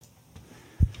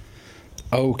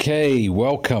Okay,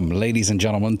 welcome, ladies and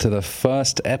gentlemen, to the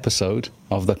first episode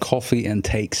of the Coffee and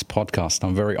Takes podcast.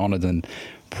 I'm very honored and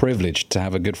privileged to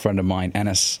have a good friend of mine,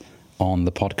 Enes, on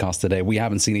the podcast today. We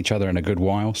haven't seen each other in a good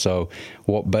while, so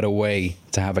what better way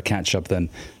to have a catch-up than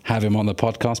have him on the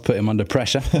podcast, put him under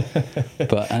pressure.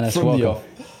 But Enes, welcome.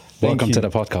 Welcome to the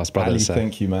podcast, brother. Ali,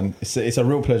 thank you, man. It's a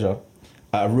real pleasure,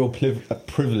 a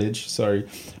privilege,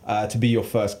 to be your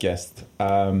first guest.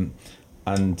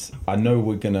 And I know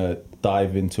we're going to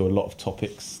dive into a lot of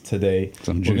topics today.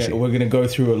 We're going to go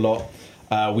through a lot.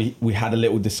 We had a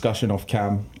little discussion off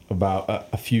cam about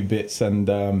a few bits, and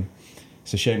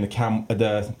it's a shame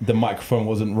the microphone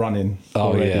wasn't running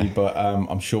already. Yeah. But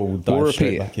I'm sure we'll dive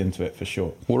straight back into it for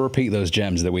sure. We'll repeat those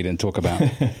gems that we didn't talk about.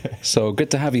 So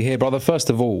good to have you here, brother. First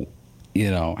of all,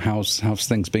 how's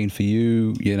things been for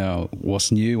you?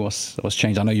 What's new? What's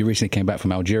changed? I know you recently came back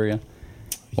from Algeria.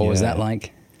 What was that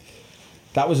like?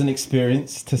 That was an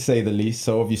experience, to say the least.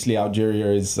 So obviously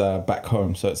Algeria is back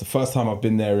home. So it's the first time I've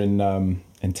been there in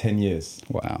 10 years.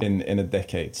 Wow. In a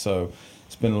decade. So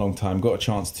it's been a long time. Got a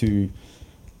chance to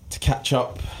catch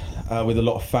up with a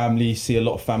lot of family, see a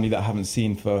lot of family that I haven't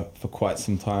seen for quite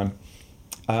some time.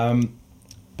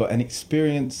 But an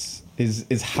experience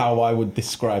is how I would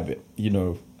describe it.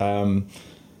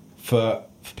 For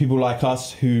people like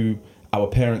us who our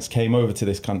parents came over to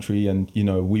this country and,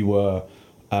 we were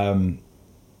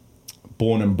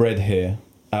born and bred here,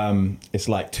 it's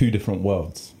like two different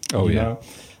worlds. And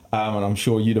I'm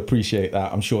sure you'd appreciate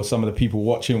that. I'm sure some of the people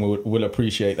watching will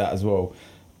appreciate that as well.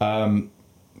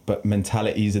 But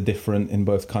mentalities are different in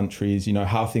both countries.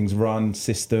 How things run,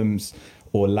 systems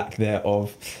or lack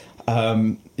thereof.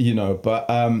 But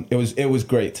it was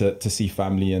great to see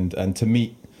family and to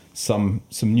meet some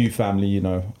new family.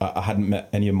 I hadn't met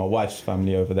any of my wife's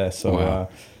family over there, so. Wow.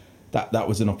 That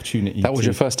was an opportunity. That was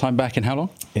your first time back in how long?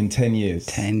 In 10 years.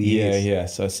 10 years. Yeah.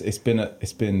 So it's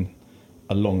been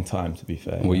a long time, to be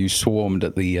fair. Were you swarmed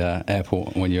at the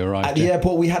airport when you arrived? At the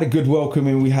airport, we had a good welcome,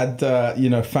 and we had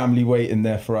family waiting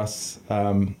there for us.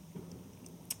 And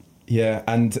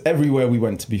everywhere we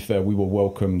went, to be fair, we were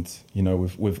welcomed,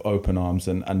 with open arms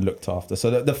and looked after.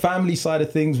 So the family side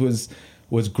of things was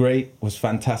great, was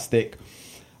fantastic.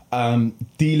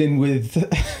 Dealing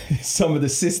with some of the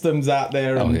systems out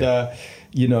there, I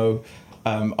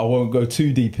won't go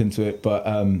too deep into it, but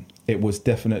it was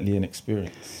definitely an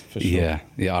experience for sure.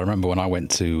 Yeah. I remember when I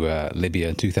went to Libya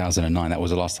in 2009. That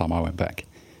was the last time I went back,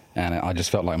 and I just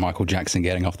felt like Michael Jackson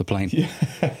getting off the plane. Yeah.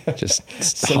 Just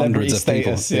hundreds of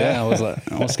people. Yeah, I was like,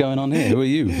 "What's going on here? Who are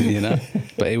you?"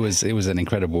 But it was an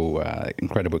incredible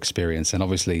experience, and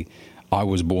obviously, I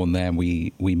was born there. And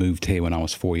we moved here when I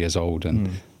was 4 years old, and.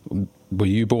 Were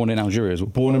you born in Algeria as well?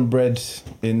 Born and bred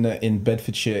in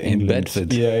Bedfordshire, England. In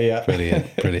Bedford? Yeah.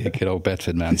 Brilliant. Good old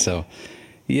Bedford, man. So,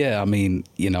 yeah, I mean,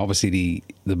 obviously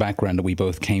the background that we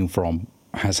both came from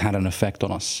has had an effect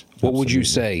on us. What Absolutely. would you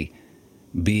say,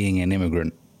 being an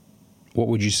immigrant, what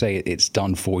would you say it's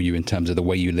done for you in terms of the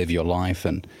way you live your life,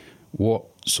 and what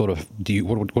do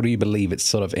you believe it's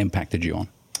sort of impacted you on?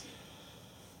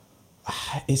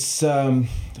 It's a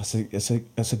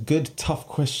good tough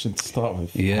question to start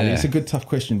with. Yeah, it's a good tough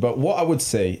question. But what I would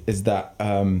say is that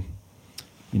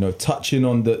touching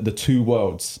on the two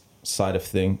worlds side of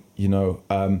thing.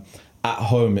 At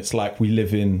home it's like we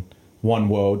live in one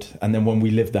world, and then when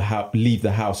we leave the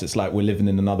house, it's like we're living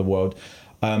in another world.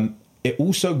 It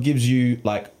also gives you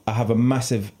I have a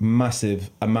massive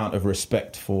amount of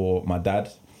respect for my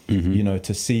dad. Mm-hmm.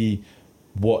 To see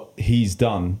what he's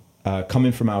done.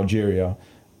 Coming from Algeria,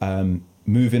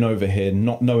 moving over here,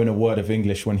 not knowing a word of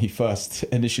English when he first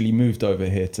initially moved over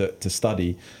here to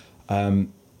study,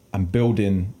 and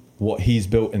building what he's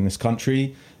built in this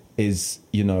country is,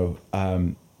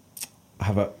 I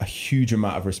have a huge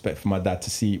amount of respect for my dad to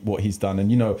see what he's done.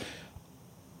 And,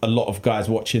 a lot of guys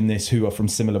watching this who are from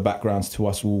similar backgrounds to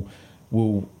us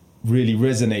will really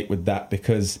resonate with that,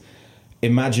 because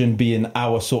imagine being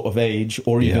our sort of age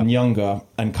or even younger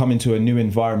and come into a new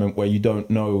environment where you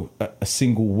don't know a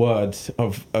single word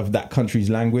of that country's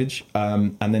language.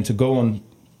 And then to go on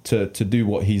to do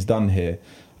what he's done here.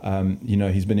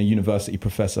 He's been a university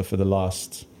professor for the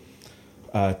last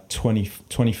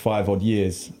 25 odd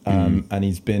years. And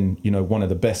he's been, one of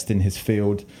the best in his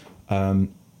field.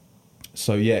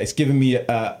 It's given me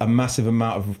a massive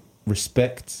amount of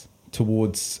respect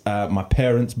towards my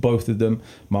parents, both of them,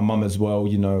 my mum as well,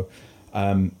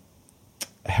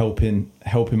 helping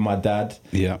my dad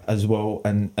as well,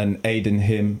 and aiding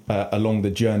him along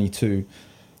the journey too.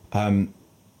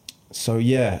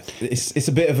 It's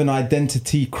a bit of an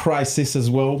identity crisis as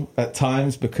well at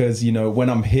times, because when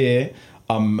I'm here,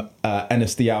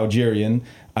 Enes the Algerian,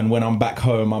 and when I'm back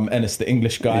home, I'm Enes the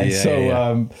English guy. There's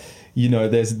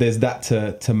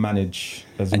that to manage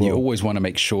as well. And you always want to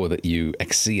make sure that you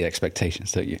exceed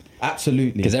expectations, don't you?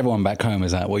 Absolutely. Because everyone back home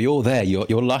is like, well, you're there,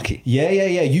 you're lucky. Yeah.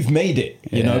 You've made it,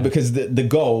 you know, because the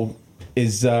goal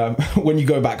is when you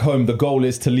go back home, the goal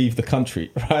is to leave the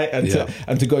country, right?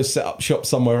 And to go set up shop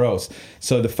somewhere else.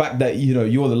 So the fact that, you know,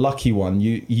 you're the lucky one,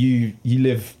 you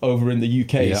live over in the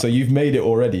UK, so you've made it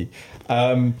already.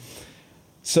 There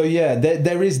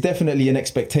is definitely an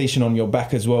expectation on your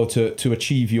back as well to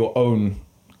achieve your own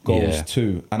goals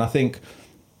too. And I think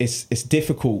it's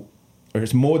difficult, or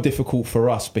it's more difficult for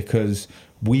us because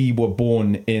we were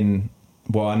born in,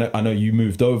 well, I know you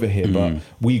moved over here, but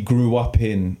we grew up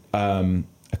in a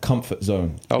comfort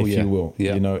zone, if you will.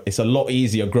 Yeah. You know, it's a lot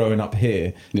easier growing up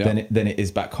here than it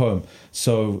is back home.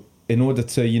 So in order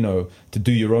to, you know, to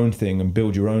do your own thing and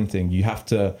build your own thing, you have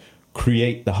to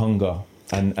create the hunger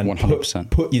and 100%.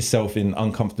 Put yourself in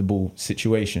uncomfortable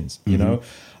situations, you know.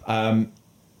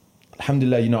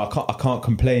 Alhamdulillah, you know, I can't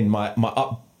complain. My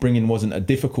upbringing wasn't a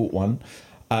difficult one.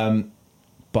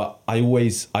 But I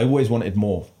always wanted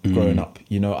more growing up.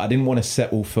 You know, I didn't want to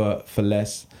settle for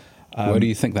less. Where do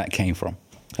you think that came from?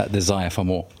 That desire for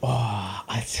more?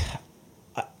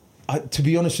 To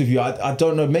be honest with you, I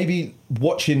don't know. Maybe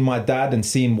watching my dad and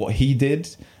seeing what he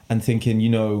did and thinking, you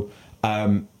know,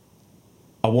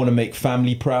 I want to make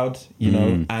family proud, you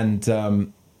know,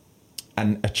 and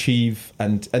achieve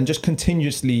and just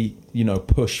continuously, you know,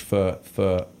 push for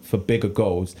bigger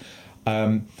goals.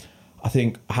 I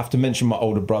think I have to mention my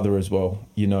older brother as well.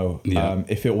 You know,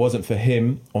 if it wasn't for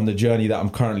him on the journey that I'm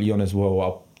currently on as well,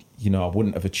 I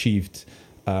wouldn't have achieved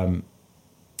a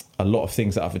lot of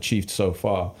things that I've achieved so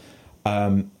far.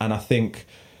 And I think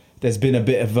there's been a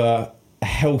bit of a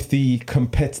healthy,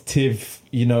 competitive,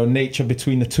 you know, nature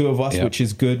between the two of us, which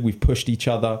is good. We've pushed each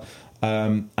other,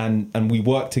 and we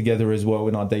work together as well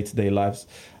in our day-to-day lives.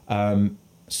 Some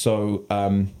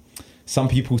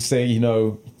people say, you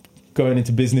know, going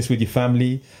into business with your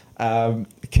family can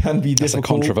be difficult. That's a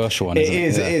controversial one, isn't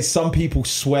it? It is. Some people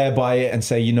swear by it and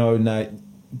say, you know, no,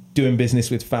 doing business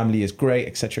with family is great,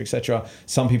 etc., etc.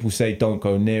 Some people say don't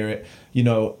go near it. You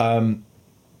know,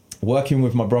 working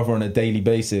with my brother on a daily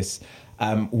basis,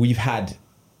 we've had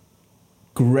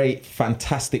great,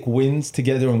 fantastic wins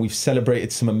together, and we've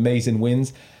celebrated some amazing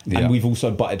wins, and we've also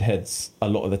butted heads a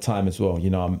lot of the time as well.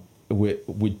 You know,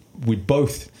 we'd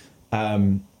both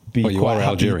be you quite are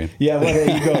happy. Algerian. Yeah, well,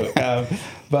 there you go.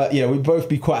 But yeah, we'd both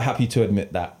be quite happy to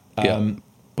admit that.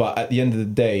 But at the end of the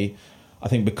day, I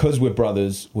think because we're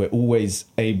brothers, we're always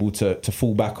able to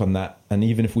fall back on that. And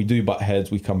even if we do butt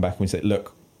heads, we come back and we say,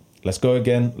 look, let's go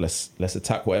again. Let's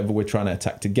attack whatever we're trying to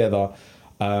attack together.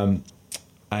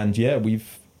 And yeah,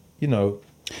 we've, you know.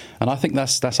 And I think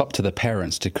that's up to the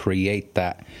parents to create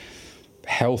that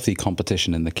healthy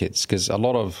competition in the kids. Because a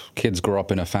lot of kids grow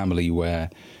up in a family where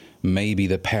maybe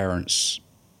the parents,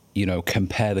 you know,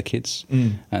 compare the kids,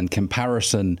 and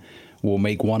comparison will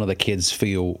make one of the kids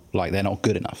feel like they're not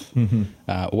good enough.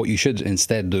 What you should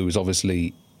instead do is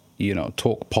obviously, you know,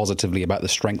 talk positively about the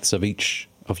strengths of each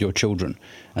of your children.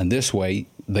 And this way,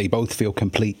 they both feel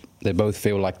complete. They both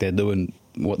feel like they're doing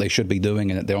what they should be doing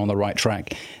and that they're on the right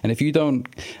track. And if you don't,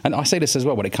 and I say this as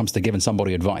well when it comes to giving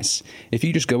somebody advice, if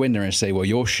you just go in there and say, well,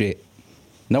 you're shit,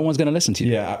 no one's going to listen to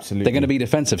you. Yeah, absolutely. They're going to be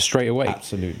defensive straight away.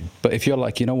 Absolutely. But if you're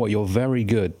like, you know what, you're very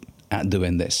good at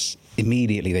doing this,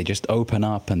 immediately they just open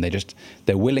up and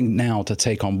they're willing now to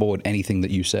take on board anything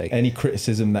that you say. Any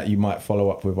criticism that you might follow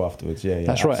up with afterwards. Yeah, that's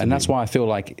right. Absolutely. And that's why I feel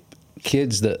like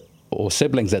kids or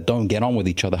siblings that don't get on with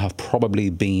each other have probably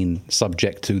been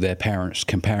subject to their parents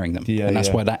comparing them. And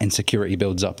that's where that insecurity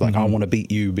builds up. Like, I want to beat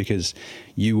you because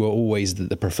you were always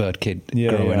the preferred kid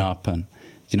growing up. And do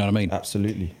you know what I mean?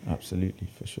 Absolutely,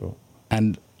 for sure.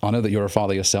 And I know that you're a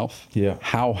father yourself. Yeah.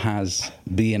 How has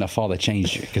being a father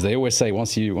changed you? Because they always say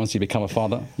once you become a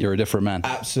father, you're a different man.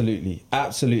 Absolutely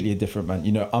a different man.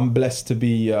 You know, I'm blessed to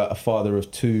be a father of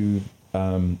two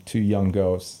young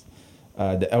girls.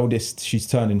 The eldest, she's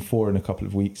turning 4 in a couple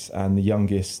of weeks, and the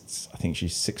youngest, I think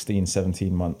she's 16,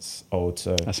 17 months old.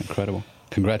 So that's incredible.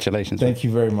 Congratulations. Thank you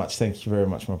very much. Thank you very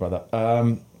much, my brother.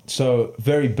 So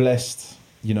very blessed.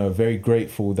 You know, very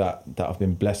grateful that I've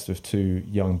been blessed with 2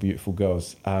 young, beautiful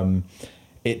girls.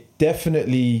 It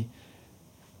definitely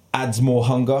adds more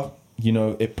hunger. You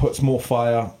know, it puts more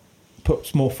fire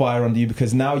under you,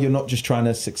 because now you're not just trying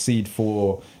to succeed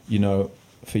for, you know,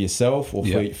 for yourself or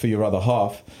for your other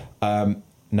half.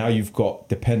 Now you've got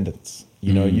dependents.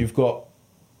 You know, you've got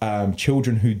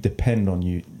children who depend on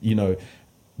you. You know,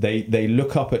 they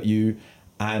look up at you,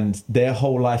 and their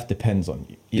whole life depends on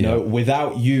you. You know,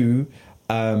 without you,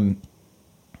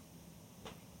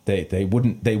 they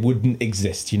wouldn't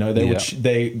exist. You know,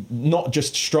 they not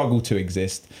just struggle to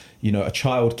exist. You know, a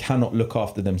child cannot look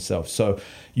after themselves. So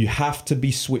you have to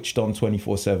be switched on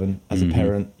 24/7 as a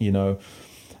parent, you know,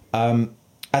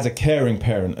 as a caring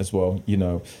parent as well, you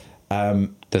know.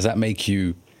 Does that make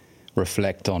you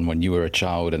reflect on when you were a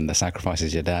child and the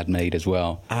sacrifices your dad made as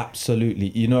well? Absolutely.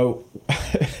 You know,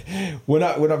 when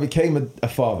I became a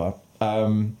father,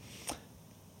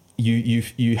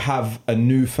 you have a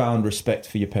newfound respect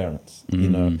for your parents, you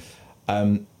know.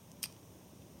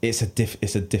 It's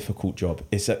a difficult job.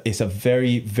 It's a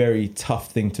very, very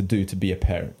tough thing to do, to be a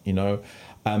parent, you know.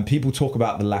 People talk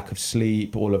about the lack of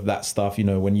sleep, all of that stuff, you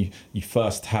know, when you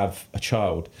first have a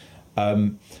child.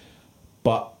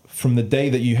 But from the day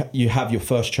that you have your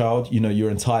first child, you know, your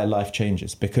entire life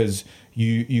changes, because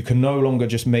you can no longer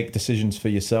just make decisions for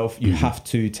yourself. You have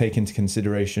to take into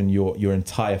consideration your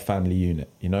entire family unit,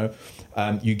 you know.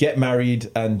 You get married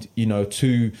and, you know,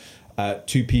 two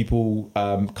people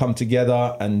come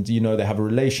together and, you know, they have a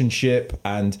relationship,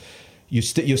 and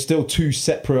you're still two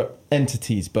separate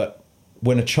entities. But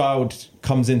when a child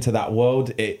comes into that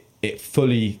world, it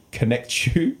fully connects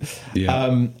you.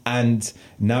 And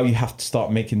now you have to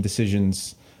start making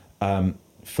decisions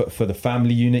for the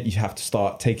family unit. You have to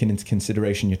start taking into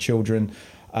consideration your children.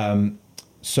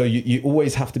 So you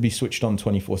always have to be switched on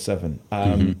 24/7.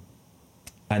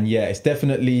 And yeah, it's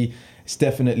definitely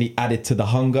added to the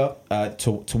hunger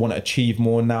to want to achieve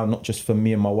more now, not just for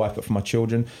me and my wife, but for my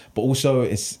children. But also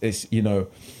it's you know,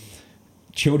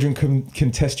 children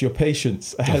can test your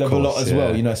patience a hell of a lot as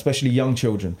well, you know, especially young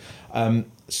children.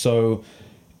 So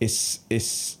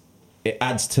it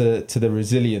adds to the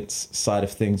resilience side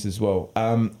of things as well.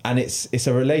 And it's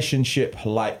a relationship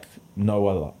like no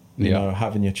other. You know,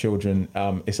 having your children,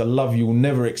 it's a love you will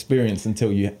never experience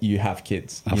until you have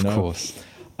kids. Of course.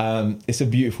 It's a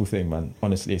beautiful thing, man.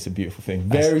 Honestly, it's a beautiful thing.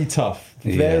 Very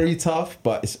tough,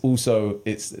 but it's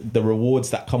the rewards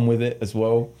that come with it as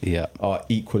well. Are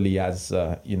equally as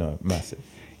you know, massive.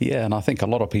 Yeah, and I think a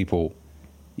lot of people,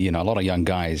 you know, a lot of young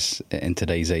guys in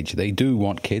today's age, they do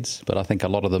want kids, but I think a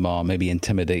lot of them are maybe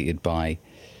intimidated by,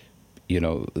 you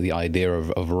know, the idea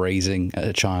of raising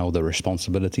a child, the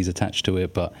responsibilities attached to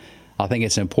it. But I think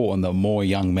it's important that more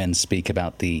young men speak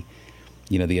about the,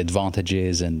 you know, the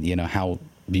advantages and, you know, how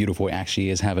beautiful it actually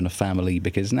is having a family,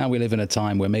 because now we live in a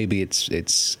time where maybe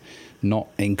it's not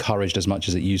encouraged as much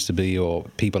as it used to be, or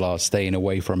people are staying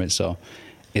away from it. So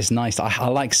it's nice. I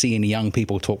like seeing young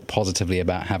people talk positively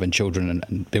about having children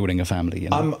and building a family. You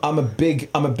know? I'm a big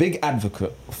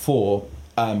advocate for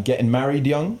getting married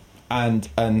young and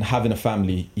having a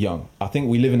family young. I think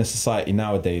we live in a society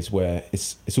nowadays where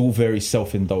it's all very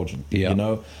self-indulgent. You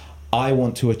know, I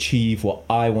want to achieve what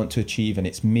I want to achieve, and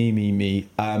it's me.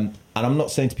 And I'm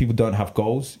not saying to people don't have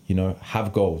goals. You know,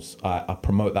 have goals. I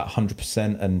promote that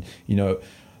 100%. And you know,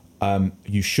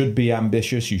 you should be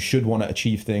ambitious. You should want to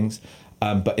achieve things.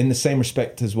 But in the same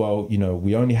respect as well, you know,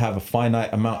 we only have a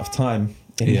finite amount of time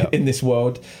in this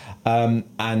world.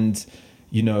 And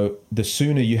you know, the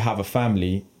sooner you have a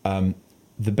family,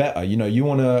 the better. You know, you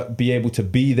want to be able to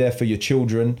be there for your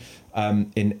children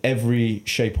in every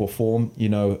shape or form. You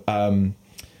know,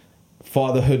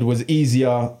 fatherhood was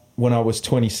easier when I was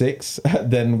 26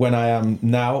 than when I am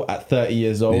now at 30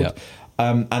 years old.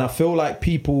 And I feel like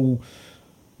people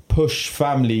push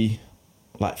family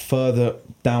like further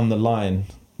down the line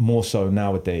more so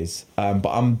nowadays. But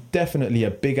I'm definitely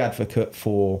a big advocate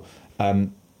for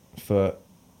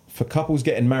couples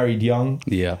getting married young.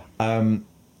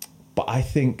 But I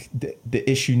think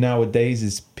the issue nowadays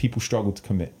is people struggle to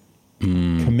commit.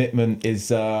 Commitment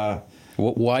is...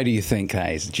 Why do you think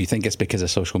that is? Do you think it's because of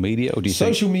social media, or do you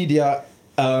social media?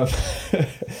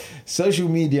 Social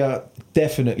media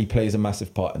definitely plays a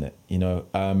massive part in it. You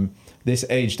know, this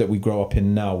age that we grow up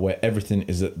in now, where everything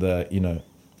is at the, you know,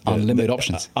 unlimited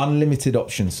options. Unlimited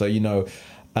options. So you know,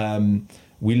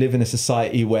 we live in a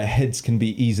society where heads can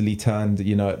be easily turned.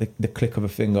 You know, at the click of a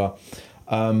finger.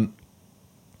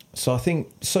 So I think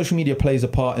social media plays a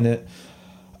part in it.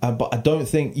 But I don't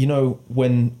think, you know,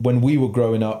 when we were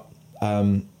growing up.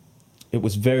 It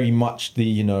was very much the,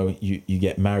 you know, you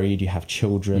get married, you have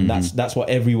children. That's what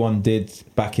everyone did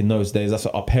back in those days. That's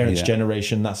what our parents'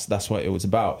 generation. That's what it was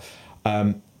about.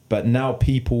 But now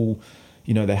people,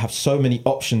 you know, they have so many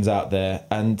options out there,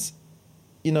 and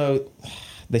you know,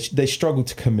 they struggle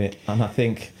to commit. And I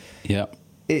think,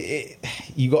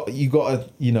 you got to,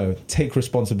 you know, take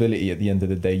responsibility at the end of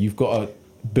the day. You've got to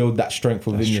build that strength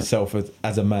within yourself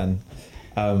as a man.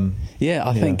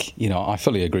 I think, you know, I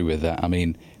fully agree with that. I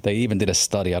mean, they even did a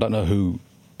study. I don't know who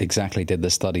exactly did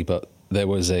the study, but there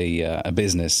was a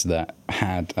business that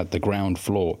had at the ground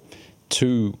floor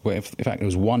in fact, it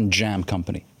was one jam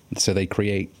company. So they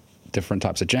create different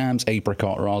types of jams,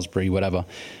 apricot, raspberry, whatever.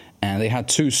 And they had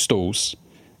 2 stalls,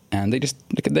 and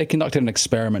they conducted an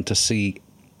experiment to see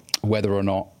whether or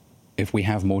not, if we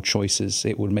have more choices,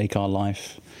 it would make our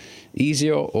life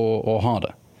easier or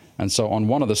harder. And so on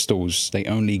one of the stalls, they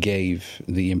only gave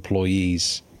the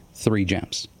employees 3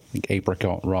 jams, like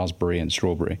apricot, raspberry, and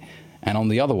strawberry. And on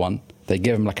the other one, they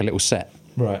gave them like a little set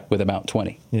with about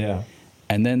 20. Yeah.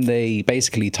 And then they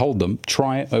basically told them,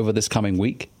 try it over this coming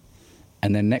week,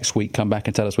 and then next week come back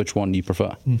and tell us which one you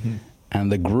prefer. Mm-hmm. And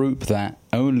the group that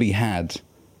only had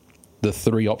the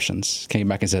 3 options came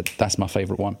back and said, that's my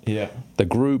favorite one. Yeah. The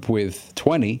group with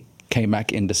 20 came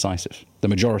back indecisive. The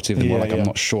majority of them were like, I'm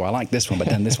not sure. I like this one, but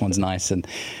then this one's nice. And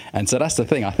so that's the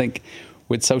thing. I think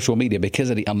with social media, because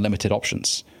of the unlimited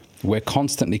options, we're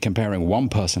constantly comparing one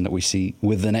person that we see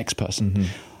with the next person. Mm-hmm.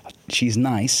 She's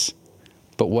nice,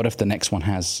 but what if the next one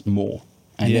has more?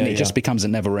 And then it just becomes a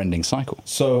never-ending cycle.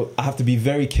 So I have to be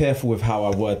very careful with how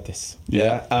I word this.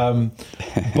 Yeah.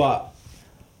 But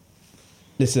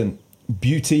listen,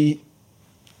 beauty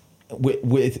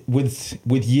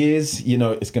with years, you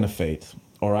know, it's going to fade.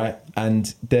 All right.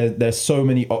 And there's so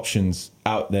many options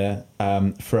out there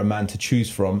for a man to choose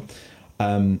from.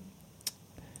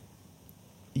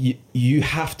 You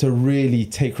have to really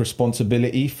take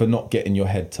responsibility for not getting your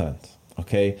head turned.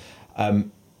 Okay.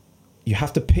 You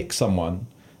have to pick someone.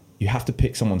 You have to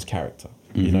pick someone's character.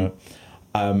 Mm-hmm. You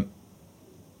know,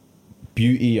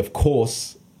 beauty, of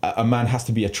course, a man has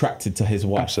to be attracted to his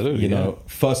wife. Absolutely, you know,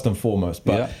 first and foremost.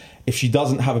 But if she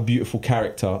doesn't have a beautiful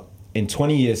character, in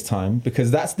 20 years' time,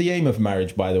 because that's the aim of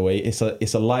marriage, by the way, it's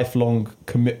a lifelong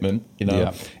commitment. You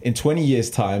know, in 20 years'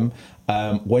 time,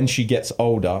 when she gets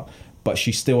older, but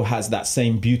she still has that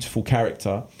same beautiful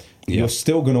character, you're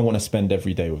still going to want to spend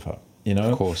every day with her. You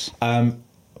know, of course.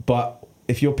 But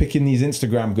if you're picking these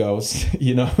Instagram girls,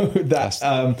 you know, that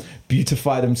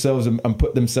beautify themselves and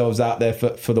put themselves out there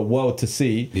for the world to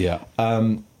see,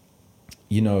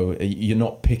 you know, you're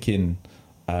not picking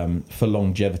for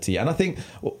longevity. And I think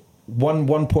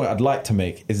one point I'd like to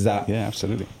make is that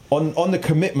absolutely. On the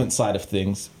commitment side of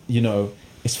things, you know,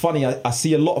 it's funny. I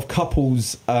see a lot of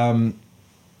couples.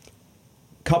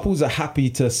 Couples are happy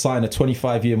to sign a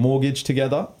 25-year mortgage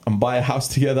together and buy a house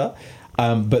together.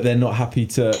 But they're not happy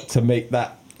to make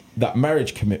that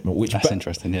marriage commitment, which that's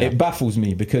interesting. Yeah. It baffles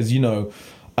me because, you know,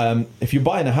 if you're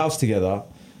buying a house together,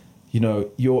 you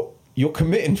know, you're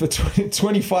committing for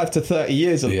 25 to 30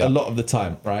 years a lot of the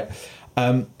time, right?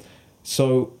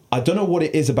 So I don't know what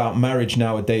it is about marriage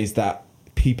nowadays that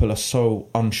people are so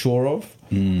unsure of.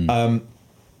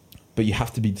 But you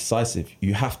have to be decisive.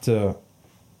 You have to,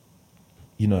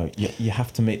 you know, you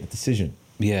have to make the decision.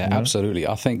 Yeah, you know? Absolutely.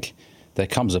 I think there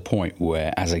comes a point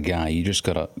where, as a guy, you just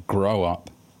got to grow up,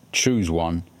 choose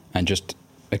one, and just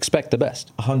expect the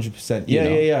best. 100%.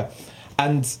 Yeah.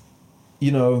 And,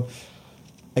 you know,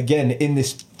 again, in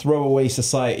this throwaway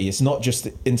society, it's not just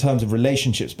in terms of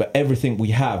relationships, but everything we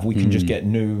have, we can just get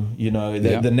new. You know,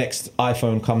 the next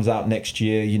iPhone comes out next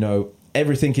year. You know,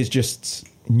 everything is just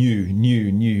new.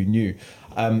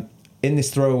 In this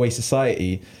throwaway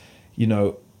society, you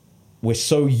know, we're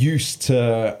so used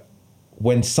to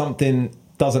when something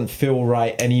doesn't feel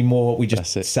right anymore, we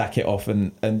just sack it off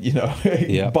and you know,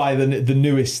 buy the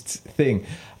newest thing.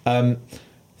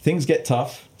 Things get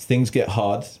tough. Things get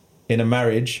hard. In a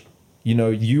marriage, you know,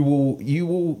 you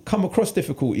will come across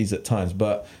difficulties at times,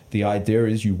 but the idea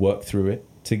is you work through it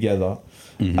together.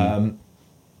 Mm-hmm.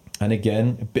 And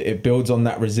again, it builds on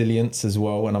that resilience as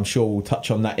well. And I'm sure we'll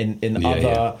touch on that in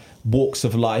other walks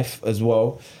of life as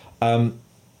well.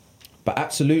 But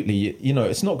absolutely, you know,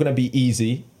 it's not going to be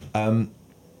easy.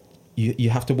 You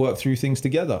have to work through things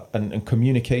together, and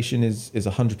communication is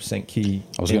 100% key.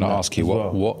 I was going to ask you,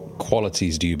 what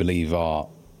qualities do you believe are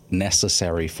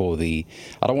necessary for I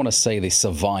don't want to say the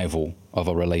survival of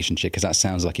a relationship, because that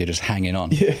sounds like you're just hanging on,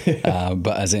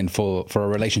 but as in for a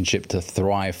relationship to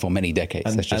thrive for many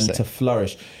decades, and to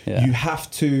flourish. You have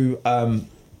to,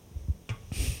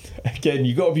 again,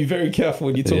 you got to be very careful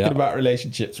when you're talking about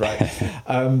relationships, right?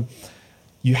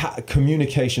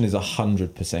 Communication is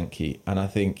 100% key. And I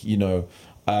think, you know,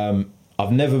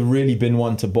 I've never really been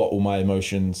one to bottle my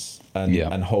emotions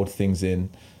and hold things in.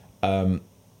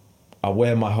 I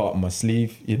wear my heart on my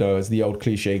sleeve, you know, as the old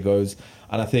cliche goes.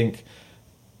 And I think,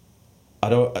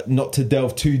 not to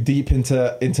delve too deep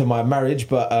into my marriage,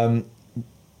 but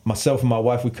myself and my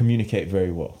wife, we communicate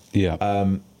very well.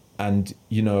 And,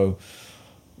 you know,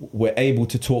 we're able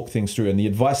to talk things through. And the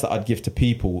advice that I'd give to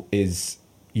people is,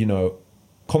 you know,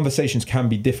 conversations can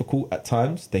be difficult at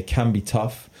times. They can be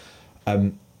tough.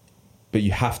 But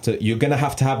you're going to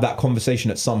have that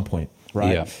conversation at some point,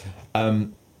 right? Yeah.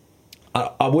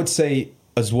 I would say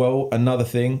as well, another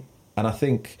thing, and I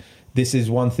think this is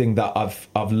one thing that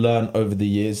I've learned over the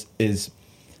years, is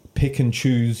pick and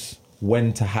choose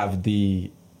when to have the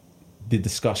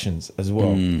discussions as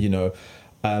well. You know,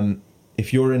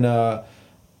 if you're in a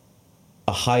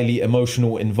highly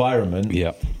emotional environment,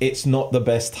 it's not the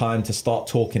best time to start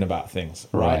talking about things,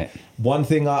 right? One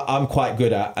thing I'm quite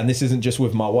good at, and this isn't just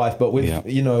with my wife, but with,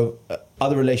 you know,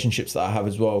 other relationships that I have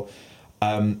as well,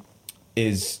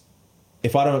 is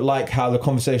if I don't like how the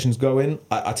conversation's going,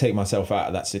 I take myself out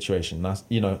of that situation. That's,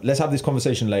 you know, let's have this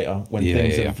conversation later when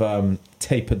things have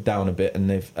tapered down a bit,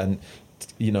 and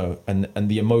you know, and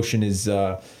the emotion is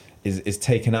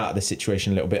taken out of the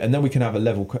situation a little bit, and then we can have a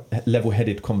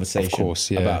level-headed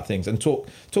conversation about things and talk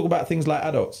about things like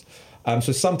adults.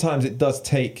 So sometimes it does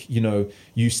take, you know,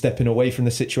 you stepping away from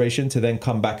the situation to then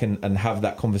come back and have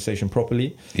that conversation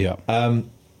properly.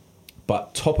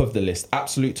 But top of the list,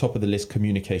 absolute top of the list,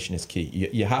 communication is key.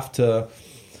 You have to,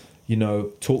 you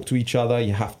know, talk to each other.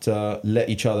 You have to let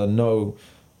each other know,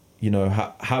 you know,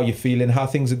 how you're feeling, how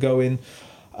things are going.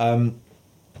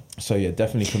 So yeah,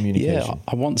 definitely communication. Yeah,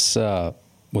 I once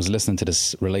was listening to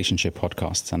this relationship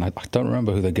podcast, and I don't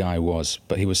remember who the guy was,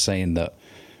 but he was saying that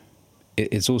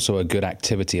it's also a good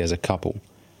activity as a couple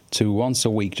to once a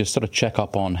week just sort of check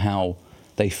up on how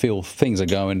they feel things are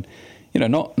going. You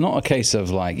know, not a case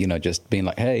of like, you know, just being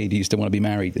like, hey, do you still want to be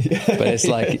married? But it's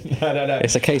like, no.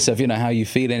 It's a case of, you know, how you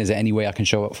feeling? Is there any way I can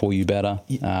show up for you better?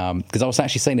 Because I was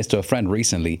actually saying this to a friend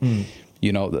recently.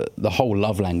 You know, the whole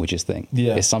love languages thing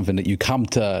is something that you come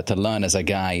to learn as a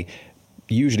guy,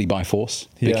 usually by force,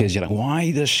 because you're like,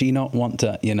 why does she not want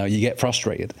to, you know, you get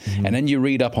frustrated. And then you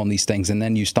read up on these things, and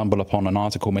then you stumble upon an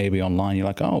article maybe online. You're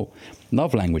like, oh,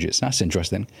 love languages, that's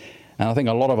interesting. And I think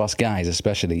a lot of us guys,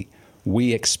 especially,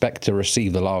 we expect to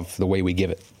receive the love the way we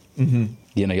give it.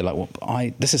 You know, you're like,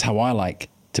 well, this is how I like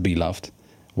to be loved.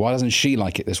 Why doesn't she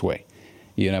like it this way?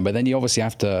 You know, but then you obviously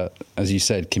have to, as you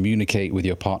said, communicate with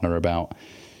your partner about,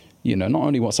 you know, not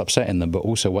only what's upsetting them, but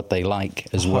also what they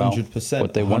like as 100%, well,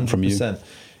 what they want from you.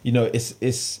 You know,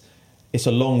 it's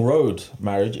a long road,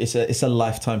 marriage. It's a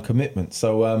lifetime commitment.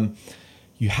 So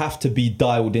you have to be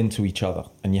dialed into each other,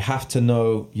 and you have to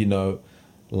know, you know,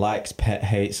 likes, pet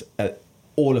hates,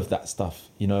 all of that stuff.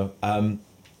 You know,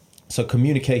 so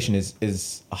communication is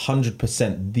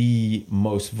 100% the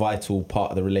most vital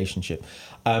part of the relationship.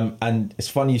 And it's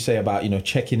funny you say about, you know,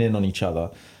 checking in on each other.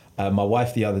 My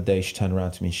wife the other day, she turned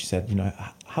around to me. She said, you know,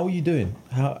 how are you doing?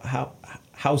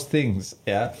 How's things?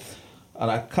 Yeah. And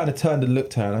I kind of turned and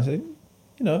looked at her, and I said,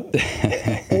 you know,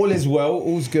 all is well,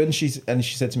 all's good. And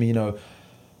she said to me, you know,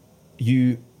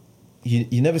 you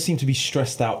never seem to be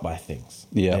stressed out by things.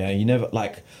 Yeah.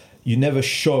 You never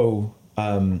show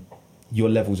your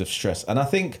levels of stress. And I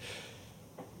think,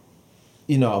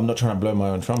 you know, I'm not trying to blow my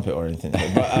own trumpet or anything,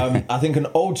 but I think an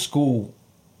old school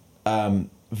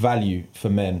value for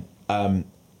men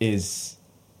is,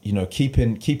 you know,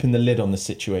 keeping the lid on the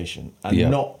situation and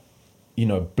not, you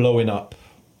know, blowing up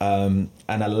and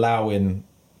allowing,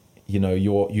 you know,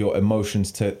 your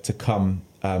emotions to come,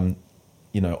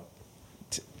 you know,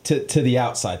 to the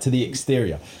outside, to the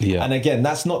exterior. And again,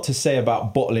 that's not to say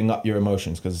about bottling up your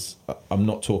emotions, because I'm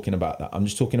not talking about that. I'm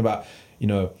just talking about, you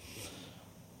know,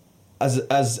 as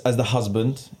the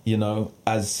husband, you know,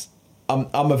 as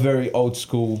I'm a very old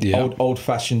school, old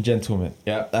fashioned gentleman.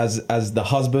 Yeah. As the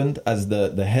husband, as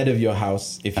the head of your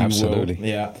house, if you will.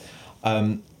 Yeah.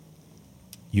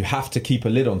 You have to keep a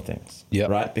lid on things.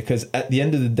 Right. Because at the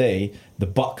end of the day, the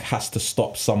buck has to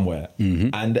stop somewhere.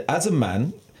 And as a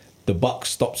man, the buck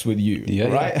stops with you.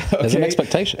 Right. Okay? There's an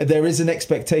expectation. There is an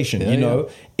expectation. You know,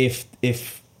 if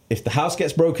the house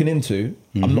gets broken into,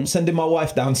 I'm not sending my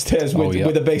wife downstairs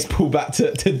with a baseball bat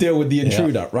to deal with the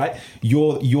intruder, right?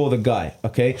 You're the guy,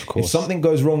 okay? If something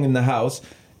goes wrong in the house,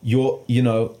 you're, you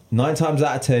know, 9 times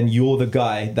out of 10, you're the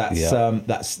guy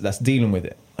that's dealing with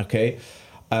it, okay?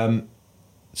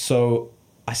 So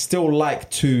I still like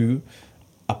to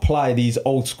apply these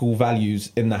old school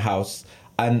values in the house,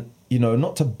 and, you know,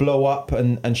 not to blow up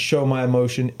and show my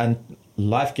emotion. And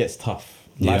life gets tough.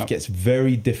 Life gets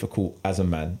very difficult as a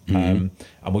man. And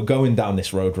we're going down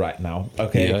this road right now.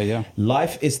 Okay.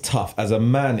 Life is tough. As a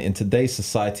man in today's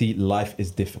society, life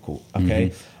is difficult.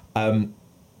 Okay. A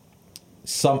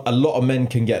lot of men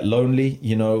can get lonely,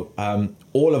 you know.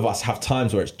 All of us have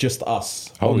times where it's just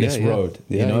us on this road,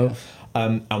 you know.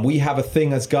 And we have a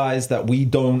thing as guys that we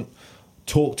don't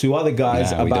talk to other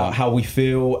guys about how we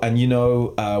feel, and, you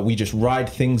know, we just ride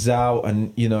things out,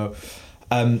 and, you know,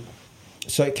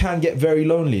 so it can get very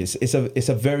lonely. It's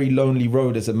a very lonely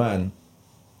road as a man.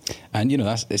 And,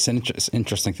 it's an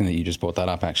interesting thing that you just brought that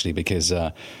up, actually, because,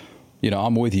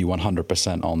 I'm with you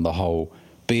 100% on the whole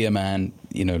be a man,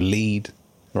 lead,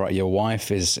 right? Your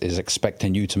wife is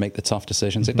expecting you to make the tough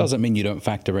decisions. It doesn't mean you don't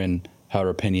factor in her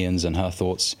opinions and her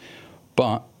thoughts,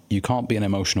 but you can't be an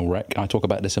emotional wreck. I talk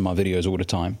about this in my videos all the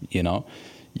time,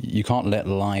 You can't let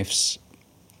the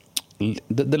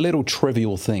little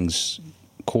trivial things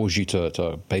cause you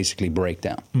to basically break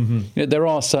down. There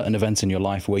are certain events in your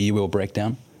life where you will break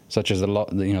down, such as the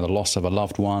loss of a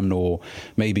loved one, or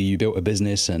maybe you built a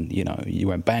business and you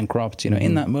went bankrupt.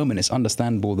 In that moment, it's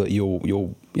understandable that you'll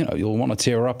want to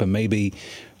tear up, and maybe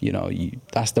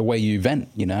that's the way you vent.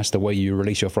 That's the way you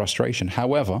release your frustration.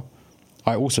 However,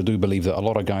 I also do believe that a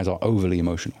lot of guys are overly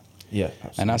emotional. Yeah,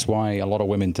 absolutely. And that's why a lot of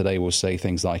women today will say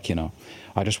things like,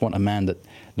 I just want a man that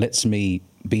lets me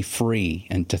be free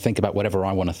and to think about whatever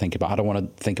I want to think about. I don't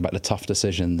want to think about the tough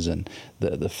decisions and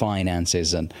the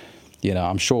finances. And,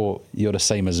 I'm sure you're the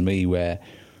same as me, where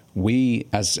we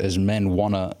as men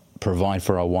want to provide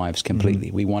for our wives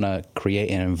completely. We want to create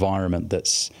an environment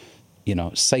that's,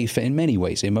 safe in many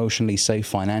ways, emotionally safe,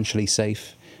 financially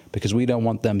safe, because we don't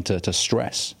want them to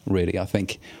stress, really. I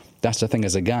think that's the thing.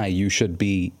 As a guy, you should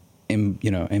be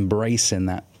embracing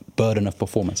that burden of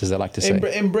performance, as they like to say.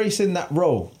 Embracing that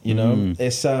role,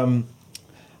 it's and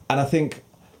I think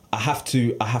I have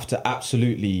to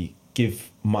absolutely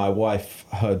give my wife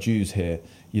her dues here.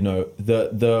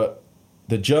 The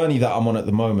journey that I'm on at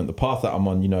the moment, the path that I'm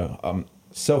on, I'm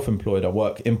self-employed. I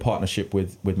work in partnership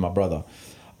with my brother,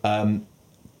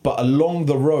 but along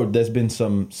the road there's been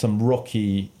some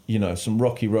rocky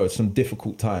roads, some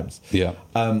difficult times. Yeah.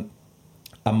 And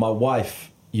my wife,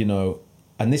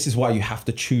 and this is why you have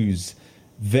to choose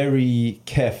very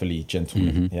carefully,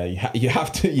 gentlemen. Yeah, you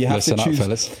have to choose.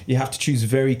 Fellas. You have to choose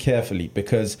very carefully,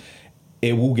 because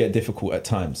it will get difficult at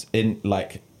times.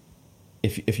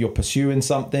 If you're pursuing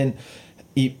something,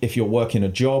 if you're working a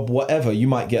job, whatever, you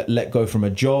might get let go from a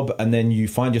job, and then you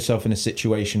find yourself in a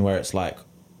situation where it's like,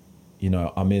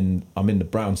 I'm in the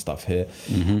brown stuff here.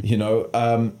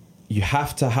 You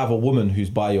have to have a woman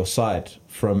who's by your side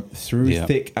through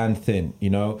thick and thin,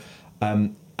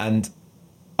 and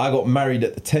I got married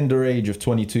at the tender age of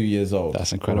 22 years old.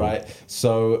 That's incredible. Right.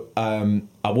 So,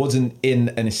 I wasn't in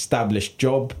an established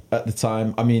job at the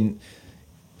time. I mean,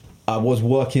 I was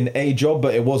working a job,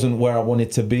 but it wasn't where I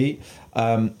wanted to be.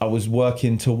 I was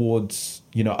working towards,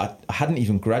 I hadn't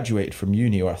even graduated from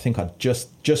uni, or I think I'd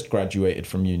just graduated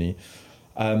from uni.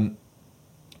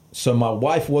 So my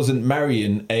wife wasn't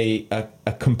marrying a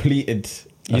completed,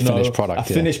 finished product.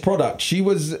 A finished product.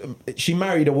 She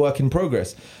married a work in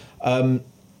progress.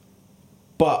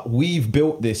 But we've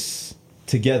built this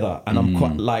together, and I'm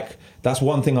quite that's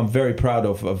one thing I'm very proud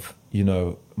of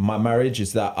my marriage,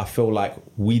 is that I feel like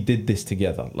we did this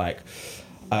together.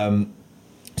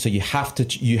 So you have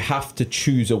to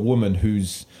choose a woman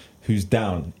who's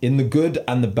down in the good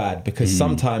and the bad, because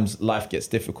sometimes life gets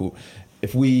difficult.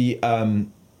 If we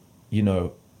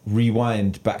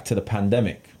rewind back to the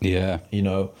pandemic, I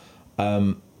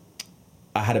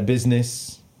had a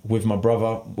business with my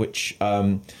brother, which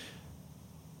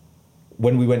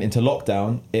when we went into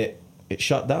lockdown, it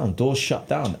shut down, doors shut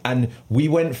down, and we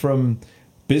went from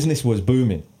business was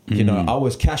booming. I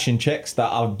was cashing checks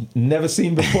that I've never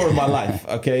seen before in my life.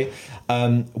 Okay.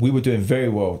 We were doing very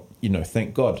well,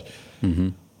 thank God.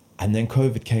 And then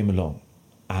COVID came along,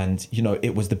 and,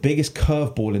 it was the biggest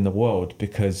curveball in the world,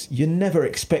 because you're never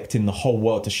expecting the whole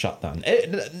world to shut down.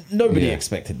 Nobody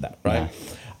expected that. Right.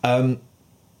 Yeah.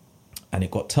 And it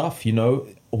got tough.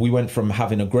 We went from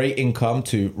having a great income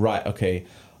to, right, okay,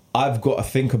 I've got to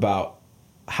think about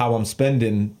how I'm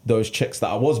spending those checks that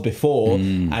I was before.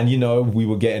 And, we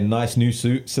were getting nice new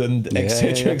suits and et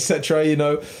cetera,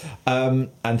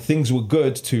 and things were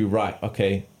good to, right,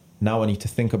 okay, now I need to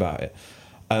think about it.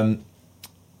 And,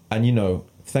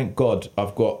 thank God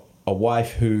I've got a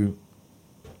wife who,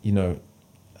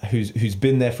 who's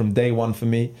been there from day one for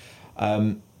me.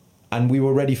 And we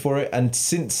were ready for it. And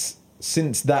since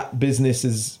that business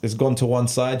has gone to one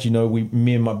side,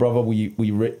 me and my brother, we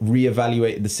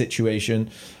reevaluated the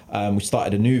situation. We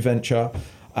started a new venture,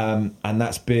 and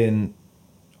that's been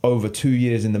over 2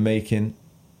 years in the making.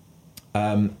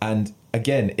 And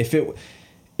again, if it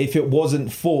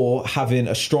wasn't for having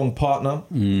a strong partner,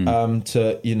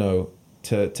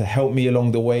 to help me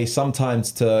along the way,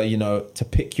 sometimes to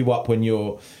pick you up when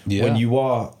you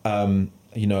are a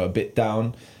bit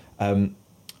down.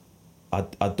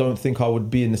 I don't think I would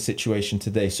be in the situation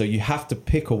today. So you have to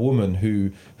pick a woman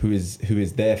who is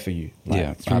there for you,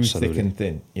 like, through absolutely. thick and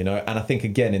thin, you know. And I think,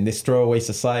 again, in this throwaway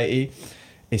society,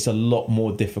 it's a lot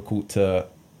more difficult to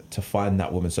find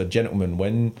that woman. So gentlemen,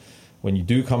 when you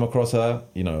do come across her,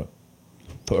 you know,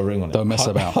 put a ring on it. Don't mess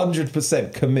about.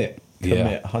 100% commit,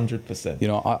 100%. You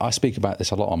know, I speak about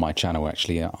this a lot on my channel,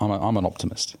 actually. I'm an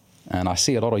optimist. And I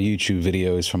see a lot of YouTube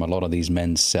videos from a lot of these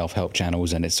men's self-help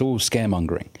channels, and it's all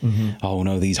scaremongering. Oh,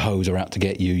 no, these hoes are out to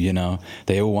get you, you know.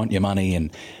 They all want your money.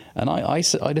 And I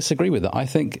disagree with that. I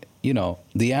think, you know,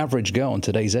 the average girl in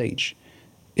today's age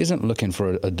isn't looking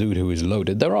for a dude who is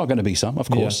loaded. There are going to be some, of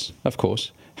course, of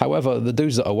course. However, the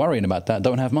dudes that are worrying about that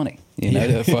don't have money, you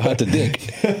know, for her to dig.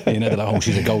 You know, they're like, oh,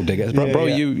 she's a gold digger. Bro,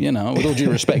 you know, with all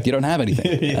due respect, you don't have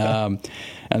anything.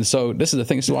 And so this is the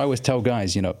thing. So I always tell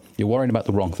guys, you know, you're worrying about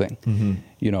the wrong thing.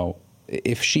 You know,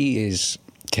 if she is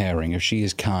caring, if she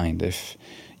is kind, if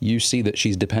you see that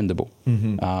she's dependable,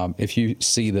 if you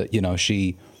see that, you know,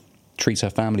 she treats her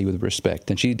family with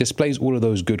respect and she displays all of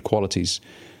those good qualities,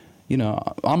 you know,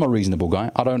 I'm a reasonable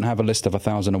guy. I don't have a list of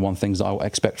 1,001 things that I'll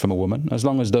expect from a woman. As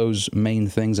long as those main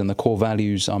things and the core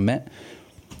values are met,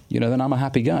 you know, then I'm a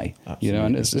happy guy. Absolutely. You know,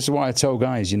 and this is why I tell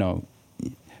guys, you know,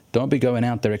 don't be going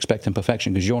out there expecting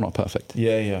perfection, because you're not perfect.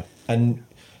 Yeah. And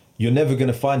you're never going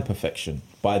to find perfection,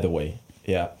 by the way.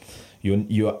 Yeah.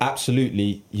 You're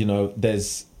absolutely, you know,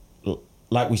 there's,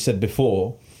 like we said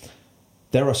before,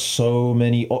 there are so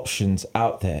many options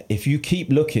out there. If you keep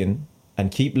looking and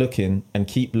keep looking and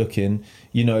keep looking,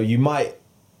 you know, you might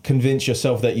convince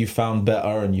yourself that you found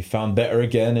better, and you found better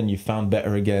again, and you found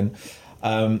better again.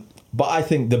 But I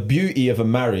think the beauty of a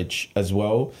marriage as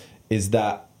well is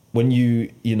that when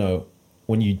you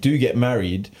do get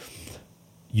married,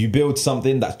 you build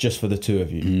something that's just for the two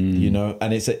of you, you know,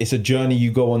 and it's a journey you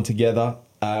go on together.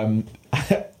 And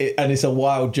it's a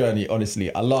wild journey,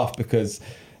 honestly. I laugh because,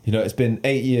 you know, it's been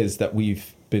 8 years that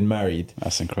we've been married.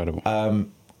 That's incredible.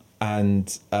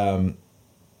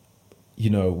 You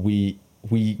know, we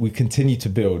continue to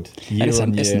build year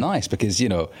on year. It's nice because, you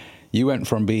know, you went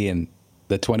from being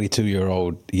the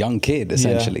 22-year-old young kid,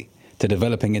 essentially, to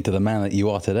developing into the man that you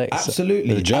are today. Absolutely.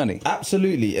 So, the journey.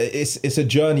 Absolutely. It's a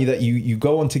journey that you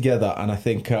go on together. And I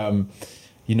think,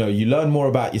 you know, you learn more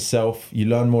about yourself. You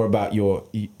learn more about your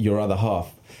other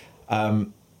half.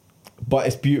 But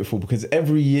it's beautiful because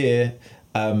every year,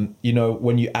 you know,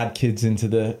 when you add kids into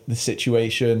the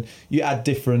situation, you add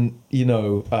different, you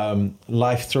know,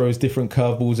 life throws different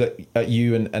curveballs at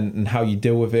you and how you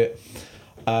deal with it.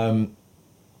 I'm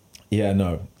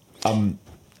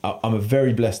a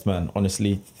very blessed man,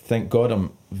 honestly. Thank God,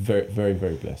 I'm very, very,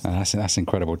 very blessed. And that's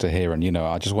incredible to hear. And, you know,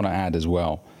 I just want to add as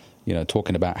well, you know,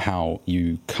 talking about how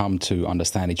you come to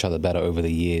understand each other better over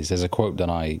the years. There's a quote that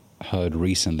I heard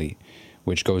recently,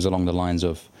 which goes along the lines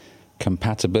of,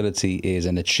 compatibility is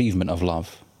an achievement of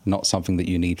love, not something that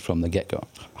you need from the get-go.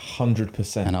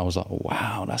 100%. And I was like,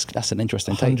 wow, that's an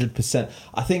interesting take. 100%.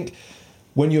 I think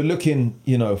when you're looking,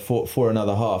 you know, for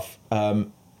another half,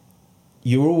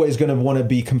 you're always going to want to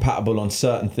be compatible on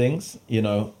certain things, you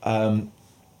know,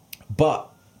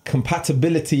 but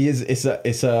compatibility is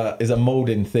a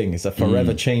molding thing. It's a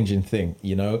forever changing thing,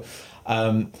 you know.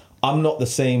 I'm not the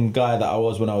same guy that I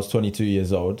was when I was 22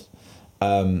 years old.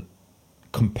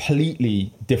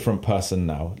 Completely different person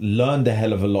now. Learned a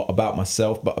hell of a lot about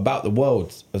myself, but about the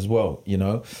world as well, you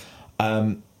know.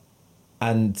 And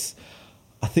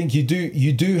I think you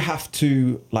do have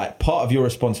to, like, part of your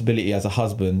responsibility as a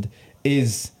husband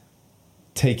is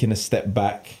taking a step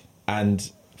back and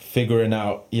figuring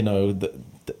out, you know,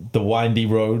 the windy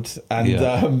road and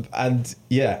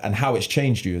how it's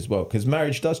changed you as well, because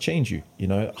marriage does change you, you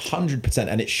know, 100%,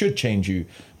 and it should change you,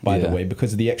 by the way,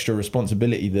 because of the extra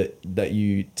responsibility that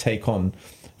you take on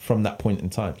from that point in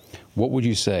time. What would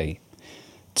you say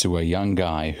to a young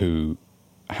guy who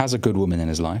has a good woman in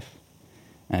his life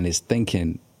and is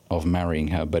thinking of marrying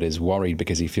her, but is worried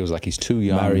because he feels like he's too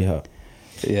young? Marry her.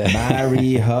 Yeah.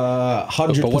 Marry her.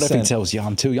 100%. But what if he tells you,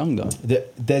 I'm too young, though?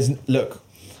 Look,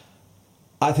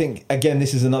 I think, again,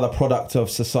 this is another product of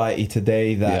society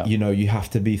today that, you know, you have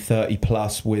to be 30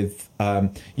 plus with,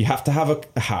 you have to have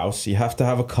a house, you have to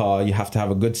have a car, you have to have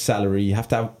a good salary, you have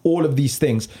to have all of these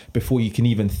things before you can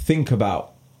even think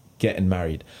about getting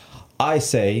married. I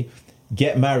say,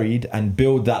 get married and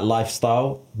build that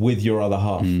lifestyle with your other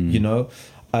half, you know,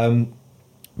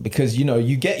 because, you know,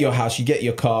 you get your house, you get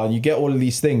your car, you get all of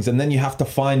these things, and then you have to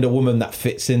find a woman that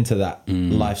fits into that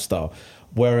lifestyle.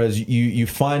 Whereas you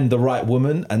find the right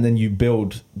woman and then you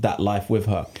build that life with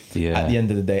her at the end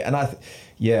of the day. And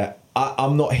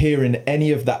I'm not hearing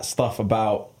any of that stuff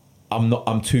about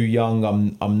I'm too young,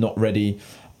 I'm not ready.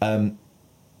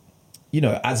 you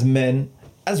know, as men,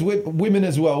 as women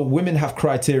as well, women have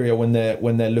criteria when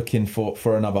they're looking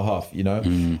for another half, you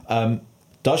know.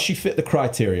 Does she fit the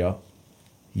criteria?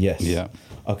 Yes. Yeah.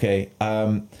 Okay.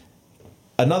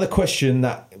 Another question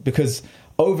because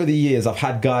over the years I've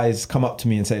had guys come up to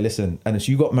me and say, listen, Anas,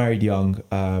 you got married young.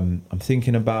 I'm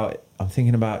thinking about,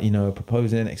 you know,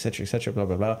 proposing, etc., blah,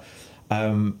 blah, blah.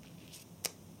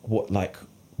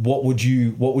 What would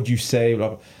you say? Blah,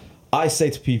 blah. I say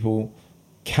to people,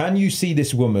 can you see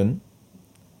this woman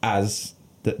as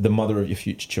the mother of your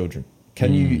future children?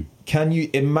 Can you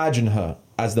imagine her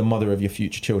as the mother of your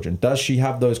future children? Does she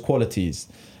have those qualities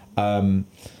that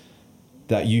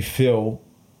you feel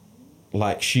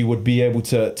like she would be able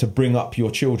to bring up your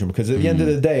children? Because at the end of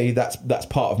the day, that's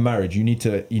part of marriage. You need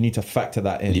to factor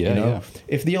that in. Yeah, you know, yeah.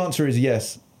 If the answer is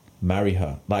yes, marry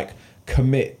her. Like,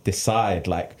 commit, decide.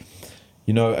 Like,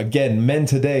 you know, again, men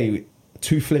today,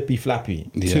 too flippy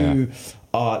flappy. Yeah. Too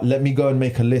let me go and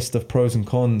make a list of pros and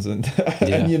cons and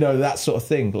and you know, that sort of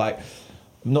thing. Like,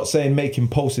 I'm not saying make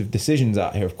impulsive decisions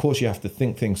out here. Of course, you have to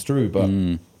think things through. But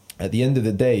at the end of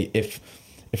the day, if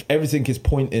everything is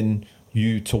pointing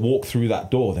you to walk through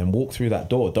that door, then walk through that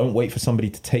door. Don't wait for somebody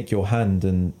to take your hand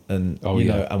and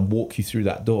know, and walk you through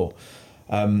that door.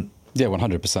 Yeah,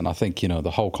 100%. I think, you know,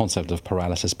 the whole concept of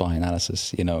paralysis by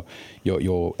analysis, you know,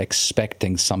 you're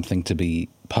expecting something to be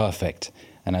perfect.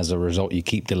 And as a result, you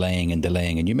keep delaying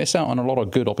and you miss out on a lot of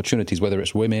good opportunities, whether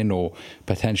it's women or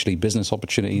potentially business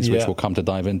opportunities, which we'll come to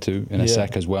dive into in a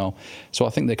sec as well. So I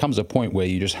think there comes a point where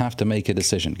you just have to make a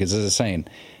decision, because as I was saying,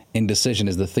 indecision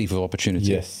is the thief of opportunity.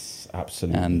 Yes,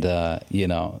 absolutely. And, you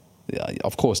know,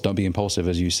 of course, don't be impulsive,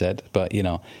 as you said. But, you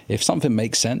know, if something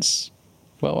makes sense,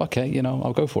 well, okay, you know,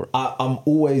 I'll go for it. I'm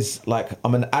always like,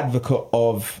 I'm an advocate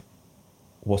of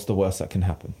what's the worst that can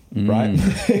happen, right?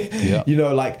 Yeah. You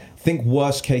know, like, think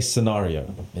worst case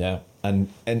scenario. Yeah. And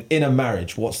in a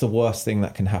marriage, what's the worst thing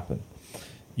that can happen?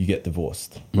 You get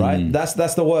divorced, right?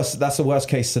 That's the worst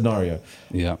case scenario.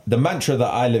 Yeah. The mantra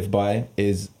that I live by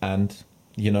is, and,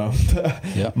 you know,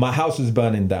 my house is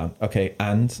burning down. Okay.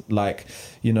 And, like,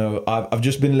 you know, I've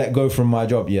just been let go from my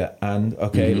job. Yeah. And,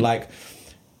 okay, like,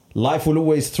 life will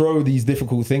always throw these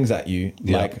difficult things at you.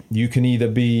 Yeah. Like, you can either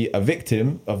be a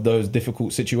victim of those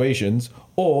difficult situations,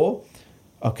 or,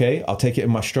 okay, I'll take it in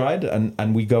my stride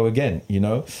and we go again, you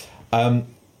know?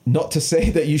 Not to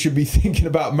say that you should be thinking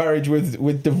about marriage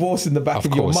with divorce in the back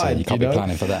of your mind. You can't be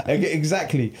planning for that.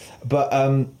 Exactly. But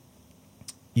I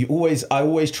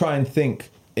always try and think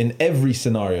in every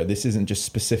scenario, this isn't just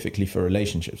specifically for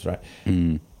relationships, right?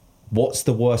 What's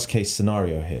the worst case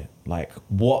scenario here? Like,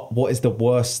 what is the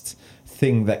worst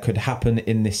thing that could happen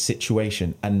in this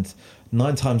situation? And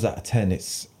 9 times out of 10,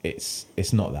 it's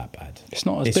not that bad. It's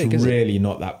not as big, is it? It's really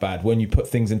not that bad. When you put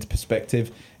things into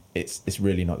perspective, it's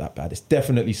really not that bad. It's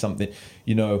definitely something,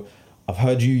 you know, I've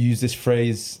heard you use this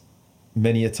phrase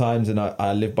many a times, and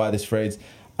I live by this phrase.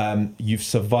 You've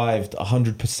survived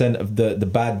 100% of the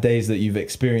bad days that you've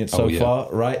experienced so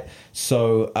far, right?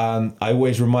 So I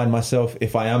always remind myself,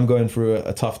 if I am going through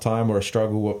a tough time or a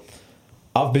struggle,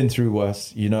 I've been through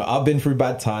worse, you know, I've been through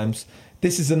bad times.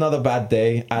 This is another bad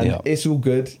day, and it's all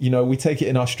good. You know, we take it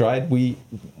in our stride, we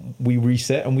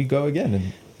reset, and we go again.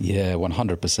 And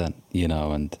 100%, you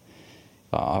know, and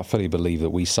I fully believe that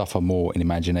we suffer more in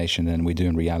imagination than we do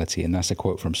in reality. And that's a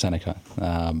quote from Seneca.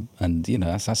 And, you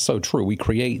know, that's so true. We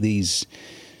create these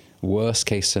worst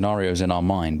case scenarios in our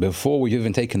mind before we've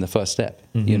even taken the first step.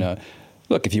 You know,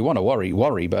 look, if you want to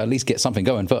worry, but at least get something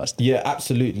going first. Yeah,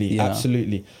 absolutely. You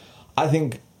absolutely. I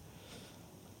think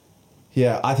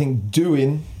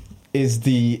doing is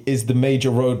the major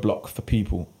roadblock for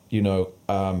people. You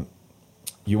know,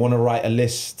 you want to write a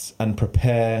list and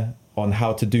prepare on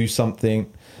how to do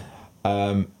something.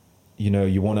 You know,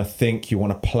 you want to think, you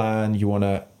want to plan, you want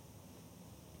to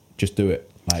just do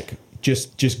it. Like,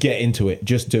 just get into it,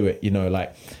 just do it, you know,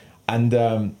 like,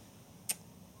 and,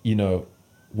 you know,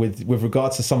 with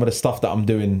regards to some of the stuff that I'm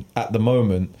doing at the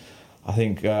moment, I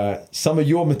think some of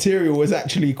your material was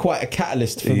actually quite a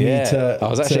catalyst for me to... I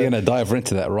was actually going to dive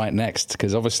into that right next,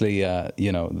 because obviously,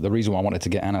 you know, the reason why I wanted to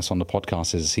get Anas on the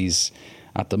podcast is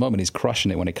at the moment, he's crushing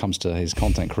it when it comes to his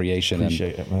content creation.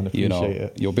 Appreciate it, man. You know,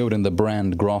 you're building the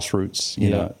brand Grassroots. You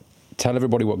know, tell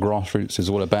everybody what Grassroots is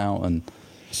all about. And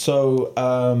so,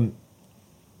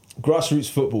 Grassroots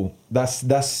football. That's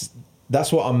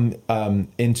what I'm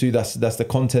into. That's the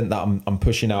content that I'm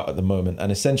pushing out at the moment.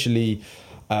 And essentially,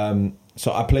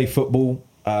 so I play football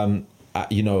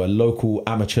at, you know, a local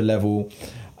amateur level.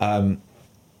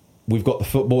 We've got the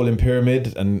footballing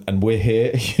pyramid, and we're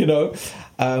here. You know.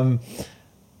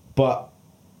 But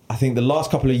I think the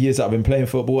last couple of years that I've been playing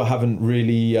football, I haven't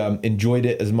really enjoyed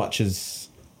it as much as,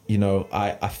 you know,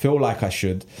 I feel like I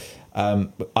should.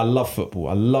 But I love football.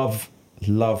 I love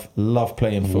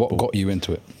playing football. What got you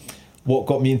into it? What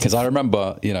got me into? Because I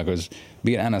remember, you know, because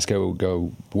me and Anas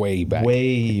go way back,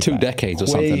 2 decades or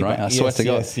something, right? I swear to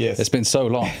God, it's been so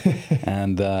long,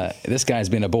 and this guy's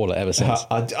been a baller ever since.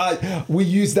 We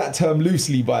use that term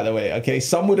loosely, by the way. Okay,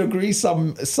 some would agree,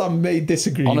 some may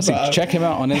disagree. Honestly, check him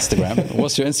out on Instagram.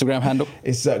 What's your Instagram handle?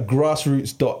 It's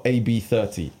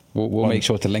grassroots.ab30. We'll make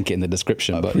sure to link it in the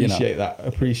description. Appreciate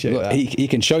that. He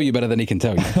can show you better than he can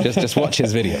tell you. Just watch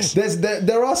his videos.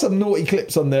 There are some naughty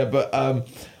clips on there, but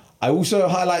I also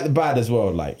highlight the bad as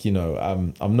well. Like, you know,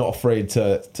 I'm not afraid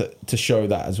to show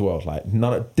that as well. Like,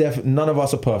 none of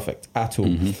us are perfect at all.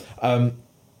 Mm-hmm.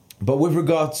 But with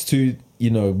regards to, you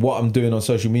know, what I'm doing on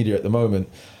social media at the moment,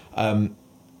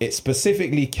 it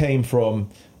specifically came from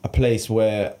a place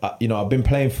where, you know, I've been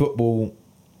playing football,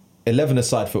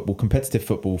 11-a-side football, competitive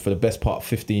football for the best part of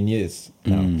 15 years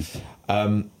now.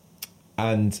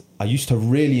 And I used to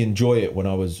really enjoy it when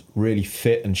I was really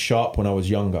fit and sharp when I was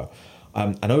younger.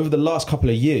 And over the last couple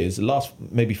of years, last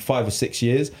maybe 5 or 6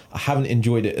 years, I haven't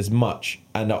enjoyed it as much.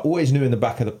 And I always knew in the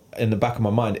back of my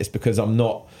mind, it's because I'm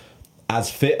not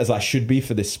as fit as I should be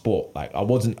for this sport. Like, I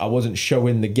wasn't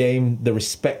showing the game the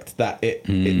respect that it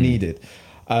needed.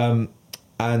 And,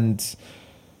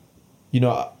 you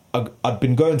know, I'd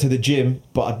been going to the gym,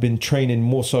 but I'd been training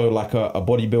more so like a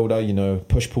bodybuilder, you know,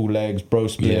 push-pull legs, bro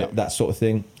split, that sort of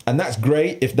thing. And that's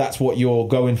great if that's what you're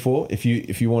going for. If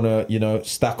you want to, you know,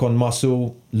 stack on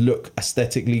muscle, look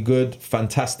aesthetically good,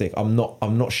 fantastic. I'm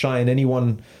not shying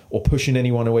anyone or pushing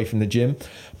anyone away from the gym.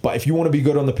 But if you want to be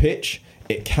good on the pitch,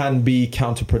 it can be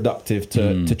counterproductive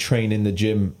to train in the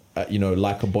gym, you know,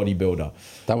 like a bodybuilder.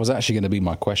 That was actually going to be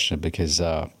my question, because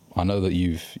I know that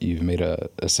you've made a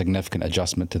significant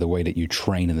adjustment to the way that you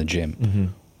train in the gym. Mm-hmm.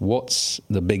 What's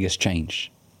the biggest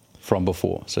change from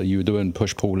before? So you were doing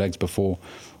push-pull legs before.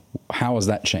 How has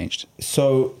that changed?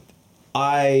 So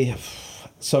my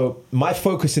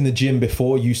focus in the gym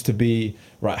before used to be,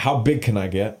 right, how big can I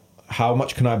get? How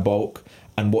much can I bulk?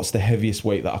 And what's the heaviest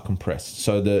weight that I can press?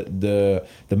 So the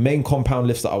main compound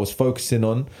lifts that I was focusing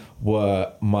on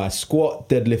were my squat,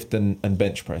 deadlift, and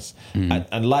bench press.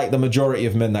 And like the majority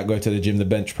of men that go to the gym, the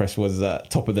bench press was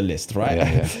top of the list, right?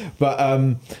 Yeah. But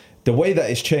the way that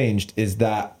it's changed is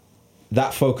that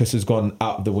focus has gone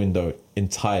out of the window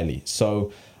entirely.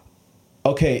 So,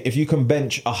 okay, if you can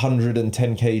bench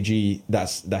 110 kg,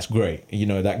 that's great. You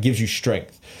know, that gives you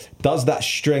strength. Does that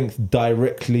strength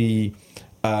directly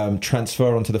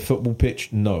transfer onto the football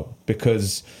pitch? No,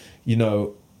 because, you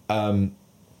know,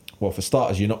 well, for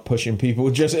starters, you're not pushing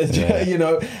people. You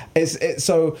know, it's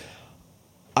so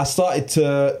I started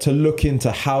to look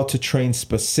into how to train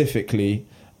specifically,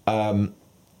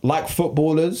 like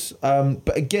footballers.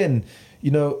 But again, you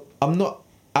know, I'm not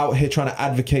out here trying to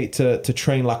advocate to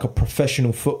train like a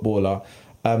professional footballer.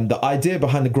 The idea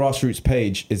behind the Grassroots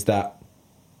page is that,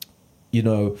 you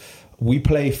know, we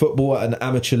play football at an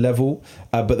amateur level,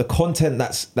 but the content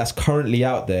that's currently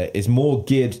out there is more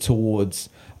geared towards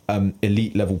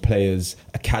elite level players,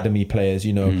 academy players.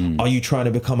 You know, are you trying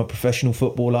to become a professional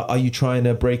footballer? Are you trying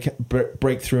to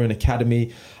break through an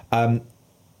academy? But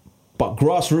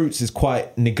Grassroots is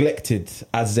quite neglected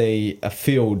as a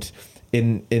field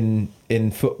in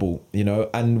football, you know,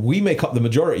 and we make up the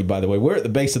majority, by the way. We're at the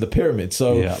base of the pyramid.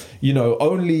 So, you know,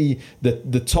 only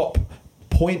the top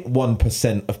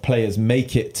 0.1% of players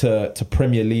make it to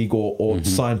Premier League or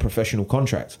sign professional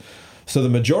contracts. So the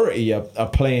majority are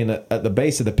playing at the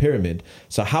base of the pyramid.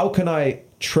 So how can I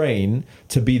train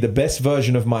to be the best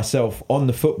version of myself on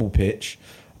the football pitch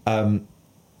and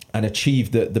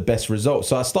achieve the best results?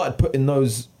 So I started putting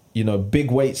those, you know, big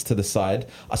weights to the side.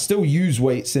 I still use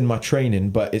weights in my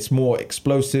training, but it's more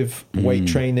explosive weight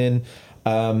training,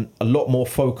 a lot more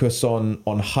focus on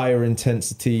higher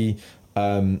intensity.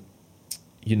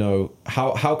 You know,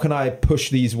 how can I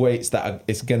push these weights that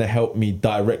it's going to help me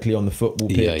directly on the football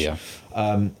pitch?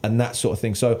 And that sort of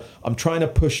thing. So I'm trying to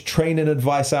push training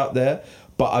advice out there,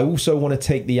 but I also want to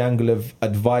take the angle of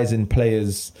advising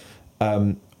players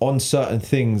on certain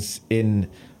things in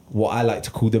what I like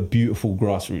to call the beautiful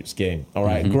grassroots game. All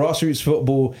right. Grassroots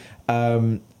football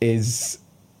is,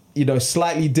 you know,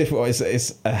 slightly different.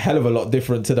 It's a hell of a lot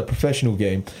different to the professional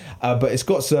game, but it's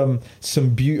got some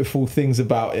beautiful things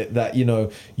about it that, you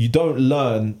know, you don't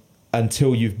learn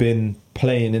until you've been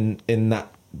playing in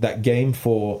that game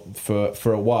for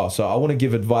a while. So I want to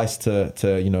give advice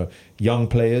to you know, young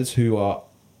players who are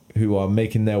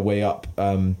making their way up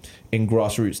in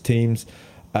grassroots teams.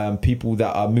 people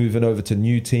that are moving over to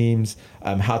new teams,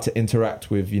 how to interact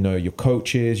with, your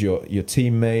coaches, your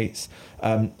teammates.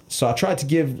 So I try to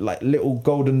give like little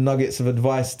golden nuggets of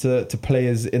advice to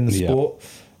players in the sport.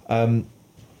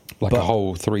 Like a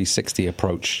whole 360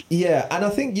 approach. Yeah, and I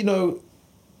think,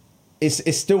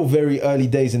 it's still very early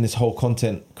days in this whole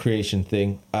content creation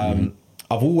thing.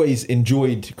 I've always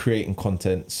enjoyed creating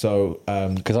content. So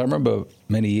because I remember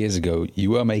many years ago,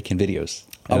 you were making videos.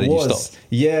 I was.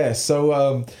 Yeah.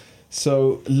 So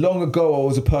long ago, I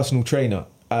was a personal trainer.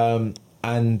 And,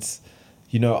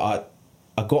 I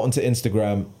got onto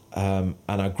Instagram and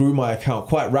I grew my account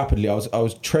quite rapidly. I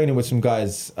was training with some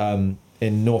guys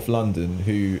in North London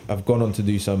who have gone on to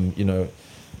do some,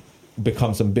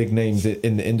 become some big names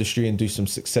in the industry and do some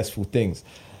successful things.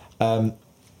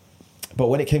 But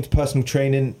when it came to personal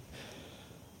training,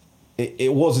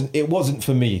 it wasn't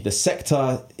for me. The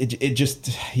sector, it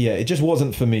just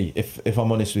wasn't for me, if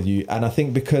I'm honest with you. And I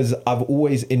think because I've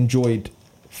always enjoyed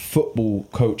football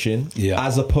coaching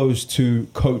as opposed to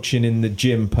coaching in the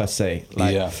gym per se.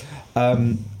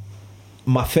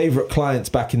 My favorite clients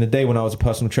back in the day when I was a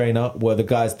personal trainer were the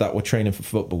guys that were training for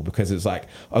football, because it's like,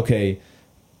 okay,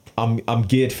 I'm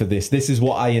geared for this. This is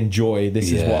what I enjoy.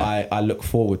 This is what I look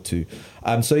forward to.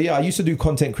 I used to do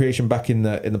content creation back in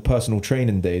the personal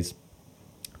training days,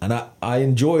 and I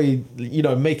enjoy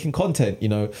making content.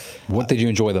 What did you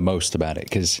enjoy the most about it?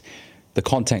 Because the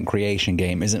content creation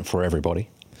game isn't for everybody.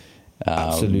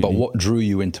 Absolutely. But what drew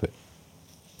you into it?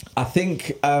 I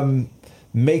think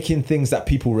making things that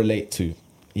people relate to.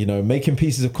 Making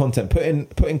pieces of content,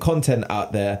 putting content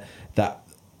out there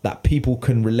that people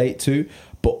can relate to.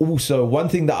 But also one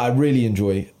thing that I really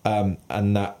enjoy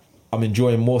and that I'm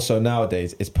enjoying more so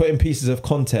nowadays is putting pieces of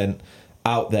content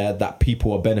out there that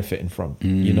people are benefiting from,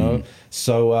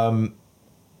 So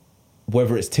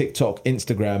whether it's TikTok,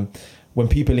 Instagram, when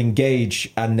people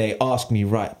engage and they ask me,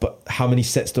 right, but how many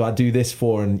sets do I do this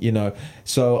for? And,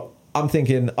 so I'm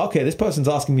thinking, okay, this person's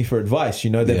asking me for advice,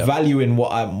 they're valuing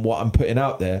what I'm putting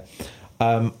out there.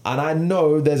 And I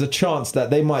know there's a chance that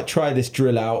they might try this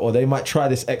drill out or they might try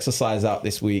this exercise out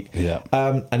this week.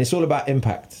 And it's all about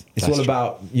impact. It's all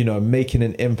about, making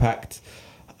an impact.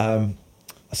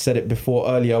 I said it before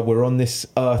earlier, we're on this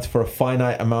earth for a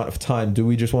finite amount of time. Do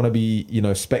we just want to be,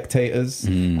 spectators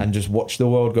and just watch the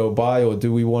world go by? Or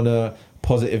do we want to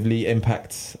positively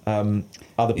impact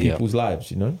other people's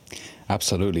lives,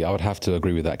 Absolutely. I would have to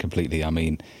agree with that completely. I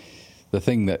mean, the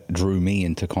thing that drew me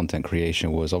into content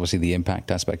creation was obviously the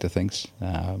impact aspect of things.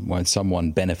 When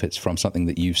someone benefits from something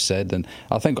that you've said. And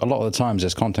I think a lot of the times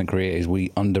as content creators,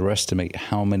 we underestimate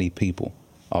how many people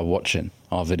are watching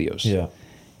our videos.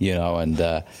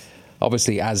 And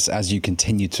obviously as you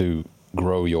continue to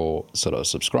grow your sort of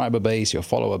subscriber base, your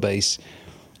follower base,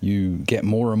 you get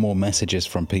more and more messages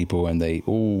from people, and they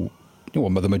all,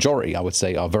 the majority, I would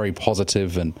say, are very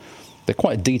positive, and they're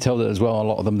quite detailed as well. A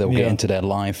lot of them, they'll get into their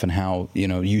life and how,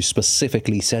 you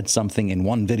specifically said something in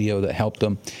one video that helped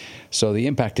them. So the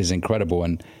impact is incredible,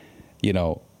 and,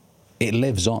 it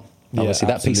lives on. Obviously,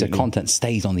 that piece of content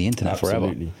stays on the internet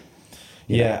forever.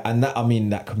 Yeah, and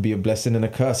that can be a blessing and a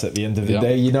curse at the end of the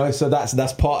day, so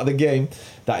that's part of the game.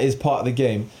 That is part of the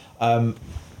game.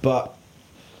 But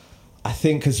I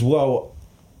think as well,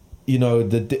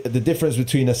 the difference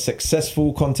between a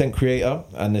successful content creator,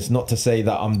 and it's not to say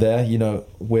that I'm there, I'm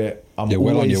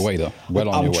well on your way though.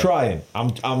 I'm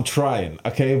trying.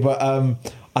 Okay. But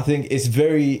I think it's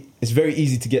very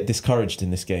easy to get discouraged in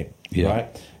this game. Right.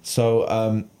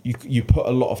 So you put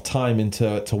a lot of time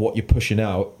into what you're pushing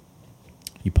out.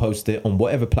 You post it on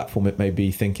whatever platform it may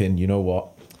be, thinking, you know what,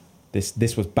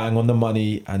 this was bang on the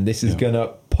money, and this is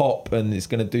gonna pop, and it's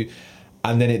gonna do,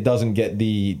 and then it doesn't get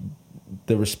the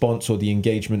response or the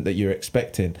engagement that you're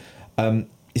expecting.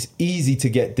 It's easy to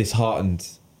get disheartened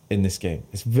in this game.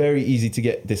 It's very easy to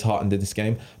get disheartened in this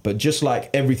game. But just like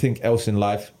everything else in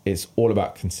life, it's all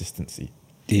about consistency.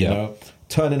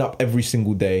 Turning up every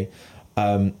single day.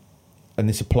 And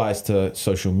this applies to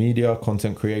social media,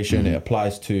 content creation. It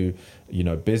applies to,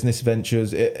 business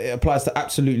ventures. It applies to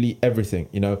absolutely everything,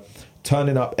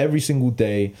 turning up every single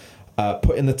day,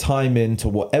 putting the time into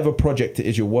whatever project it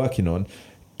is you're working on,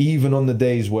 even on the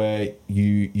days where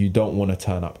you don't want to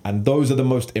turn up. And those are the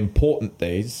most important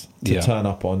days to turn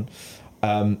up on,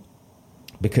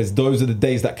 because those are the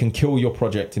days that can kill your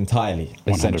project entirely,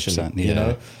 essentially.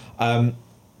 100%,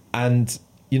 and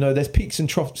there's peaks and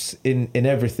troughs in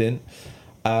everything.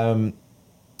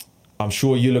 I'm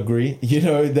sure you'll agree.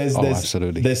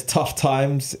 Absolutely. There's tough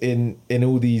times in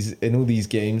all these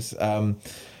games. And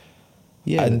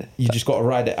you just got to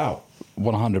ride it out.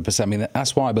 100%. I mean,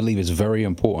 that's why I believe it's very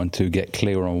important to get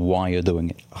clear on why you're doing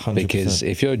it. 100%. Because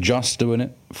if you're just doing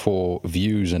it for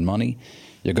views and money,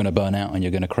 you're going to burn out and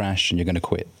you're going to crash and you're going to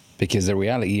quit. Because the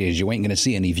reality is you ain't going to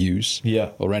see any views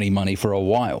or any money for a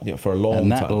while. Yeah, for a long time.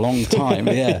 And that long time,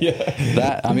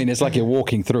 that, I mean, it's like you're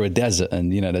walking through a desert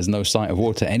and, you know, there's no sight of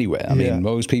water anywhere. I mean,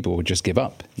 most people would just give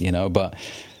up, you know, but,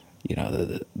 you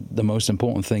know, the most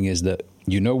important thing is that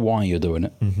you know why you're doing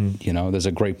it. You know, there's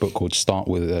a great book called Start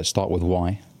with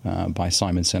Why by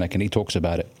Simon Sinek, and he talks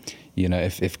about it. You know,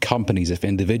 if companies, if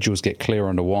individuals get clear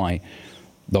on the why,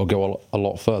 they'll go a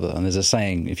lot further. And there's a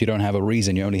saying, if you don't have a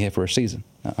reason, you're only here for a season.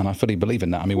 And I fully believe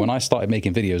in that. I mean, when I started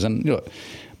making videos, and look,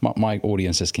 my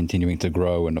audience is continuing to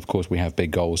grow, and of course we have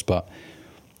big goals, but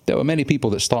there were many people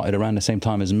that started around the same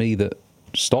time as me that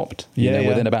stopped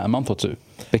within about a month or two.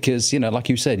 Because, you know, like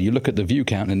you said, you look at the view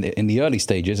count in the early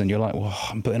stages and you're like, well,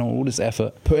 I'm putting all this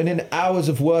effort. Putting in hours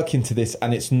of work into this,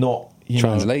 and it's not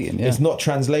translating. It's not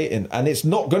translating, and it's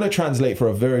not going to translate for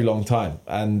a very long time.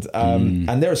 And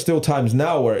there are still times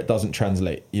now where it doesn't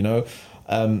translate, you know,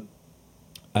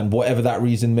 and whatever that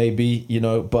reason may be, you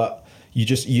know, but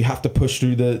you have to push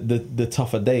through the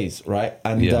tougher days, right?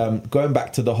 And going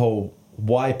back to the whole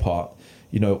why part,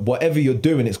 you know, whatever you're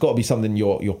doing, it's got to be something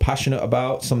you're passionate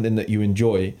about, something that you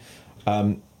enjoy.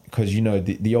 Because, you know,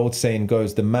 the old saying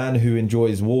goes, the man who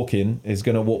enjoys walking is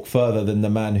going to walk further than the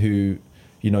man who,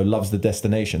 you know, loves the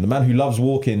destination. The man who loves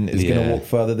walking is going to walk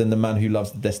further than the man who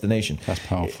loves the destination. That's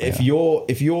powerful.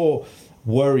 If you're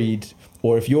worried,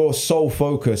 or if your sole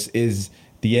focus is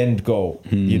the end goal,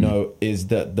 you know, is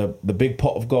the big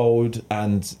pot of gold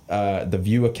and the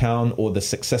viewer count or the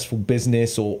successful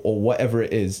business or whatever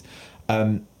it is,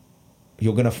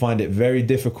 you're going to find it very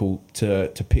difficult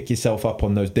to pick yourself up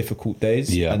on those difficult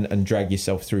days and drag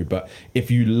yourself through. But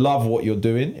if you love what you're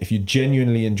doing, if you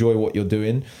genuinely enjoy what you're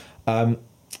doing,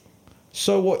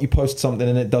 so what, you post something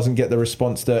and it doesn't get the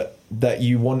response that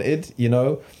you wanted, you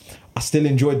know, I still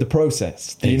enjoyed the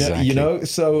process, you know,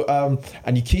 so,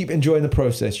 and you keep enjoying the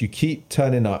process, you keep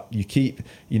turning up, you keep,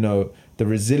 you know, the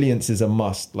resilience is a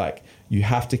must. Like, you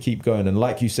have to keep going. And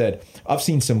like you said, I've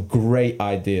seen some great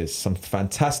ideas, some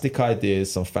fantastic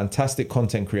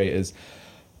content creators.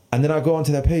 And then I go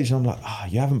onto their page and I'm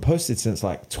like, you haven't posted since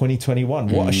like 2021.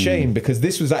 What a shame, because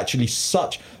this was actually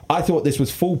I thought this was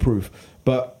foolproof.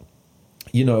 But,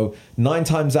 you know, 9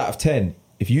 times out of 10,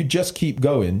 if you just keep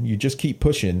going, you just keep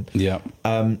pushing,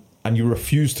 and you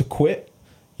refuse to quit,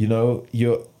 you know,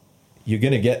 you're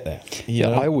going to get there. You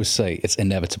know? I always say it's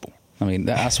inevitable. I mean,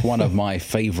 that's one of my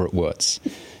favorite words,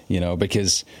 you know,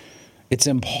 because it's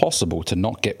impossible to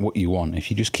not get what you want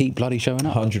if you just keep bloody showing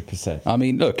up. 100%. I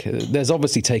mean, look, there's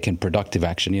obviously taken productive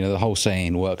action. You know, the whole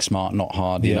saying, work smart, not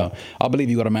hard. You know, I believe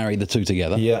you've got to marry the two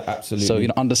together. Yeah, absolutely. So, you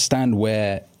know, understand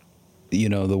where, you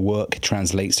know, the work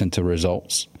translates into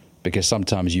results. Because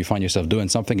sometimes you find yourself doing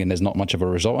something and there's not much of a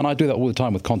result. And I do that all the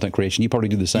time with content creation. You probably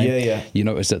do the same. Yeah. You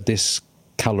notice that this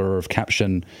color of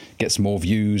caption gets more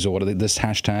views, or this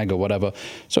hashtag or whatever.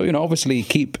 So, you know, obviously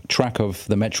keep track of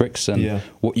the metrics and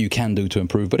what you can do to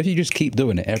improve. But if you just keep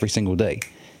doing it every single day,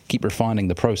 keep refining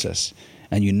the process,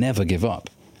 and you never give up,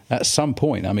 at some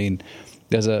point, I mean,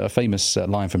 there's a famous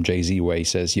line from Jay-Z where he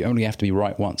says, you only have to be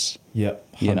right once. Yeah,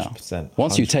 100%. You know,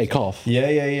 once you take off,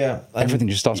 everything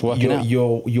just starts working out.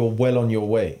 You're well on your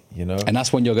way, you know. And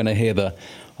that's when you're going to hear the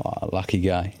lucky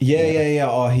guy. Yeah.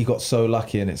 Oh, he got so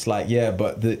lucky. And it's like,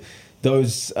 but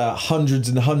those hundreds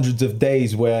and hundreds of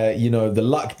days where, you know, the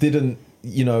luck didn't,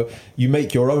 you know, you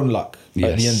make your own luck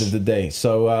at the end of the day.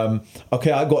 So,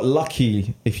 okay, I got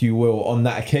lucky, if you will, on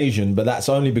that occasion, but that's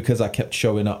only because I kept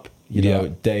showing up. You know,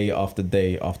 day after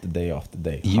day after day after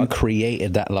day. You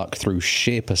created that luck through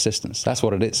sheer persistence. That's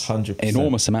what it is. 100%.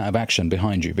 Enormous amount of action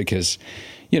behind you, because,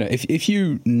 you know, if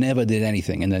you never did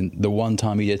anything and then the one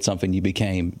time you did something you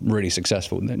became really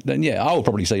successful, then I would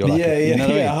probably say you're lucky. You know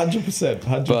what I mean?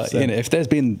 100%. But, you know, if there's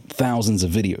been thousands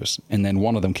of videos and then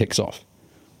one of them kicks off,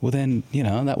 well then, you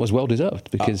know, that was well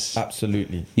deserved, because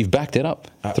absolutely you've backed it up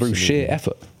through sheer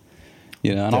effort.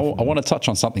 You know, and I want to touch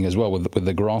on something as well with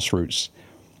the grassroots.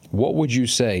 What would you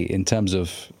say in terms of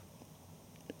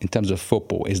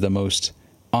football is the most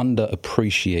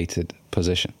underappreciated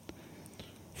position?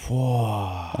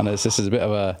 Whoa. I know this is a bit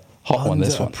of a hot one,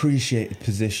 this one. Underappreciated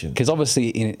position. Because obviously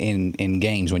in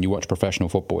games, when you watch professional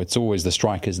football, it's always the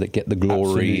strikers that get the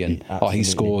glory. Absolutely. He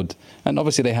scored. And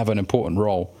obviously they have an important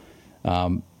role.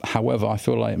 However, I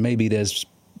feel like maybe there's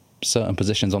certain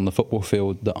positions on the football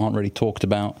field that aren't really talked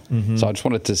about. Mm-hmm. So I just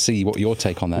wanted to see what your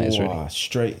take on that is, really.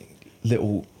 Straight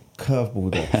little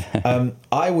curveball there.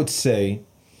 I would say,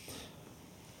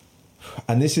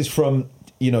 and this is from,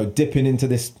 you know, dipping into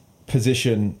this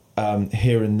position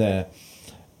here and there.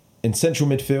 In central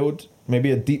midfield,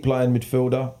 maybe a deep line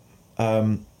midfielder,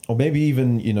 or maybe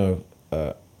even, you know,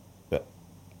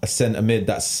 a centre mid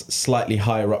that's slightly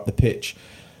higher up the pitch.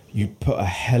 You put a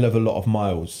hell of a lot of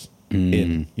miles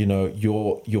in. You know,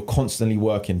 you're constantly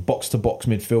working box to box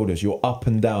midfielders. You're up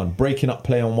and down, breaking up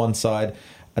play on one side,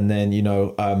 and then, you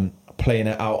know, playing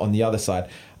it out on the other side.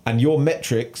 And your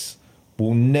metrics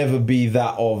will never be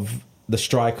that of the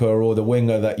striker or the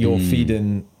winger that you're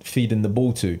feeding the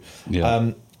ball to.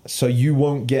 Yeah. So you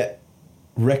won't get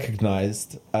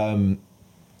recognised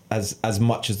as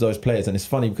much as those players. And it's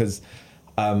funny because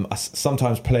I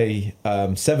sometimes play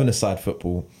 7-a-side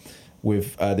football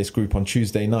with this group on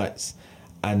Tuesday nights,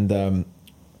 and you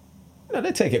know,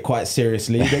 they take it quite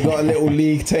seriously. They got a little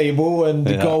league table, and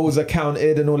the goals are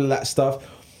counted and all of that stuff.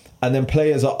 And then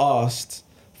players are asked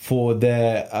for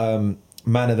their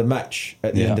man of the match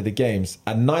at the end of the games,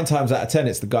 and 9 times out of 10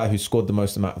 it's the guy who scored the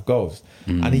most amount of goals,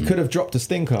 and he could have dropped a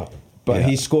stinker, but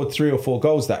he scored 3 or 4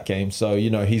 goals that game, so,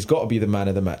 you know, he's got to be the man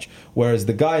of the match. Whereas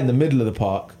the guy in the middle of the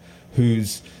park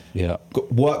who's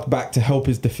worked back to help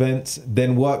his defence,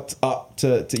 then worked up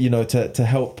to you know, to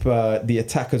help the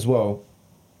attack as well.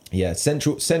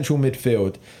 Central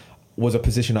midfield was a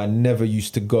position I never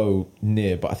used to go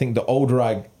near, but I think the older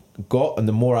I got and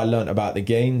the more I learnt about the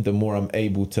game, the more I'm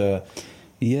able to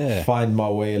find my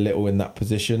way a little in that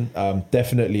position.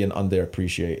 Definitely an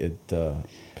underappreciated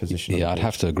position. Yeah, I'd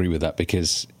have to agree with that,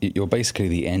 because you're basically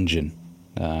the engine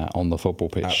on the football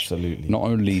pitch. Absolutely. Not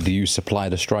only do you supply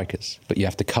the strikers, but you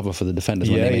have to cover for the defenders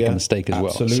when they make a mistake as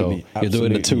well. So you're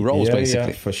doing the 2 roles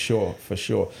basically. Yeah, for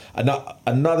sure.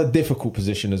 Another difficult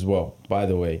position as well, by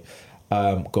the way,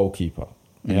 goalkeeper.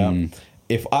 Yeah.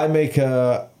 If I make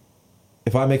a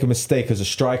mistake as a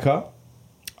striker,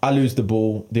 I lose the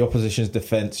ball. The opposition's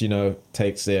defence, you know,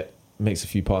 takes it, makes a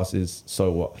few passes.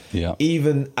 So what? Yeah.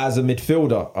 Even as a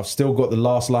midfielder, I've still got the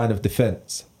last line of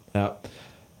defence. Yeah.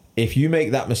 If you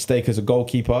make that mistake as a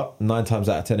goalkeeper, 9 times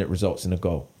out of 10 it results in a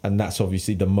goal, and that's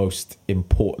obviously the most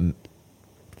important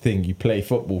thing you play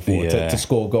football for, to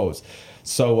score goals.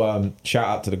 So shout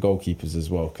out to the goalkeepers as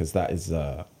well, because that is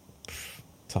a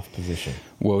tough position.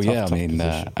 Well, tough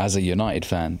as a United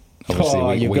fan,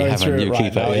 obviously we have a new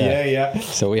keeper.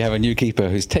 So we have a new keeper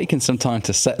who's taken some time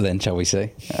to settle in, shall we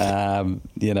say.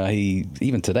 You know, he,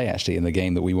 even today actually in the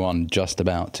game that we won just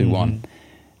about 2-1,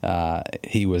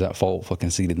 he was at fault for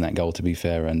conceding that goal, to be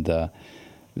fair. And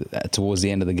towards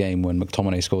the end of the game, when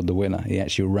McTominay scored the winner, he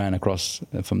actually ran across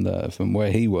from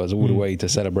where he was all the way to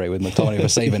celebrate with McTominay for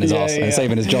saving his ass and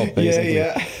saving his job, basically.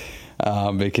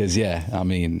 Because I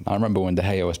mean, I remember when De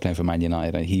Gea was playing for Man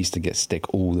United, he used to get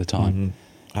stick all the time.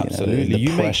 Absolutely. You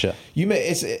know, the pressure.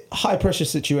 It's a high pressure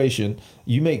situation.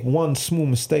 You make one small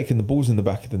mistake and the ball's in the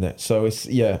back of the net. So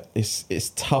it's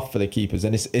tough for the keepers,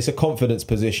 and it's a confidence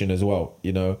position as well.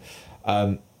 You know,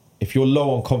 if you're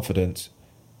low on confidence,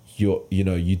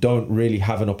 you don't really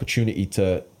have an opportunity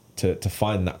to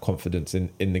find that confidence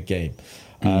in the game.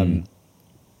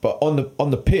 But on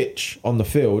the pitch, on the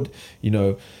field, you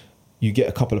know, you get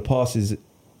a couple of passes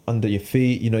under your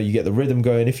feet, you know, you get the rhythm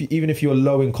going. Even if you're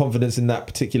low in confidence in that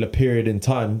particular period in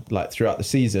time, like throughout the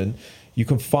season, you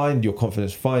can find your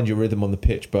confidence, find your rhythm on the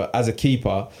pitch. But as a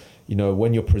keeper, you know,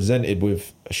 when you're presented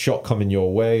with a shot coming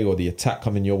your way or the attack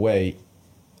coming your way,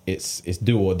 it's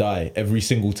do or die every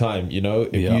single time. You know,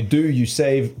 if you do, you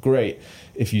save, great.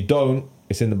 If you don't,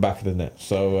 it's in the back of the net.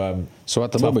 So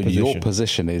at the moment, your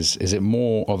position is it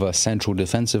more of a central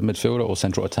defensive midfielder or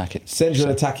central attacking? Central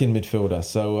attacking midfielder.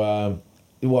 So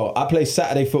well, I play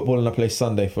Saturday football and I play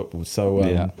Sunday football.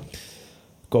 So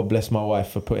God bless my wife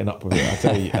for putting up with it, I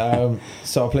tell you.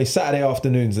 So I play Saturday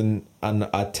afternoons, and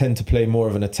I tend to play more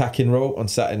of an attacking role on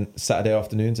Saturday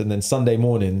afternoons, and then Sunday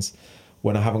mornings,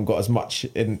 when I haven't got as much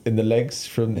in the legs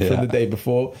from the day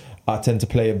before, I tend to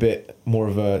play a bit more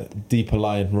of a deeper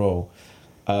lying role.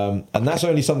 And that's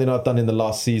only something I've done in the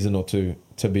last season or two,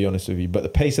 to be honest with you. But the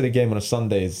pace of the game on a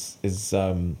Sunday is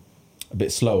a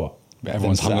bit slower. But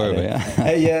everyone's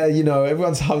hungover, yeah, you know,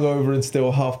 everyone's hungover and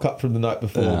still half cut from the night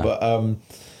before. Yeah. But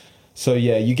so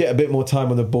you get a bit more time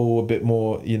on the ball, a bit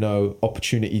more, you know,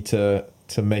 opportunity to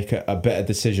make a better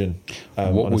decision.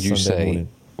 What would you say? Morning.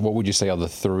 What would you say are the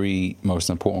 3 most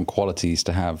important qualities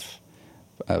to have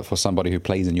for somebody who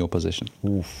plays in your position?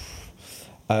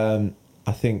 I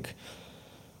think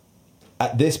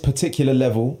at this particular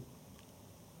level,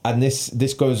 and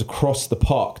this goes across the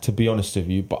park, to be honest with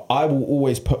you, but I will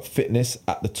always put fitness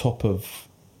at the top of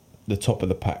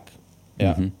the pack.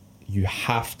 Yeah. Mm-hmm. You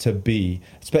have to be,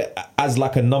 as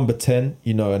like a number 10,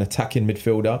 you know, an attacking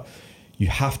midfielder, you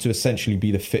have to essentially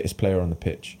be the fittest player on the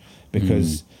pitch,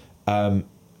 because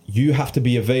you have to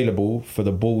be available for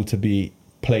the ball to be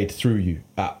played through you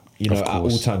at all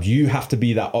times. You have to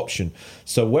be that option.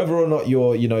 So whether or not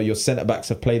your centre backs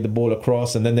have played the ball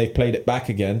across and then they've played it back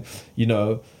again,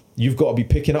 you've got to be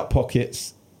picking up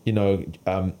pockets,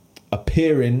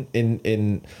 appearing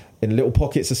in little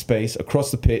pockets of space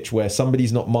across the pitch where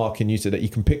somebody's not marking you, so that you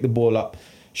can pick the ball up,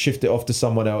 shift it off to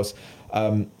someone else.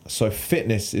 So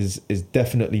fitness is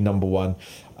definitely number one.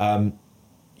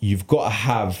 You've got to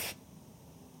have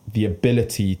the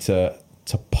ability to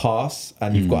pass,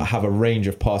 and you've got to have a range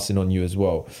of passing on you as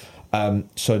well.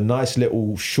 So nice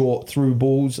little short through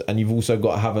balls, and you've also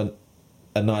got to have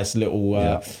a nice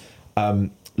little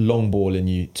long ball in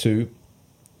you too.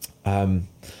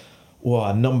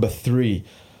 Number three,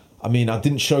 I mean, I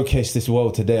didn't showcase this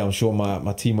well today. I'm sure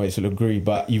my teammates will agree,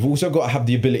 but you've also got to have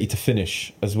the ability to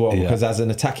finish as well, because as an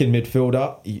attacking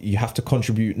midfielder, you have to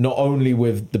contribute not only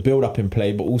with the build-up in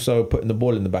play, but also putting the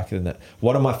ball in the back of the net.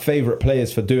 One of my favourite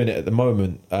players for doing it at the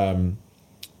moment,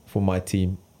 for my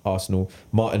team, Arsenal,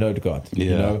 Martin Odegaard.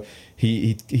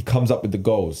 He comes up with the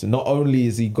goals. And not only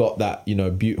has he got that,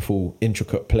 beautiful,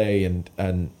 intricate play and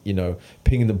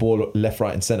pinging the ball left,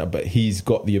 right and centre, but he's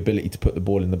got the ability to put the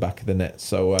ball in the back of the net.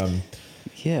 So, I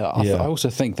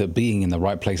also think that being in the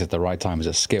right place at the right time is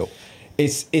a skill.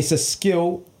 It's a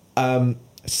skill,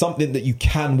 something that you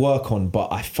can work on,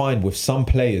 but I find with some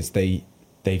players, they've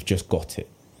just got it.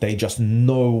 They just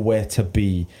know where to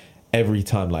be every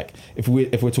time. Like if we're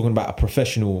talking about a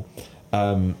professional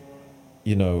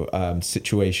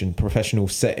situation, professional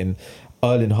setting,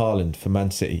 Erling Haaland for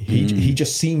Man City, he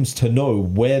just seems to know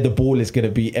where the ball is going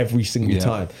to be every single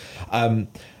time. And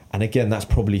again, that's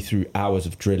probably through hours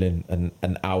of drilling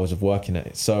and hours of working at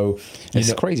it. So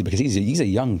it's crazy because he's a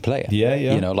young player.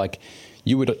 Like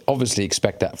you would obviously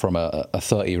expect that from a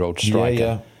 30-year-old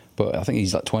striker. But I think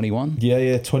he's like 21.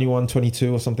 21,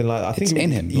 22 or something like that. I think it's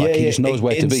in him. Like he just knows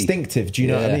where to be. Instinctive. Do you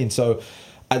know what I mean? So,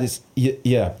 it's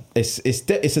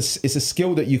a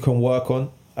skill that you can work on.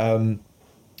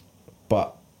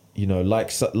 But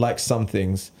like some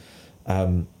things,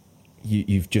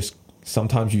 you've just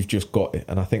got it,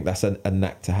 and I think that's a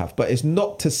knack to have. But it's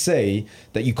not to say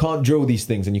that you can't drill these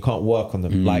things and you can't work on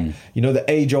them. Like the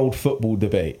age-old football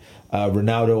debate.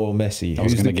 Ronaldo or Messi? I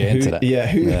was going to get into that.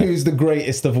 Who's the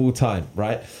greatest of all time,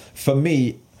 right? For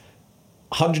me,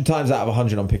 100 times out of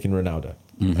 100, I'm picking Ronaldo.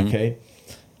 Okay?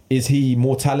 Is he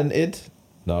more talented?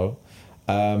 No.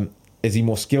 Is he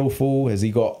more skillful? Has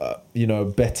he got,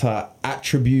 better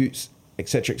attributes,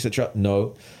 etc., etc.?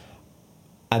 No.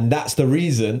 And that's the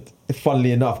reason,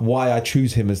 funnily enough, why I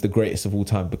choose him as the greatest of all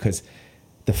time, because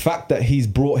the fact that he's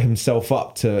brought himself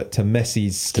up to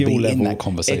Messi's skill level,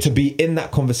 to be in that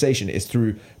conversation is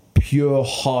through pure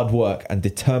hard work and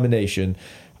determination,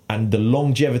 and the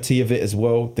longevity of it as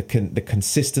well, the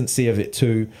consistency of it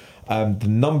too. The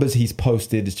numbers he's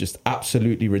posted is just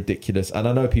absolutely ridiculous. And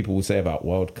I know people will say about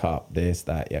World Cup, this,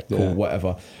 that,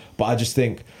 whatever. But I just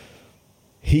think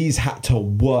he's had to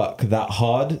work that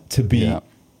hard to be,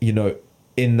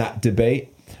 in that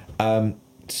debate.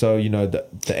 So, the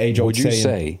age-old Would you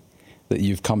say that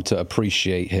you've come to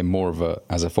appreciate him more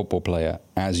as a football player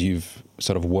as you've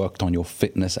sort of worked on your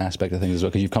fitness aspect of things as well?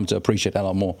 Because you've come to appreciate that a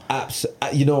lot more.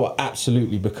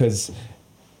 Absolutely.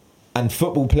 And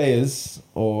football players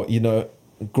or,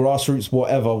 grassroots,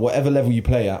 whatever level you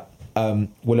play at,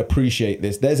 will appreciate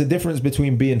this. There's a difference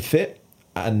between being fit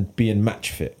and being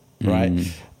match fit, right?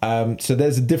 So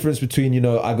there's a difference between,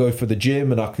 I go for the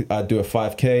gym and I do a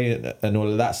 5K and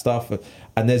all of that stuff.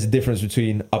 And there's a difference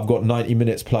between I've got 90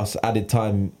 minutes plus added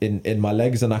time in my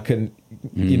legs and I can,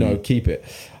 keep it.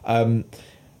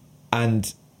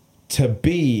 And to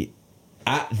be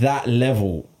at that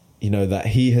level, that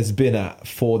he has been at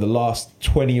for the last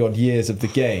 20 odd years of the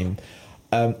game,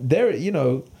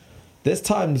 there's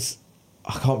times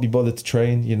I can't be bothered to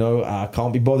train, I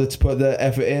can't be bothered to put the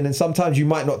effort in. And sometimes you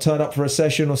might not turn up for a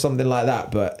session or something like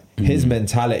that. But his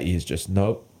mentality is just,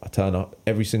 no, I turn up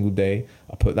every single day.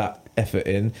 I put that effort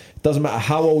in. It doesn't matter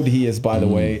how old he is, by the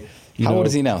way. How old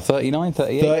is he now? 39,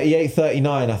 38? 38,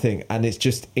 39, I think. And it's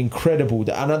just incredible.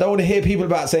 And I don't want to hear people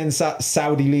about saying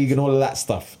Saudi League and all of that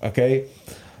stuff, okay?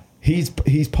 He's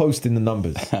posting the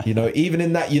numbers, even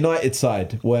in that United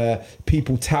side where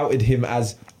people touted him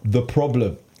as the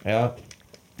problem, yeah?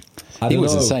 He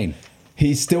was insane.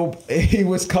 He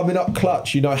was coming up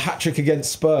clutch, hat-trick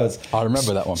against Spurs. I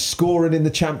remember that one. Scoring in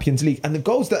the Champions League. And the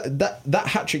goals that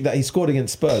hat-trick that he scored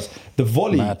against Spurs, the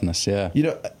volley. Madness, yeah.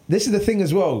 This is the thing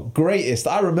as well. Greatest.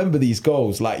 I remember these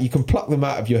goals. Like, you can pluck them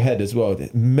out of your head as well.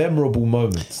 Memorable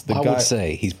moments. I would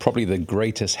say he's probably the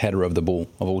greatest header of the ball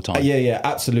of all time. Yeah,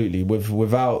 absolutely.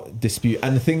 Without dispute.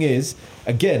 And the thing is,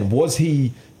 again, was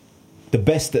he the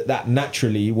best at that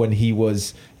naturally when he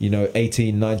was,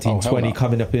 18, 19, 20, no.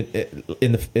 coming up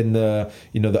in the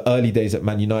the early days at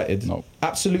Man United. No.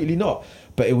 Absolutely not.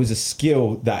 But it was a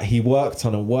skill that he worked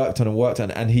on,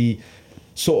 and he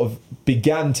sort of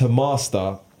began to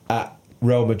master at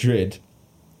Real Madrid.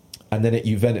 And then at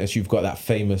Juventus, you've got that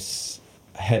famous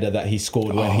header that he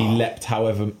scored when he leapt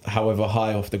however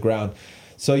high off the ground.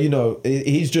 So,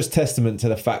 he's just testament to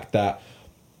the fact that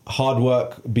hard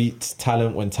work beats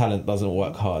talent when talent doesn't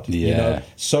work hard. Yeah.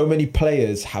 So many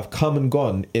players have come and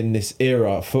gone in this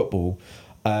era of football,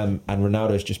 and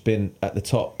Ronaldo's just been at the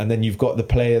top. And then you've got the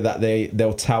player that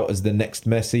they'll tout as the next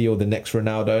Messi or the next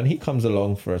Ronaldo, and he comes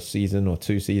along for a season or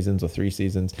 2 seasons or 3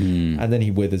 seasons, and then he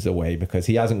withers away because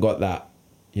he hasn't got that,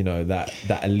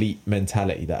 that elite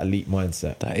mentality, that elite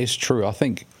mindset. That is true. I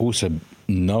think also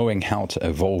knowing how to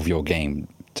evolve your game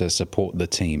to support the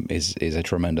team is a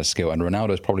tremendous skill. And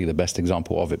Ronaldo is probably the best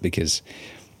example of it because,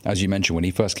 as you mentioned, when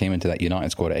he first came into that United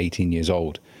squad at 18 years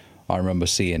old, I remember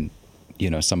seeing,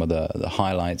 some of the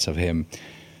highlights of him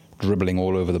dribbling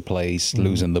all over the place,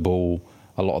 losing the ball.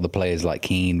 A lot of the players like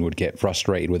Keane would get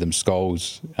frustrated with him,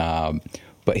 skulls.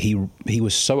 But he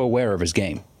was so aware of his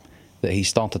game that he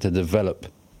started to develop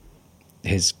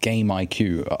his game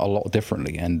IQ a lot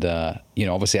differently. And,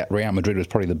 obviously at Real Madrid was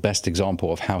probably the best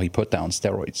example of how he put down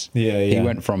steroids. Yeah. He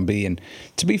went from being,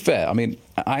 to be fair, I mean,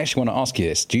 I actually want to ask you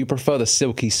this. Do you prefer the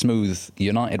silky smooth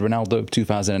United Ronaldo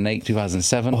 2008,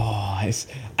 2007? Oh,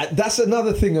 that's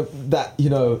another thing that,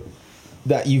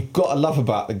 that you've got to love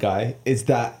about the guy is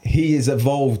that he has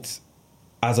evolved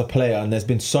as a player, and there's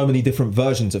been so many different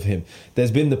versions of him. There's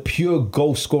been the pure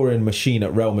goal scoring machine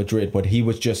at Real Madrid when he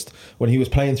was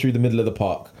playing through the middle of the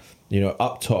park,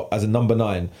 up top as a number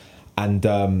 9,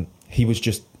 and he was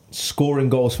just scoring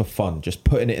goals for fun, just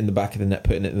putting it in the back of the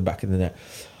net,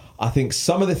 I think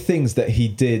some of the things that he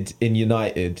did in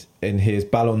United in his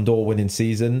Ballon d'Or winning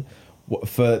season,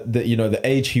 for the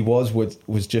age he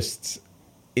was just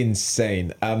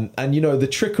insane. And the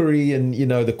trickery and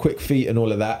the quick feet and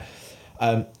all of that.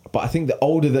 But I think the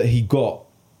older that he got,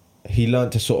 he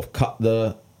learned to sort of cut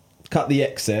the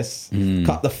excess,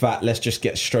 cut the fat. Let's just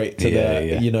get straight to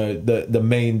the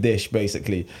main dish,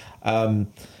 basically. And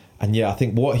I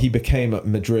think what he became at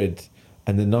Madrid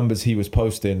and the numbers he was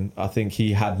posting, I think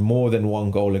he had more than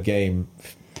 1 goal a game.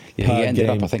 Yeah, he ended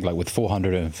up, I think, with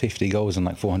 450 goals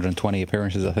and 420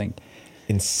 appearances, I think.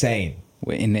 Insane.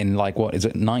 In what is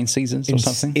it, 9 seasons or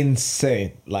something?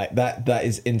 Insane. That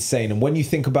is insane. And when you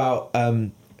think about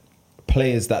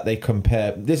players that they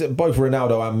compare, this both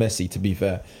Ronaldo and Messi, to be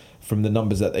fair, from the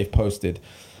numbers that they've posted,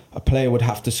 a player would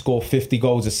have to score 50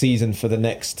 goals a season for the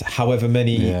next however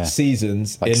many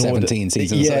seasons. 17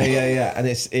 seasons. Yeah. And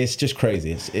it's just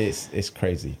crazy. It's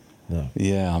crazy. No.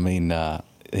 Yeah, I mean,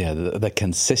 the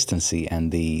consistency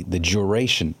and the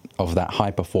duration of that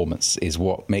high performance is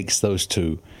what makes those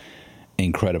two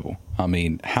incredible. I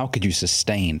mean, how could you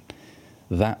sustain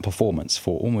that performance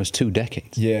for almost 2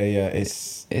 decades? Yeah,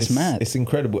 it's mad. It's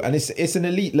incredible, and it's an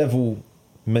elite level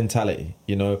mentality.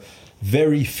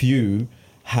 Very few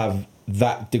have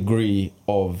that degree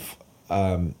of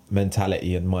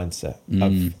mentality and mindset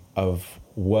of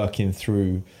working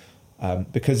through.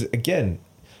 Because again,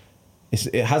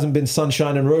 it hasn't been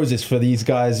sunshine and roses for these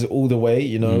guys all the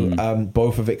way.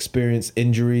 Both have experienced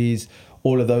injuries.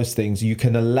 All of those things, you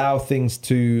can allow things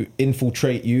to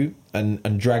infiltrate you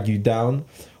and drag you down,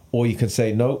 or you can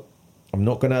say, no, I'm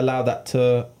not going to allow that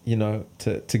to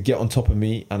get on top of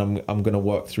me, and I'm going to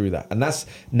work through that. And that's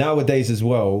nowadays as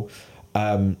well.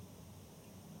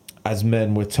 As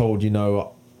men, we're told,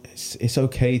 it's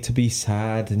okay to be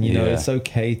sad, and it's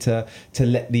okay to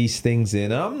let these things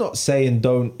in. And I'm not saying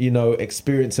don't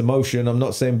experience emotion. I'm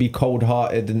not saying be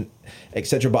cold-hearted and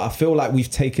etc. But I feel like we've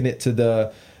taken it to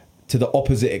the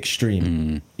opposite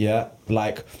extreme.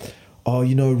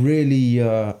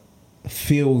 Really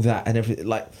feel that and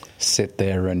everything, sit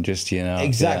there and just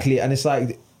exactly. And it's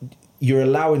like you're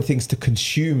allowing things to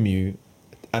consume you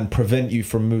and prevent you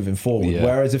from moving forward.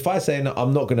 Whereas if I say, no,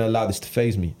 I'm not going to allow this to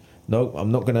faze me, no,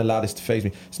 I'm not going to allow this to faze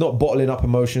me, it's not bottling up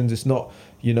emotions, it's not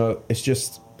it's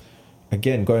just,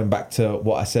 again, going back to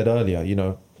what I said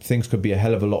earlier, things could be a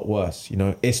hell of a lot worse.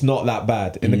 It's not that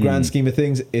bad. In the grand scheme of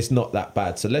things, it's not that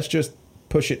bad. So let's just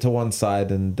push it to one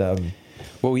side and...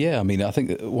 Well, yeah, I mean, I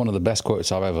think one of the best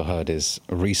quotes I've ever heard is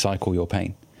recycle your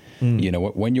pain.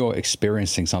 When you're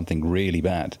experiencing something really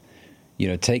bad,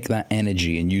 take that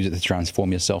energy and use it to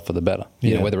transform yourself for the better.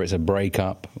 You know, whether it's a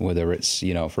breakup, whether it's,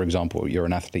 for example, you're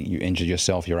an athlete, you injured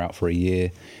yourself, you're out for a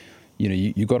year.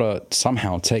 You got to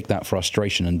somehow take that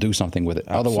frustration and do something with it.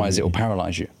 Absolutely. Otherwise, it will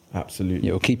paralyze you. Absolutely.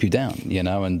 It will keep you down,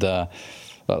 and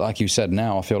like you said,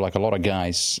 now I feel like a lot of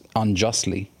guys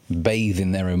unjustly bathe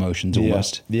in their emotions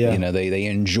almost. Yeah. You know, they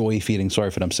enjoy feeling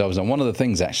sorry for themselves. And one of the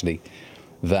things actually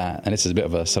that, and this is a bit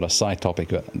of a sort of side topic,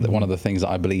 but one of the things that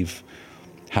I believe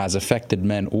has affected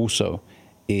men also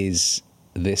is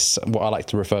this, what I like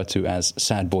to refer to as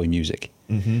sad boy music.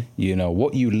 You know,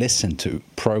 what you listen to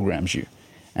programs you.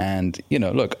 And, you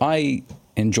know, look, I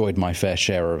enjoyed my fair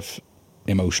share of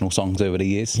emotional songs over the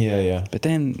years. Yeah. But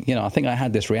then, you know, I think I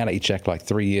had this reality check like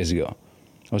 3 years ago.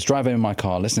 I was driving in my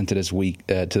car, listening to this to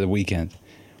The Weeknd,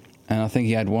 and I think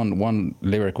he had one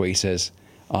lyric where he says,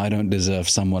 "I don't deserve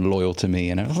someone loyal to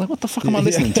me," and I was like, "What the fuck am I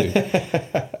listening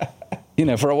to?" You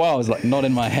know, for a while, I was like, not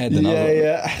in my head. And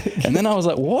and then I was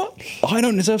like, what? I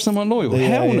don't deserve someone loyal.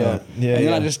 Hell no. And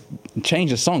then I just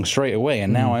changed the song straight away.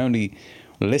 And now I only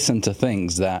listen to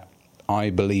things that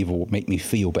I believe will make me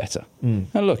feel better. And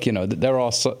look, you know, there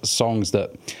are songs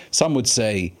that some would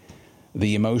say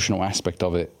the emotional aspect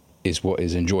of it is what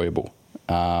is enjoyable,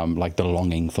 like the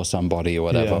longing for somebody or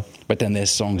whatever. But then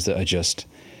there's songs that are just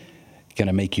going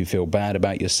to make you feel bad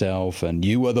about yourself, and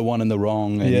you were the one in the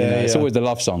wrong. And, you know, it's always the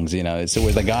love songs, you know. It's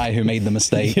always the guy who made the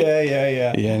mistake. You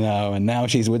know, and now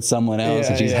she's with someone else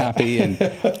and she's happy, and,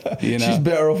 you know. She's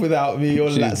better off without me, all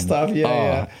that stuff.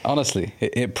 Honestly,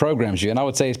 it programs you. And I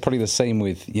would say it's probably the same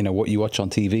with, you know, what you watch on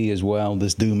TV as well,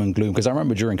 this doom and gloom. Because I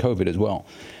remember during COVID as well,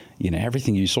 you know,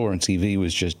 everything you saw on TV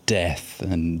was just death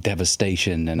and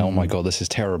devastation and, oh my God, this is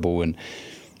terrible. And,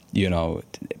 you know,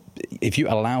 if you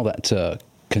allow that to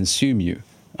consume you,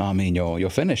 I mean, you're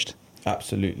finished.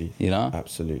 Absolutely. You know?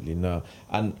 Absolutely. No.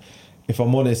 And if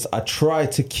I'm honest, I try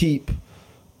to keep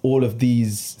all of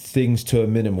these things to a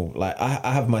minimal. Like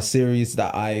I have my series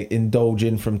that I indulge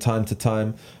in from time to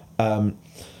time. But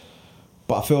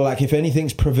I feel like if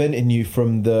anything's preventing you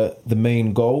from the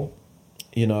main goal,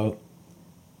 you know,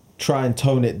 try and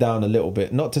tone it down a little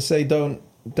bit. Not to say don't,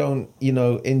 you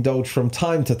know, indulge from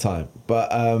time to time.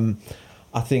 But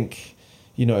I think,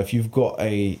 you know, if you've got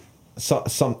a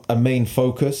main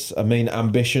focus, a main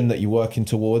ambition that you're working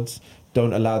towards,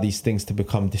 don't allow these things to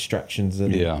become distractions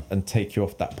and take you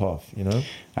off that path, you know?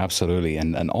 Absolutely.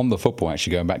 And on the football,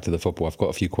 actually, going back to the football, I've got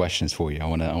a few questions for you. I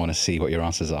want to see what your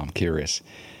answers are. I'm curious.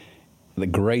 The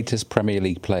greatest Premier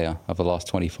League player of the last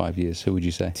 25 years, who would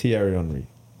you say? Thierry Henry.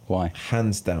 Why?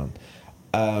 Hands down.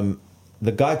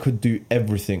 The guy could do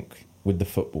everything with the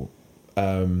football.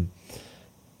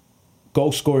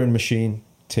 Goal scoring machine,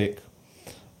 tick.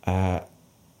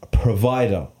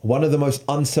 Provider, one of the most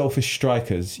unselfish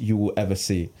strikers you will ever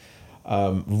see.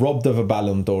 Robbed of a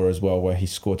Ballon d'Or as well, where he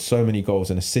scored so many goals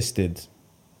and assisted,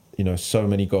 you know, so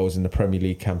many goals in the Premier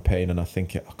League campaign. And I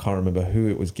can't remember who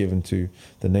it was given to.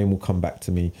 The name will come back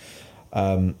to me.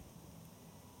 And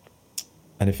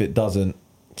if it doesn't,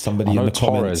 somebody in the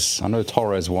comments. I know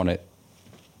Torres won it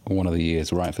one of the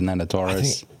years, right? Fernando Torres. I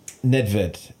think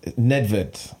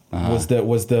Nedved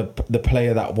was the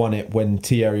player that won it when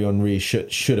Thierry Henry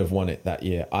should have won it that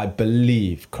year, I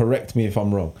believe. Correct me if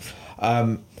I'm wrong.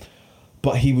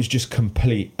 But he was just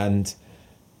complete, and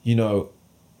you know,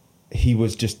 he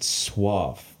was just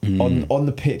suave on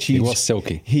the pitch. He was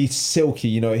silky. He's silky.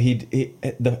 You know, he'd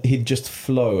just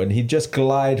flow and he'd just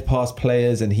glide past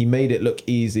players, and he made it look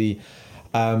easy.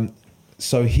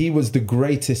 So he was the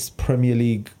greatest Premier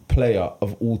League player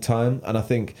of all time, and I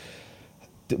think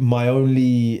my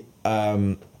only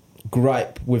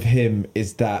gripe with him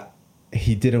is that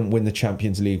he didn't win the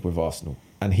Champions League with Arsenal,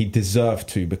 and he deserved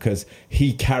to, because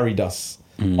he carried us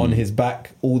on his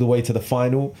back all the way to the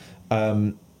final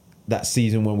that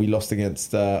season when we lost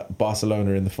against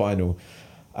Barcelona in the final,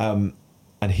 and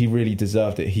he really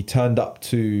deserved it. He turned up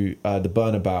to the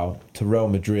Bernabeu, to Real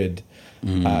Madrid,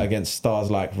 against stars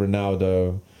like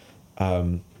Ronaldo.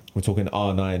 We're talking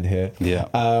R9 here.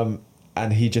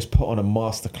 And he just put on a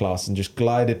masterclass and just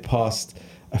glided past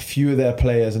a few of their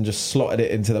players and just slotted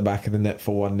it into the back of the net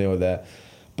for 1-0 there.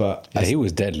 But he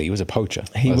was deadly. He was a poacher.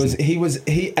 He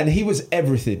was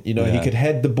everything. You know, he could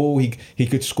head the ball. He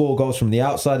could score goals from the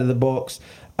outside of the box,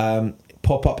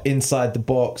 pop up inside the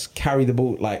box, carry the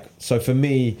ball. Like, so for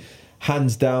me,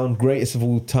 hands down, greatest of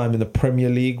all time in the Premier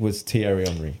League was Thierry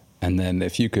Henry. And then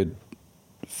if you could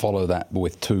follow that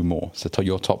with two more, so to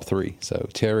your top three. So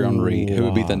Thierry Henry, who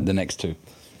would be the next two?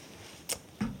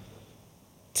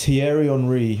 Thierry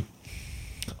Henry,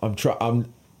 I'm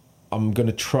going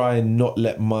to try and not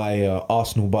let my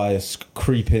Arsenal bias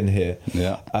creep in here.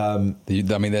 Yeah. I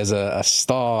mean, there's a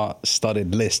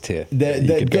star-studded list here.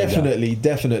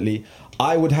 Definitely.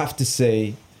 I would have to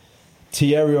say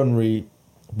Thierry Henry,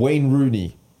 Wayne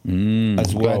Rooney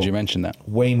as well. Glad you mentioned that.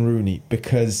 Wayne Rooney,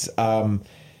 because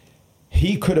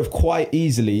he could have quite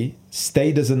easily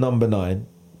stayed as a number 9,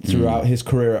 throughout his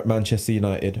career at Manchester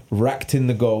United, racked in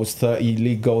the goals, 30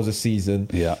 league goals a season.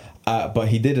 Yeah. But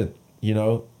he didn't, you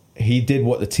know. He did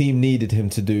what the team needed him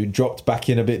to do, dropped back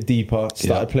in a bit deeper,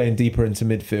 started playing deeper into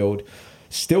midfield,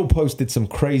 still posted some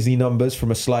crazy numbers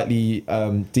from a slightly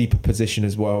deeper position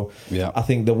as well. Yeah. I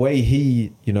think the way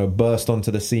he, you know, burst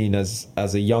onto the scene as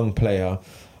a young player,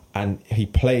 and he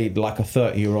played like a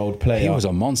 30-year-old player. He was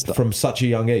a monster. From such a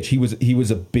young age. He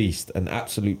was a beast, an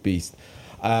absolute beast.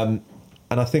 And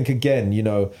I think, again, you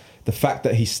know, the fact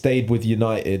that he stayed with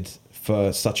United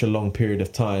for such a long period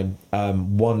of time,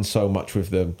 won so much with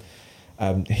them,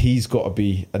 he's got to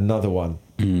be another one.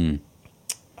 You're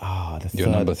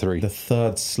number 3. The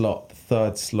third slot.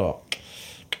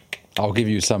 I'll give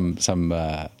you some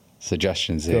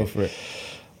suggestions here. Go for it.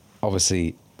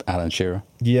 Obviously, Alan Shearer.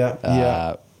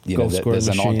 Yeah. You know, there's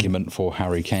an argument for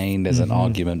Harry Kane. There's an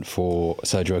argument for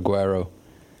Sergio Aguero.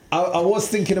 I was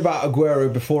thinking about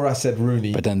Aguero before I said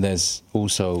Rooney. But then there's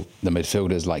also the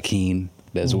midfielders like Keane.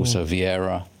 There's also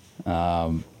Vieira.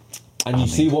 And you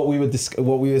see what we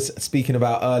were speaking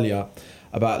about earlier,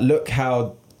 about look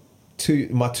how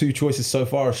my two choices so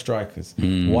far are strikers.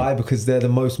 Why? Because they're the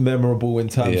most memorable in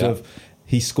terms of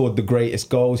he scored the greatest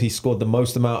goals. He scored the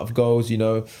most amount of goals, you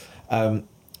know.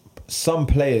 Some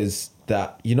players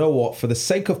that, you know what, for the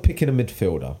sake of picking a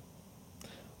midfielder,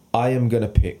 I am going to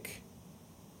pick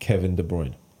Kevin De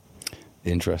Bruyne.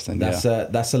 Interesting. That's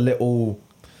a little...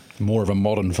 More of a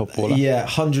modern footballer. Yeah,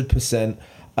 100%.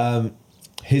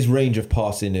 His range of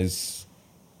passing is...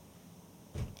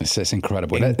 It's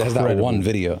incredible. There's that one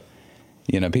video.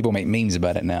 You know, people make memes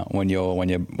about it now. When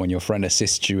your friend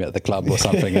assists you at the club or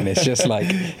something, and it's just like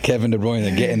Kevin De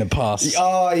Bruyne getting the pass.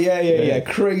 Oh yeah.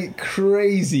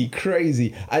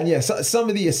 Crazy. And yeah, some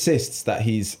of the assists that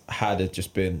he's had have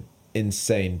just been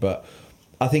insane. But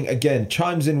I think again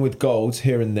chimes in with goals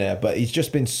here and there. But he's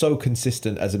just been so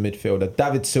consistent as a midfielder.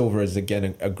 David Silva is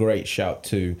again a great shout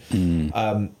too.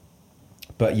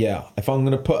 But yeah, if I'm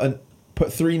going to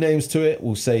put 3 names to it,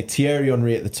 we'll say Thierry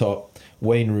Henry at the top,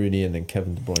 Wayne Rooney, and then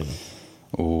Kevin De Bruyne.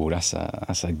 Oh, that's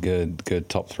a good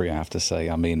top 3, I have to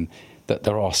say. I mean,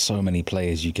 there are so many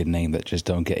players you could name that just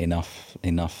don't get enough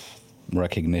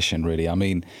recognition, really. I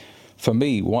mean, for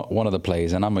me, one of the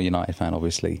players, and I'm a United fan,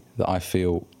 obviously, that I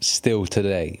feel still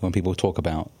today, when people talk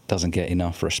about, doesn't get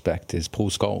enough respect, is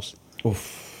Paul Scholes.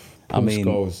 Oof.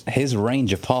 Scholes. His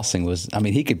range of passing was... I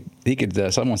mean, he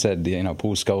could. Someone said, you know,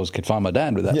 Paul Scholes could find my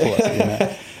dad with that pass. You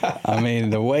know? I mean,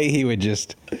 the way he would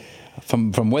just...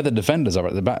 From where the defenders are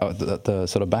at the back, the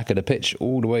sort of back of the pitch,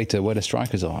 all the way to where the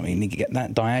strikers are. I mean, he could get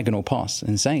that diagonal pass.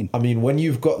 Insane. I mean, when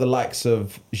you've got the likes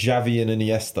of Xavi and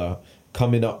Iniesta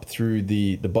coming up through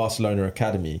the Barcelona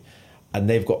academy, and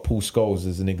they've got Paul Scholes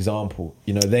as an example.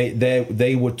 You know,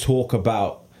 they would talk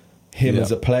about him as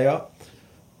a player.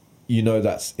 You know,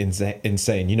 that's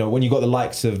insane. You know, when you got the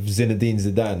likes of Zinedine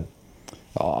Zidane.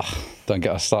 Oh, don't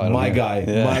get us started. My guy,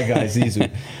 Zizou.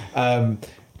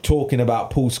 Talking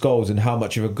about Paul Scholes and how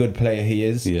much of a good player he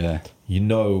is. Yeah. You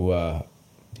know,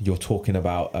 you're talking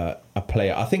about a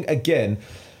player. I think, again,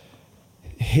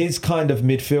 his kind of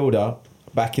midfielder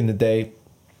back in the day,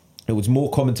 it was more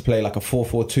common to play like a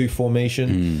 4-4-2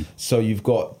 formation. So you've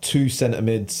got 2 centre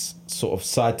mids sort of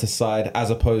side to side, as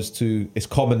opposed to, it's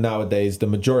common nowadays, the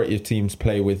majority of teams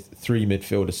play with 3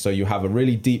 midfielders. So you have a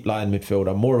really deep line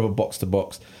midfielder, more of a box to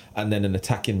box, and then an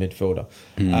attacking midfielder.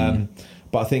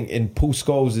 But I think in Paul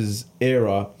Scholes'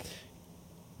 era,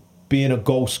 being a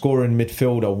goal scoring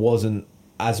midfielder wasn't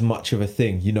as much of a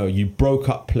thing. You know, you broke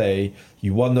up play,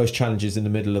 you won those challenges in the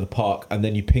middle of the park, and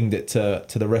then you pinged it to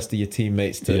the rest of your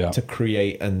teammates to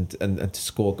create and to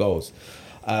score goals.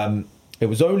 It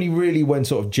was only really when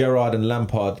sort of Gerrard and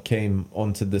Lampard came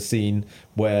onto the scene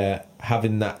where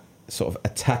having that sort of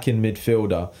attacking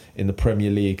midfielder in the Premier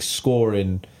League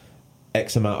scoring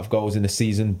X amount of goals in a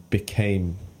season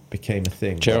became a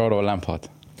thing. Gerrard or Lampard?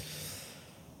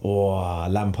 Oh,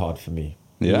 Lampard for me.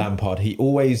 Yeah. Lampard. He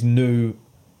always knew.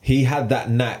 He had that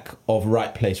knack of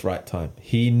right place, right time.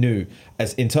 He knew,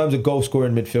 as in terms of goal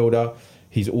scoring midfielder,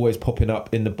 he's always popping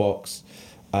up in the box,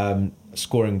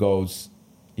 scoring goals.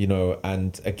 You know,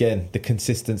 and again, the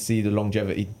consistency, the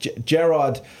longevity.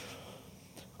 Gerrard,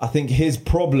 I think his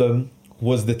problem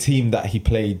was the team that he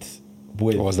played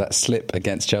with. What was that slip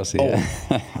against Chelsea?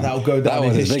 That'll go down in history. That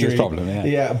was his biggest problem,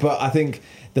 yeah. But I think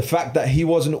the fact that he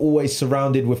wasn't always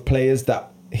surrounded with players that...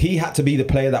 He had to be the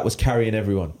player that was carrying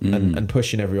everyone and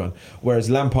pushing everyone. Whereas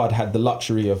Lampard had the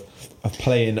luxury of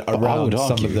playing around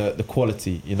some of the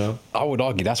quality, you know? I would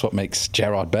argue that's what makes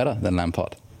Gerrard better than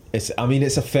Lampard. It's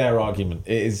a fair argument.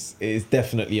 It is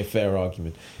definitely a fair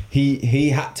argument.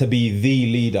 He had to be the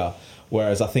leader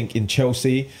Whereas I think in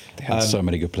Chelsea, they had so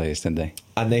many good players, didn't they?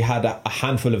 And they had a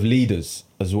handful of leaders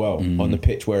as well on the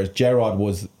pitch. Whereas Gerrard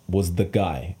was the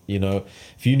guy. You know,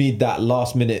 if you need that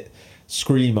last minute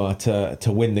screamer to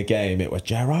win the game, it was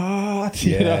Gerrard.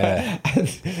 You know? And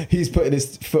he's putting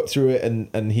his foot through it,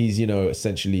 and he's, you know,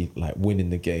 essentially like winning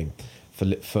the game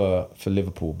for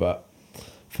Liverpool. But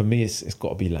for me, it's got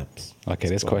to be Lamps. Okay,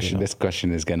 this question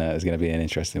is gonna be an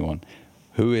interesting one.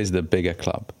 Who is the bigger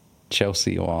club,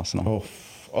 Chelsea or Arsenal?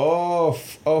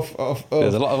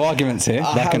 There's a lot of arguments here,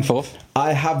 back and forth.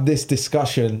 I have this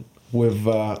discussion with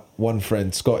one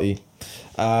friend, Scotty.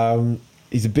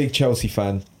 He's a big Chelsea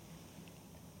fan.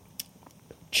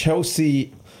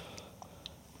 Chelsea,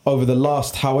 over the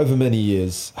last however many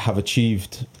years, have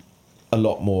achieved a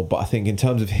lot more. But I think in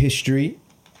terms of history,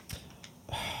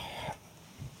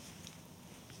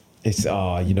 it's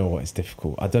you know what, it's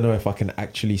difficult. I don't know if I can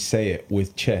actually say it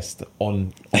with chest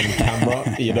on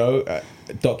camera, you know,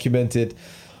 documented.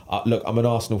 Look, I'm an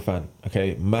Arsenal fan,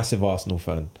 okay, massive Arsenal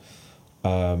fan.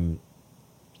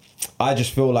 I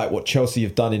just feel like what Chelsea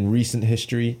have done in recent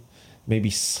history maybe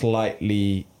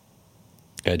slightly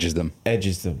edges them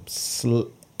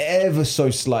ever so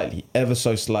slightly.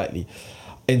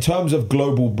 In terms of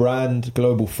global brand,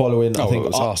 global following, I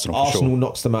think Arsenal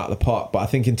knocks them out of the park. But I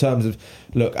think in terms of,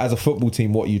 look, as a football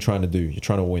team, what are you trying to do? You're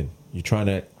trying to win. You're trying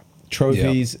to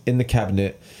trophies in the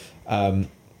cabinet, and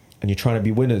you're trying to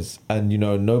be winners. And, you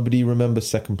know, nobody remembers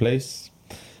second place.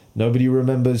 Nobody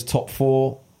remembers top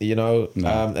four. You know,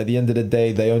 at the end of the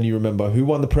day, they only remember who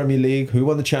won the Premier League, who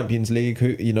won the Champions League,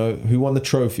 who won the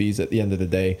trophies at the end of the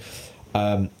day.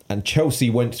 And Chelsea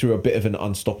went through a bit of an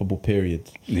unstoppable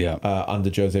period under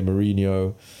Jose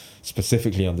Mourinho,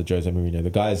 specifically under Jose Mourinho.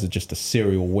 The guys are just a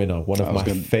serial winner. One of my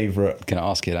favourite. Can I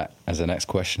ask you that as the next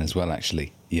question as well,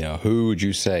 actually? You know, who would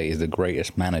you say is the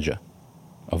greatest manager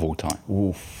of all time?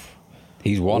 Oof.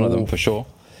 He's one of them for sure.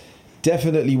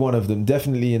 Definitely one of them.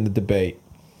 Definitely in the debate.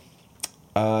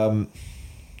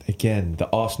 Again, the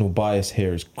Arsenal bias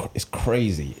here is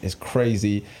crazy. It's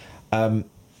crazy.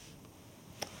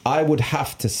 I would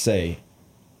have to say,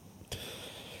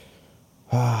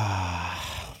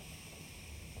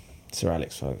 Sir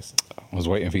Alex Ferguson. I was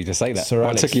waiting for you to say that.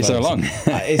 Why took you so long?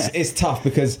 It's tough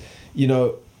because, you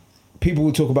know, people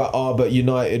will talk about, but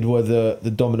United were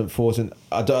the dominant force. And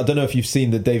I don't know if you've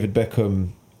seen the David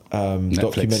Beckham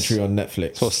documentary on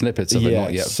Netflix. Saw snippets of it,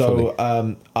 not yet. So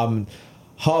I'm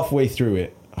halfway through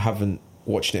it. I haven't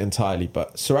watched it entirely,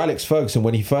 but Sir Alex Ferguson,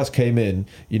 when he first came in,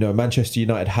 you know, Manchester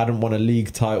United hadn't won a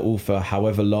league title for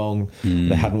however long.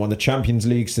 They hadn't won the Champions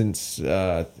League since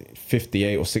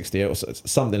 58 or 68 or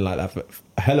something like that, for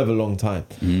a hell of a long time.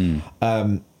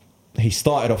 He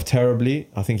started off terribly.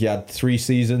 I think he had 3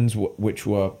 seasons which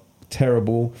were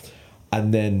terrible,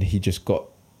 and then he just got,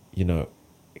 you know,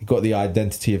 got the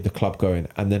identity of the club going,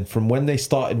 and then from when they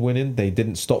started winning, they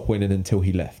didn't stop winning until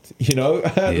he left, you know.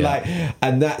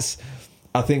 And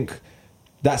I think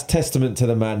that's testament to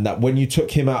the man, that when you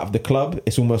took him out of the club,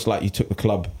 it's almost like you took the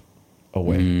club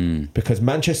away. Because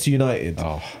Manchester United,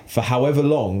 for however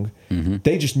long,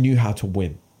 they just knew how to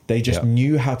win. They just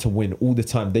knew how to win all the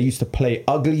time. They used to play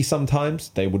ugly sometimes,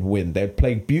 they would win. They'd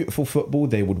play beautiful football,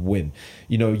 they would win.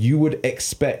 You know, you would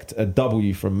expect a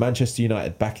W from Manchester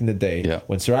United back in the day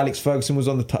when Sir Alex Ferguson was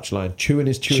on the touchline, chewing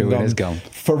his gum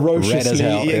ferociously. Red as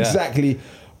hell, exactly.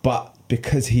 But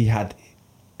because he had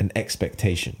an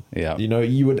expectation, you know,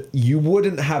 you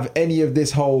wouldn't have any of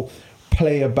this whole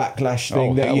player backlash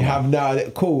thing that you have now.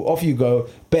 Cool, off you go.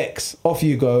 Bex, off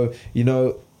you go. You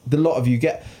know, the lot of you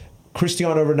get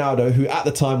Cristiano Ronaldo, who at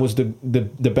the time was the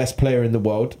best player in the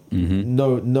world.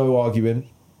 No arguing.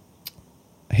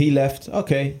 He left.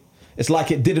 Okay. It's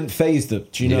like it didn't faze them.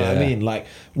 Do you know what I mean? Like,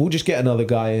 we'll just get another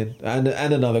guy in and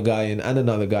another guy in and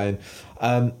another guy in.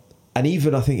 And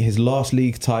even I think his last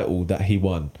league title that he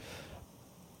won,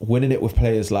 winning it with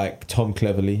players like Tom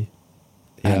Cleverley,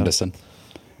 Anderson.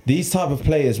 These type of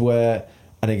players where,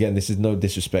 and again, this is no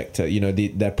disrespect to, you know,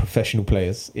 they're professional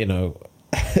players, you know,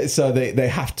 so they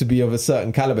have to be of a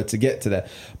certain caliber to get to there.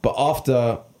 But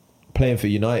after playing for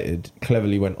United,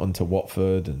 Cleverley went on to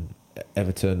Watford and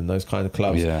Everton and those kind of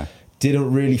clubs.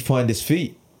 Didn't really find his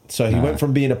feet. So he went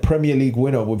from being a Premier League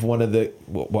winner with one of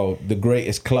the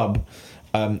greatest club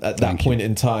at that point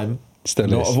in time. Still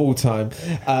not is. Of all time.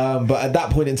 But at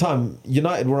that point in time,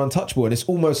 United were untouchable. And it's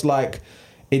almost like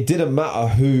it didn't matter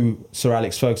who Sir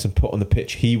Alex Ferguson put on the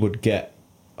pitch. He would get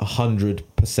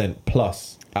 100%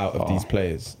 plus out of these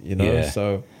players, you know.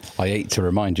 So I hate to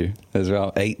remind you as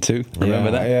well. 8-2.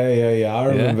 Remember that? Yeah. I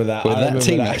remember that. With that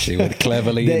team actually, with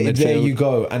Cleverley in midfield. There you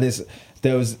go. And it's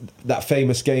There was that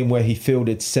famous game where he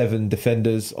fielded 7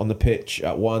 defenders on the pitch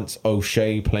at once.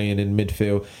 O'Shea playing in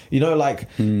midfield. Like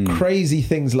crazy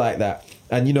things like that.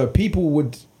 And people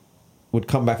would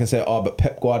come back and say, "Oh, but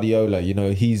Pep Guardiola,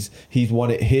 he's won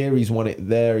it here, he's won it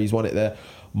there, he's won it there."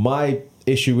 My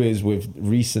issue is with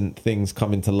recent things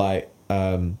coming to light.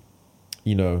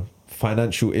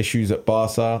 Financial issues at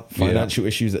Barca, financial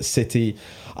issues at City.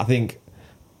 I think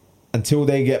until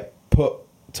they get put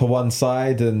to one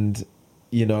side, and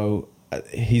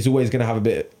he's always going to have a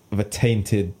bit of a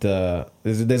tainted.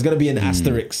 There's going to be an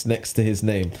asterisk next to his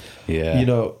name.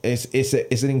 Yeah,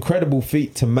 it's an incredible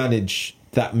feat to manage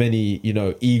that many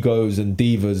egos and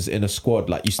divas in a squad.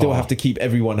 Like, you still have to keep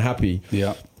everyone happy.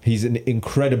 Yeah, he's an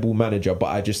incredible manager, but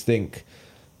I just think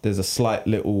there's a slight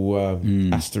little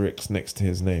asterisk next to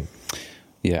his name.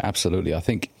 Yeah, absolutely. I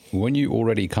think when you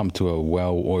already come to a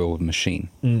well-oiled machine,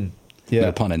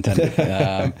 no pun intended,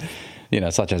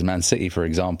 such as Man City, for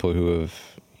example, who have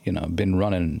been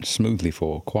running smoothly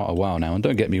for quite a while now. And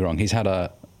don't get me wrong, he's had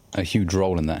a huge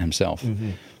role in that himself.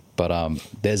 Mm-hmm. But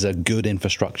there's a good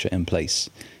infrastructure in place.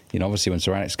 Obviously when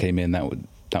Sir Alex came in,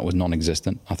 that was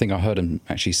non-existent. I think I heard him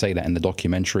actually say that in the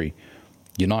documentary.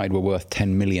 United were worth £10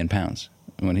 million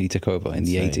when he took over in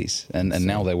the 80s, and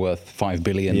now they're worth $5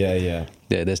 billion. Yeah.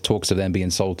 There's talks of them being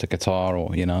sold to Qatar,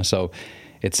 or so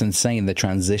it's insane the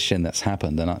transition that's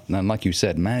happened. And like you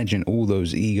said, managing all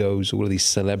those egos, all of these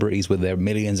celebrities with their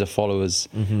millions of followers.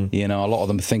 Mm-hmm. A lot of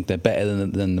them think they're better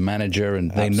than the manager, and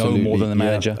they know more than the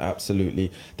manager. Yeah,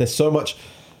 absolutely. There's so much.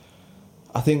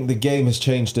 I think the game has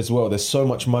changed as well. There's so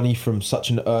much money from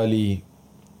such an early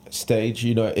stage.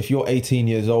 If you're 18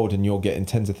 years old and you're getting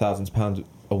tens of thousands of pounds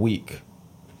a week,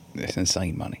 it's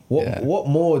insane money. What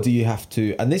more do you have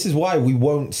to? And this is why we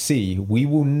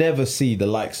will never see the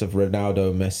likes of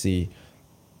Ronaldo, Messi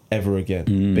ever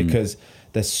again, because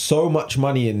there's so much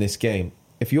money in this game.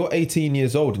 If you're 18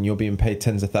 years old and you're being paid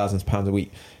tens of thousands of pounds a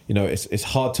week, it's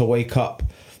hard to wake up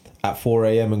at 4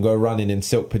 a.m. and go running in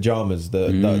silk pajamas.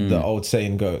 The old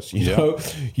saying goes.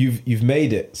 You've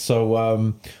made it.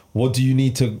 So what do you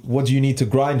need to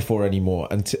grind for anymore?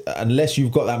 And unless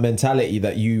you've got that mentality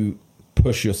that you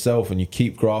push yourself and you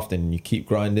keep grafting and you keep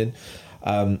grinding,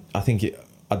 I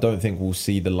don't think we'll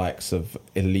see the likes of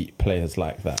elite players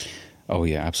like that. Oh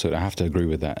yeah, absolutely. I have to agree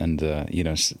with that. And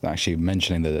actually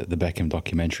mentioning the Beckham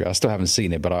documentary, I still haven't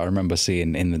seen it, but I remember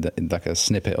seeing in like a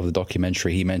snippet of the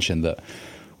documentary, he mentioned that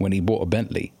when he bought a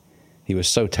Bentley, he was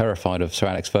so terrified of Sir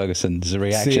Alex Ferguson's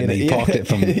reaction that he parked it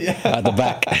from at the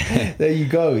back. There you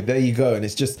go. And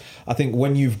it's just, I think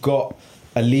when you've got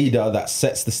a leader that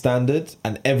sets the standard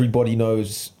and everybody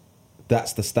knows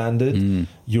that's the standard,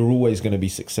 you're always going to be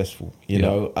successful,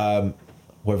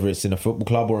 whether it's in a football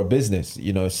club or a business.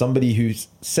 Somebody who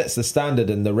sets the standard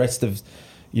and the rest of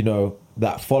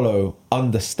that follow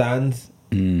understand,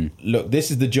 look,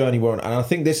 this is the journey we're on. And I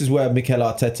think this is where Mikel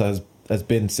Arteta has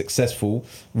been successful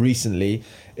recently,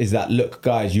 is that, look,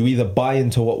 guys, you either buy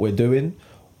into what we're doing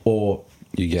or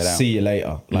you get out. See you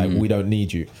later. We don't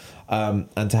need you. And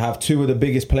to have two of the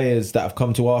biggest players that have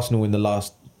come to Arsenal in the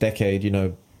last decade,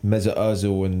 Mesut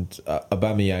Ozil and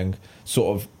Aubameyang,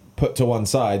 sort of put to one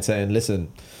side, saying,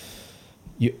 "Listen,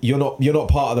 you're not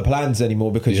part of the plans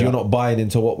anymore because you're not buying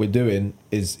into what we're doing,"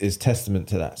 is testament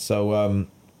to that. So,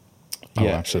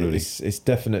 absolutely, it's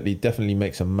definitely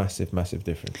makes a massive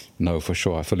difference. No, for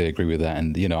sure, I fully agree with that.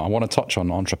 And I want to touch on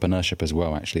entrepreneurship as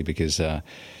well, actually, because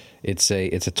it's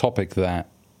a topic that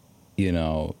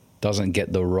doesn't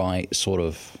get the right sort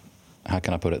of, how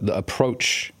can I put it, the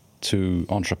approach to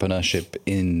entrepreneurship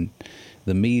in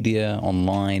the media,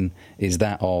 online, is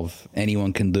that of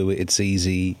anyone can do it, it's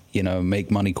easy,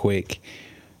 make money quick.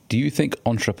 Do you think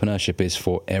entrepreneurship is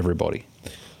for everybody?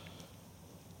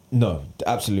 No,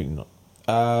 absolutely not.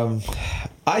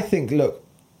 I think, look,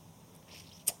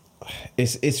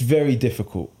 it's very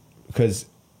difficult because,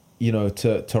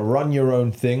 to run your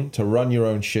own thing, to run your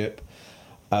own ship,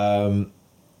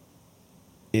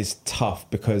 is tough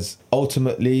because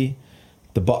ultimately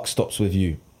the buck stops with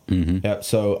you. Mm-hmm. Yeah.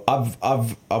 So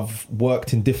I've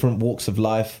worked in different walks of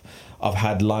life. I've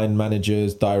had line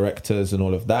managers, directors, and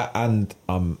all of that, and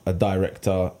I'm a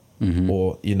director,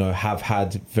 or have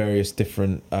had various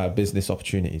different business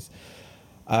opportunities.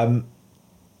 When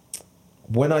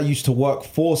I used to work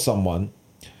for someone,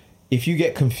 if you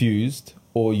get confused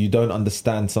or you don't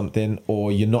understand something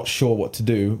or you're not sure what to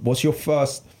do, what's your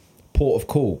first port of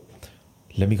call?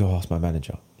 Let me go ask my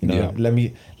manager. Let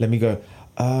me go.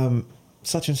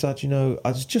 Such and such. I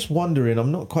was just wondering.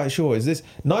 I'm not quite sure. Is this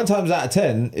 9 times out of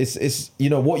 10? It's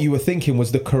what you were thinking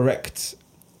was the correct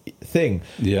thing.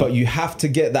 Yeah. But you have to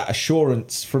get that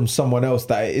assurance from someone else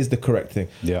that it is the correct thing.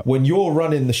 Yeah. When you're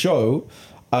running the show,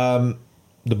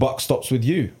 the buck stops with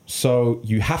you. So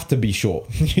you have to be sure,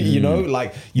 you know,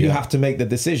 like you have to make the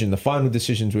decision. The final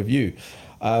decision's with you.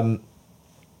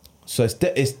 So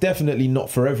it's definitely not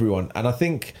for everyone. And I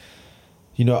think,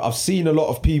 you know, I've seen a lot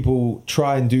of people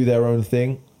try and do their own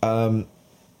thing. And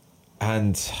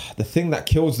the thing that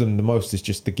kills them the most is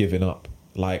just the giving up.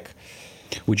 Like,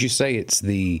 would you say it's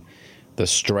the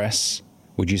stress?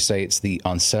 Would you say it's the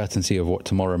uncertainty of what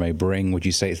tomorrow may bring? Would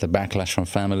you say it's the backlash from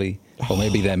family or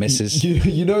maybe their missus?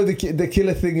 You know, the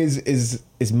killer thing is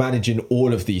managing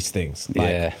all of these things.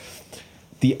 Like,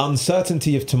 the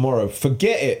uncertainty of tomorrow.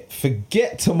 Forget it.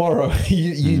 Forget tomorrow.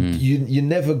 You're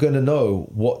never gonna know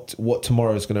what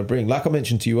tomorrow is gonna bring. Like I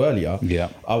mentioned to you earlier. Yeah.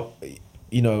 I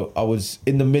was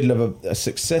in the middle of a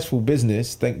successful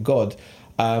business, thank God,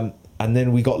 and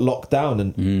then we got locked down,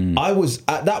 and I was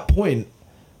at that point.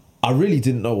 I really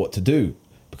didn't know what to do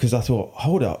because I thought,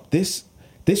 hold up, this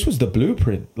was the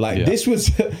blueprint. Like this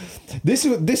was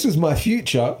my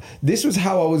future. This was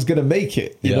how I was gonna make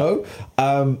it. You know.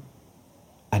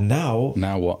 And now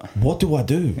what? What do I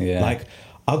do? Yeah. Like,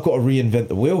 I've got to reinvent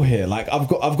the wheel here. Like, I've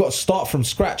got to start from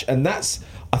scratch, and I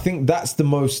think that's the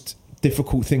most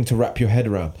difficult thing to wrap your head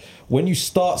around. When you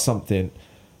start something,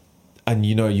 and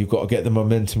you know you've got to get the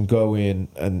momentum going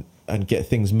and get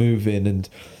things moving, and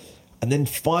then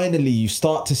finally you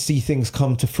start to see things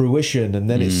come to fruition, and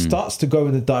then it starts to go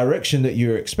in the direction that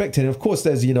you're expecting. Of course,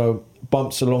 there's, you know,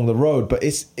 bumps along the road, but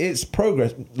it's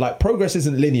progress. Like, progress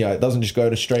isn't linear. It doesn't just go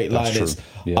in a straight line. It's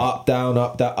up, down,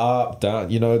 up, down, up,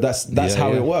 down. You know, that's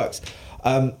how it works.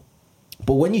 But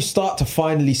when you start to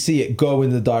finally see it go in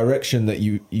the direction that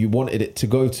you wanted it to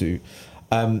go to,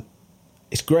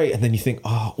 it's great. And then you think,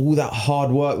 all that hard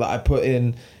work that I put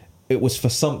in, it was for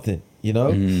something, you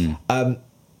know?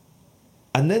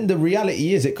 And then the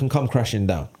reality is it can come crashing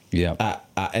down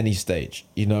at any stage.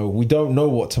 You know, we don't know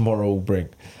what tomorrow will bring.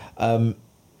 I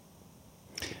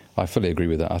fully agree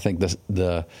with that. I think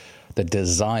the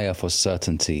desire for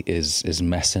certainty is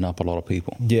messing up a lot of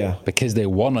people. Yeah. Because they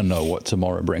want to know what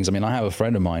tomorrow brings. I mean, I have a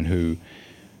friend of mine who,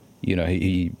 you know,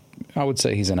 I would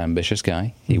say he's an ambitious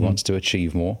guy. He wants to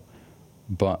achieve more.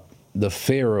 But the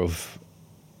fear of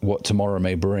what tomorrow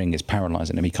may bring is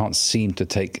paralyzing him. He can't seem to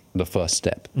take the first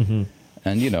step.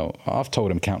 And, you know, I've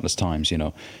told him countless times, you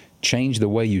know, change the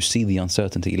way you see the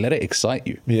uncertainty. Let it excite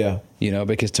you. Yeah. You know,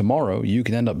 because tomorrow you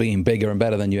can end up being bigger and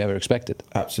better than you ever expected.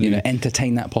 Absolutely. You know,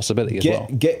 entertain that possibility as well.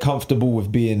 Get comfortable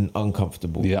with being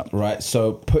uncomfortable. Yeah. Right.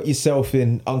 So put yourself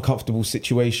in uncomfortable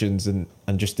situations and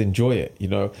just enjoy it. You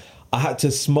know, I had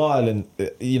to smile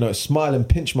and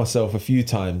pinch myself a few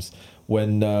times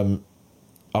when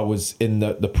I was in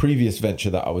the previous venture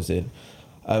that I was in.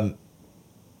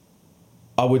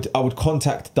 I would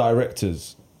contact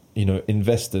directors, you know,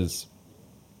 investors,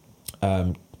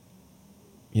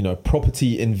 you know,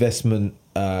 property investment,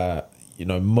 you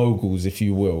know, moguls, if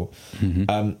you will.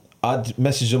 I'd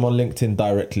message them on LinkedIn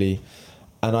directly,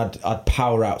 and I'd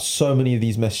power out so many of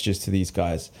these messages to these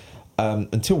guys,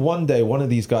 until one day one of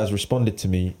these guys responded to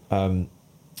me, and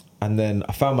then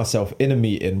I found myself in a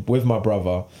meeting with my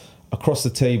brother across the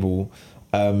table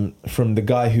from the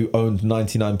guy who owned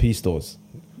 99p stores.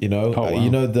 You know, wow.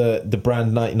 You know the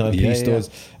brand 99p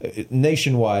stores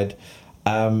nationwide,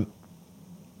 and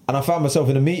I found myself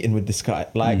in a meeting with this guy.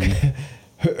 Like,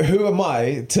 who am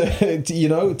I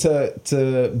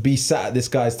to be sat at this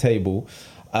guy's table,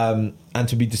 and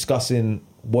to be discussing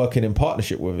working in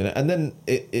partnership with him? And then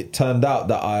it turned out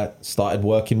that I started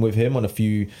working with him on a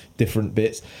few different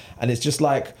bits, and it's just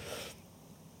like,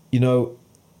 you know,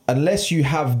 unless you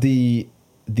have the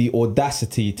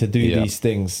audacity to do these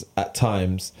things at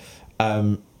times,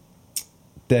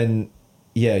 then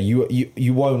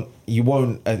you won't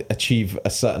achieve a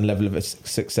certain level of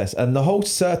success. And the whole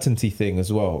certainty thing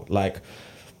as well, like,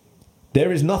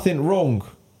 there is nothing wrong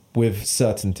with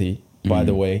certainty, by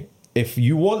the way. If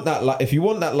you want that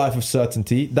life of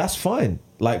certainty, that's fine.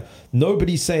 Like,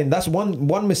 nobody's saying that's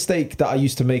one mistake that I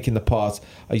used to make in the past.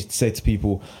 I used to say to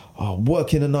people,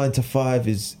 working a 9 to 5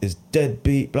 is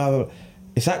deadbeat, blah blah blah.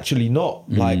 It's actually not.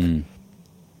 Like,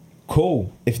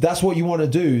 cool. If that's what you want to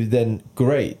do, then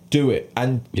great, do it,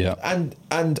 and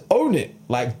own it.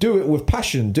 Like, do it with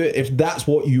passion. Do it if that's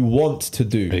what you want to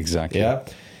do. Exactly. Yeah.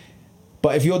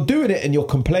 But if you're doing it and you're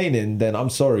complaining, then I'm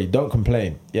sorry, don't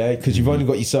complain. Yeah, because you've only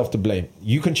got yourself to blame.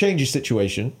 You can change your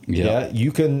situation. Yeah.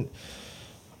 You can.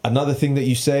 Another thing that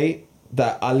you say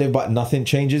that I live by: nothing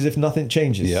changes if nothing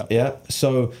changes. Yeah.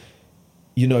 So,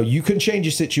 you know, you can change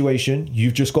your situation.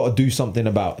 You've just got to do something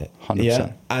about it. 100%.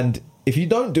 Yeah. And if you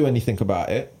don't do anything about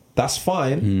it, that's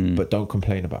fine, but don't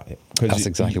complain about it. That's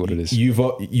exactly what it is.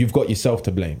 You've got yourself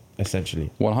to blame,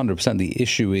 essentially. 100%. The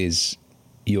issue is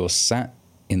you're sat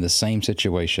in the same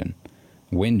situation,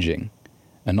 whinging,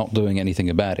 and not doing anything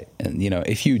about it. And,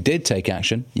 if you did take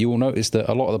action, you will notice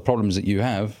that a lot of the problems that you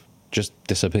have just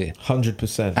disappear.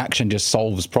 100%. Action just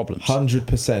solves problems.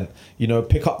 100%.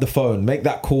 Pick up the phone, make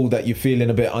that call that you're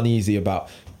feeling a bit uneasy about.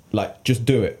 Like, just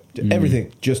do it.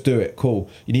 Everything, just do it. Cool.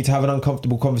 You need to have an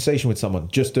uncomfortable conversation with someone.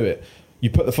 Just do it. You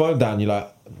put the phone down, you're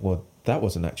like, well, that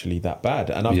wasn't actually that bad.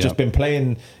 And I've just been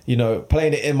playing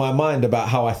it in my mind about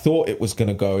how I thought it was going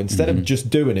to go. Instead of just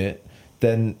doing it,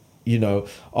 then,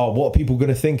 what are people going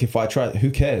to think if I try?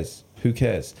 Who cares? Who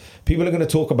cares? People are going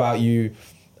to talk about you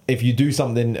if you do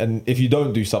something and if you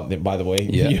don't do something, by the way.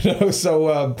 Yeah.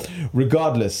 So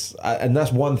regardless, and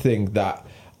that's one thing that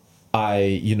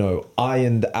I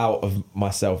ironed out of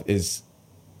myself is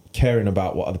caring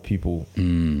about what other people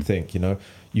think.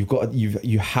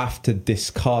 You have to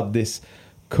discard this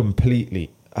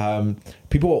completely.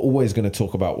 People are always going to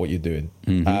talk about what you're doing.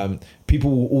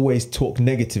 People will always talk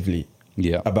negatively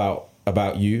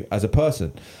about you as a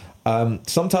person.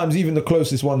 Sometimes even the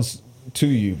closest ones to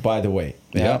you, by the way.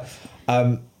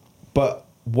 But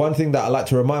one thing that I like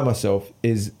to remind myself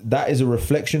is that is a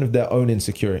reflection of their own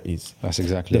insecurities. That's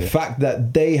exactly the fact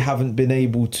that they haven't been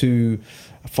able to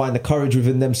find the courage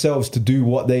within themselves to do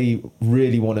what they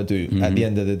really want to do at the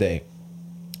end of the day.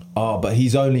 But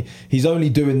he's only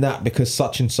doing that because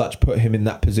such and such put him in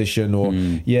that position, or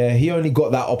he only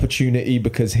got that opportunity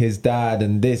because his dad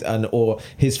and this or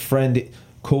his friend.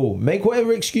 Cool. Make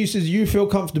whatever excuses you feel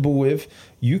comfortable with.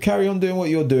 You carry on doing what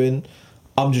you're doing.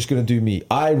 I'm just going to do me.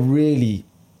 I do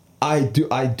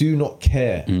not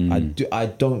care. I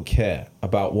don't care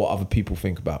about what other people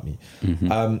think about me.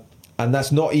 And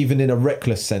that's not even in a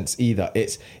reckless sense either.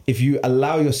 It's if you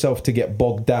allow yourself to get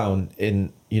bogged down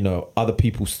in, other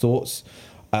people's thoughts,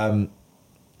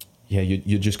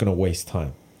 you're just going to waste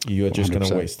time. You're just going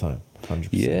to waste time. 100%.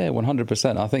 Yeah,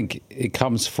 100%. I think it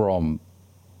comes from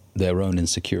their own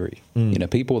insecurity.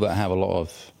 People that have a lot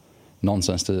of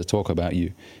nonsense to talk about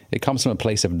you, it comes from a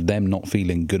place of them not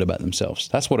feeling good about themselves.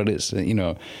 That's what it is.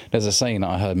 There's a saying that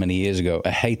I heard many years ago: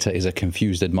 a hater is a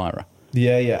confused admirer.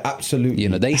 Yeah, absolutely.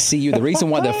 They see you. The reason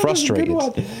why they're frustrated.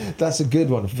 That's a good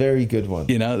one. Very good one.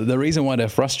 The reason why they're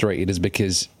frustrated is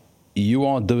because you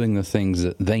are doing the things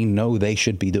that they know they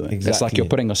should be doing. Exactly. It's like you're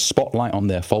putting a spotlight on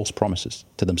their false promises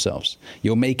to themselves.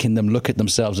 You're making them look at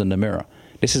themselves in the mirror.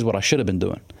 This is what I should have been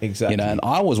doing. Exactly. And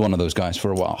I was one of those guys for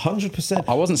a while. 100%.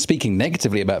 I wasn't speaking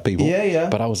negatively about people. Yeah.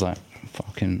 But I was like,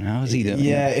 fucking, how is he doing?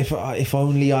 Yeah, if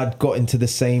only I'd got into the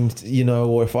same,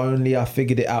 or if only I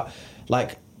figured it out.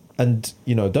 And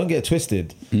don't get it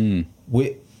twisted.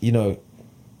 We,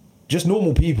 just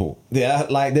normal people.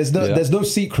 Yeah, there's no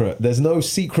secret. There's no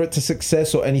secret to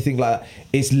success or anything like that.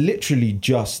 It's literally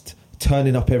just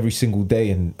turning up every single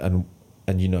day and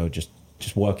just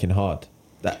working hard.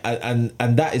 And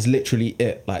that is literally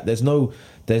it. There's no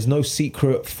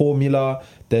secret formula.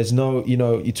 There's no,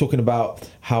 you're talking about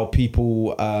how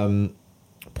people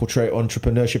portray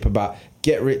entrepreneurship, about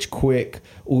get rich quick,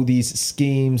 all these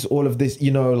schemes, all of this,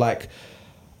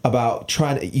 about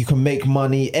you can make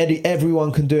money,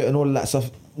 everyone can do it and all of that stuff.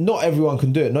 Not everyone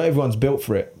can do it. Not everyone's built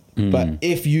for it. But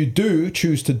if you do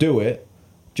choose to do it,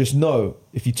 just know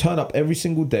if you turn up every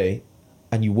single day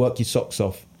and you work your socks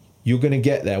off, you're going to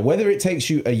get there. Whether it takes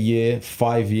you a year,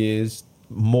 5 years,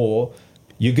 more,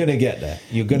 you're going to get there.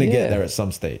 You're going to get there at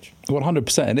some stage.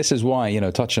 100%. And this is why,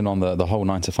 touching on the whole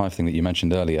 9 to 5 thing that you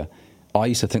mentioned earlier, I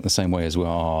used to think the same way as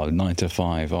well. 9 to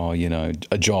 5,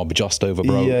 a job just over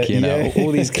broke,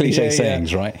 all these cliche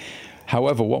sayings, right?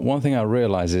 However, one thing I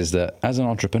realize is that as an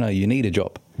entrepreneur, you need a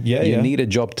job. You need a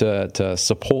job to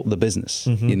support the business.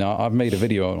 I've made a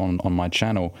video on my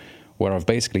channel where I've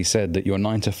basically said that your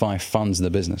 9 to 5 funds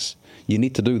the business. You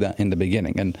need to do that in the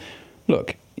beginning. And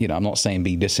look, I'm not saying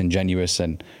be disingenuous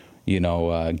and,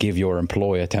 give your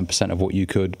employer 10% of what you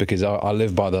could, because I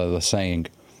live by the saying,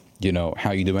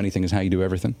 how you do anything is how you do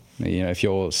everything. If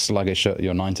you're sluggish at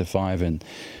your 9 to 5 and,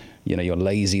 you're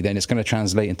lazy, then it's going to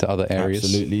translate into other areas.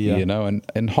 Absolutely, yeah.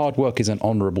 And hard work is an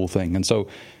honorable thing. And so,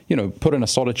 put in a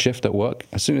solid shift at work.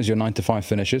 As soon as your 9 to 5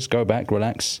 finishes, go back,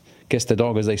 relax, kiss the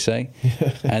dog, as they say,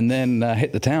 and then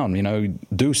hit the town,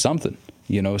 do something,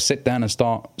 sit down and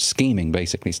start scheming,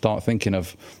 basically. Start thinking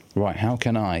of, right, how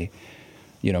can I,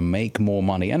 make more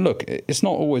money? And look, it's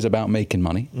not always about making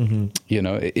money.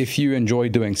 If you enjoy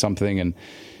doing something and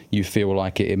you feel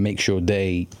like it makes your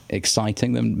day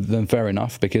exciting, then fair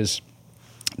enough, because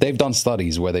they've done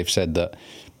studies where they've said that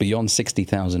beyond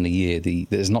 60,000 a year,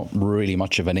 there's not really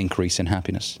much of an increase in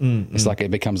happiness. It's like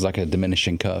it becomes like a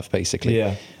diminishing curve, basically.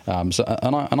 Yeah.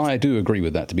 And I do agree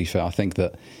with that. To be fair, I think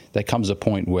that there comes a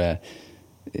point where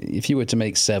if you were to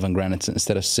make $7,000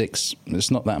 instead of 6,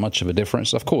 it's not that much of a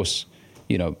difference. Of course,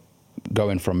 you know,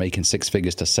 going from making 6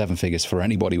 figures to 7 figures for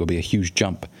anybody would be a huge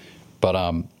jump. But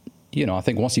you know, I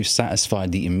think once you've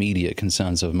satisfied the immediate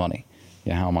concerns of money,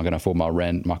 yeah, how am I going to afford my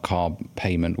rent, my car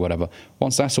payment, whatever?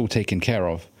 Once that's all taken care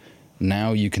of,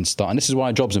 now you can start. And this is why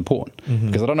a job's important.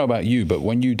 Because I don't know about you, but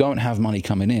when you don't have money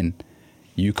coming in,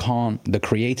 you can't, the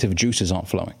creative juices aren't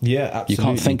flowing. Yeah, absolutely. You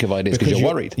can't think of ideas because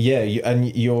you're worried. Yeah,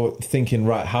 and you're thinking,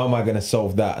 right, how am I going to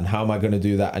solve that? And how am I going to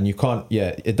do that? And you can't,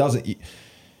 it doesn't,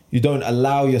 you don't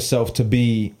allow yourself to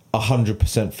be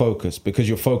 100% focused because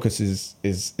your focus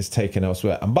is taken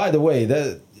elsewhere. And by the way,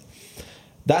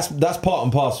 that's part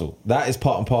and parcel. That is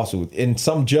part and parcel. In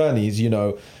some journeys, you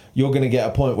know, you're going to get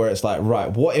a point where it's like,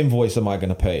 right, what invoice am I going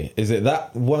to pay? Is it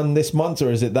that one this month or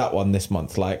is it that one this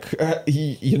month? Like,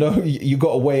 you know, you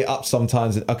got to weigh it up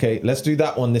sometimes. Okay, let's do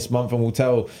that one this month and we'll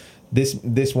tell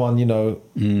this one, you know,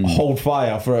 hold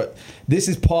fire for it. This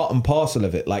is part and parcel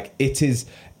of it. Like it is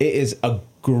a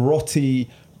grotty,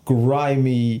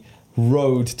 grimy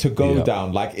road to go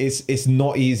down. Like it's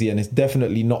not easy and it's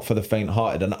definitely not for the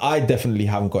faint-hearted. And I definitely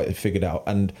haven't got it figured out.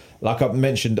 And like I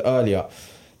mentioned earlier,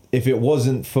 if it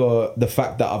wasn't for the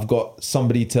fact that I've got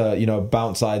somebody to, you know,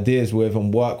 bounce ideas with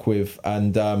and work with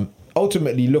and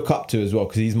ultimately look up to as well,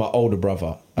 because he's my older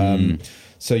brother.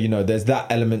 So, you know, there's that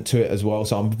element to it as well.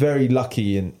 So I'm very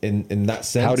lucky in that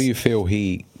sense. How do you feel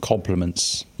he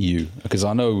compliments you? Because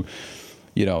I know,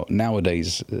 you know,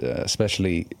 nowadays,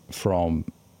 especially from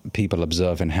people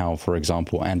observing how, for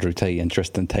example, Andrew Tate and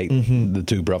Tristan Tate, the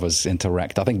two brothers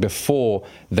interact. I think before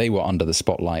they were under the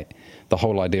spotlight, the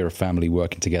whole idea of family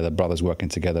working together, brothers working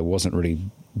together wasn't really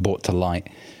brought to light.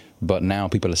 But now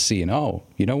people are seeing, oh,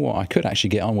 you know what, I could actually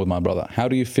get on with my brother. How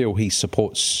do you feel he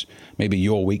supports maybe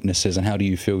your weaknesses and how do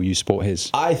you feel you support his?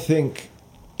 I think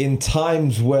in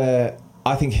times where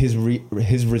I think his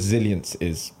resilience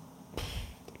is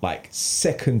like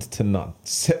second to none.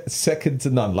 Second to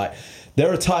none. Like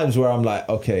there are times where I'm like,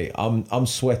 okay, I'm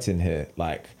sweating here.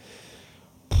 Like,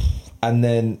 and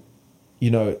then,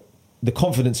 you know, the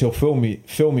confidence he'll fill me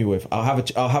with. I'll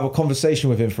have a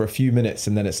conversation with him for a few minutes,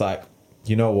 and then it's like,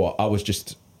 you know what? I was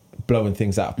just blowing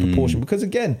things out of proportion because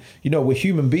again, you know, we're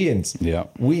human beings. Yeah.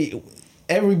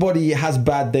 Everybody has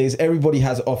bad days. Everybody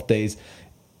has off days.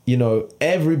 You know,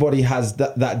 everybody has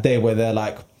that day where they're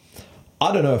like,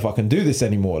 I don't know if I can do this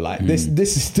anymore. Like this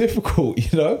is difficult,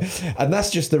 you know, and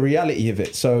that's just the reality of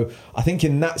it. So I think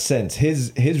in that sense,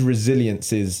 his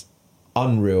resilience is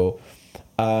unreal.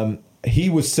 He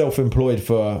was self-employed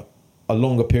for a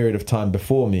longer period of time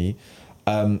before me.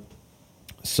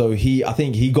 So I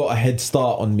think he got a head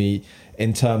start on me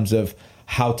in terms of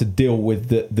how to deal with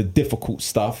the difficult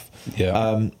stuff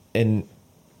in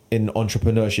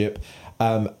entrepreneurship.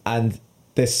 And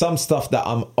there's some stuff that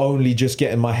I'm only just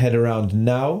getting my head around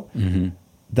now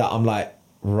that I'm like,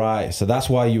 right, so that's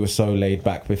why you were so laid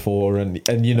back before.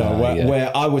 And you know,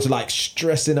 where I was like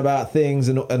stressing about things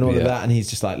and all of that. And he's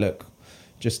just like, look,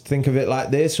 just think of it like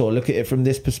this, or look at it from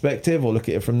this perspective, or look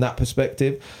at it from that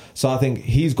perspective. So I think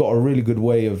he's got a really good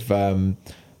way of,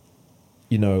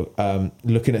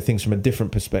 looking at things from a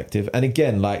different perspective. And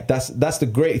again, like that's the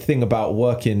great thing about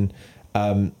working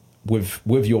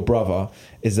with your brother,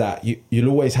 is that you'll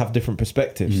always have different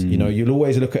perspectives. You know, you'll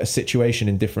always look at a situation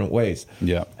in different ways.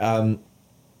 Yeah.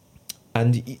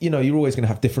 And you know, you're always going to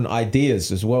have different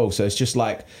ideas as well. So it's just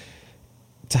like,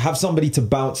 to have somebody to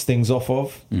bounce things off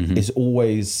of is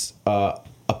always a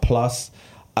plus.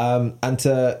 And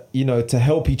to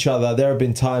help each other. There have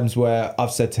been times where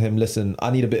I've said to him, listen, I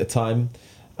need a bit of time.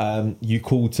 You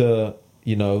call to,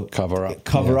 you know, cover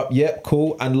up. Yep.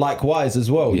 Cool. And likewise as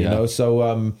well, you know,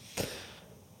 so,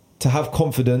 to have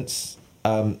confidence,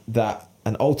 that,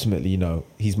 and ultimately, you know,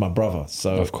 he's my brother.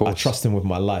 So of course I trust him with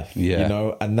my life, you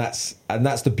know, and that's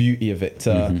the beauty of it,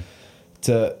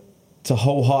 to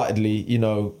wholeheartedly, you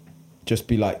know, just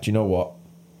be like, do you know what?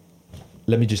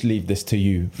 Let me just leave this to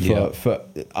you.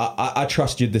 I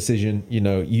trust your decision. You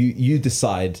know, you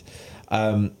decide,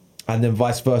 and then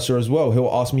vice versa as well.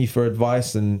 He'll ask me for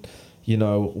advice, and you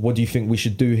know, what do you think we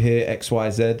should do here? X, Y,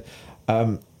 Z.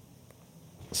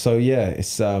 So yeah,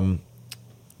 it's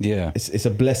a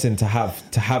blessing to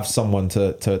have someone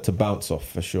to bounce off,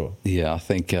 for sure. Yeah, I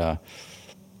think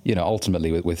you know,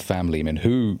 ultimately with family, I mean,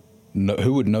 who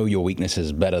would know your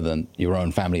weaknesses better than your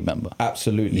own family member?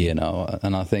 Absolutely. You know,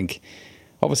 and I think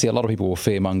obviously a lot of people will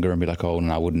fearmonger and be like, oh,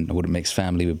 no, I wouldn't mix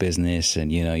family with business,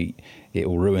 and it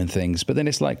will ruin things. But then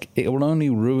it's like, it will only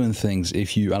ruin things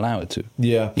if you allow it to.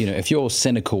 Yeah. If you're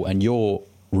cynical and you're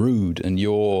rude and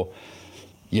you're,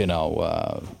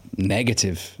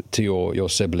 negative to your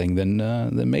sibling, then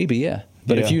maybe, yeah.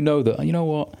 But if you know that, you know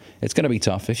what, it's going to be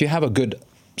tough. If you have a good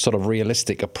sort of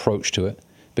realistic approach to it,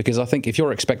 because I think if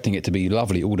you're expecting it to be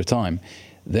lovely all the time,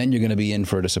 then you're going to be in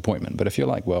for a disappointment. But if you're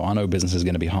like, well, I know business is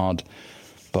going to be hard,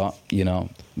 but,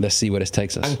 let's see where this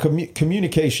takes us. And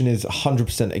communication is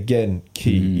 100% again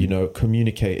key,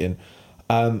 communicating.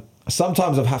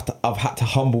 Sometimes I've had to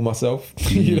humble myself,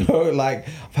 like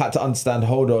I've had to understand,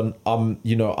 hold on,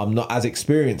 I'm not as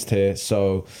experienced here.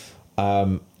 So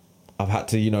I've had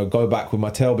to, go back with my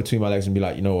tail between my legs and be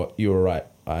like, you know what, you're right.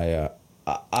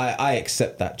 I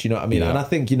accept that. Do you know what I mean? Yeah. And I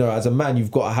think, as a man,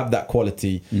 you've got to have that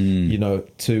quality,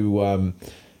 to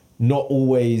not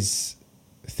always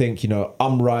think,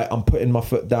 I'm right, I'm putting my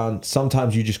foot down.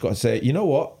 Sometimes you just got to say, you know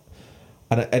what?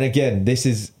 And again, this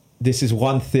is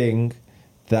one thing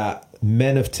that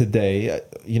men of today,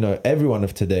 everyone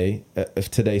of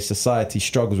today's society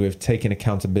struggles with, taking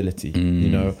accountability.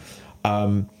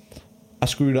 I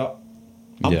screwed up.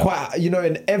 I'm quite,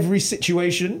 in every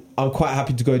situation, I'm quite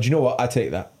happy to go, do you know what? I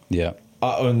take that. Yeah.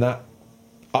 I own that.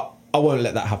 I won't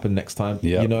let that happen next time.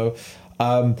 Yeah.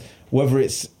 Whether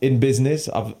it's in business,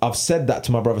 I've said that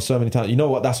to my brother so many times. You know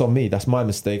what? That's on me. That's my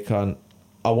mistake. And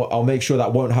I'll make sure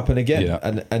that won't happen again.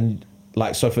 Yeah. And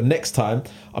like, so for next time,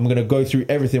 I'm going to go through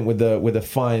everything with a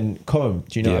fine comb.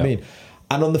 Do you know what I mean?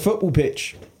 And on the football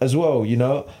pitch as well,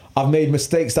 I've made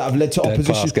mistakes that have led to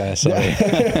opposition. Class guy,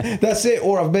 sorry. That's it.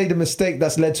 Or I've made a mistake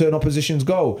that's led to an opposition's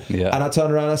goal. Yeah. And I turn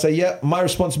around and I say, yeah, my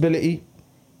responsibility.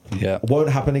 Yeah. Won't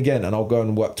happen again. And I'll go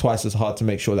and work twice as hard to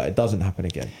make sure that it doesn't happen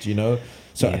again. Do you know?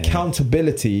 So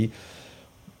accountability,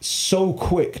 so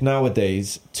quick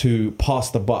nowadays to pass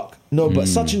the buck. No, but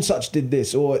such and such did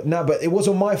this, or no, but it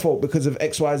wasn't my fault because of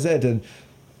X, Y, Z. And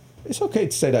it's okay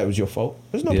to say that it was your fault.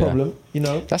 There's no problem,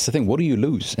 That's the thing. What do you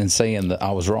lose in saying that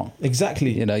I was wrong?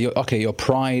 Exactly. Your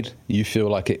pride, you feel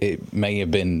like it may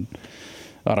have been,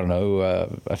 I don't know,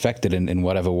 affected in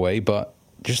whatever way, but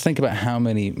just think about how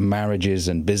many marriages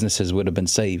and businesses would have been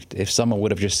saved if someone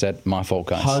would have just said, my fault,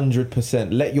 guys.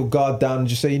 100%. Let your guard down and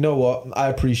just say, you know what, I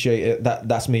appreciate it.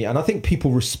 That's me. And I think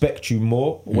people respect you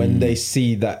more when they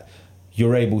see that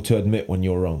you're able to admit when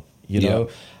you're wrong.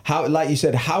 How, like you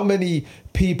said, how many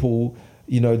people,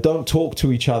 don't talk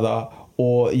to each other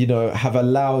or, have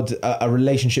allowed a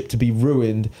relationship to be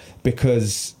ruined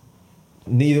because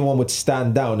neither one would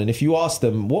stand down. And if you ask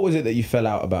them, what was it that you fell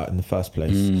out about in the first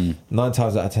place? 9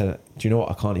 times out of 10, do you know what?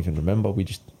 I can't even remember. We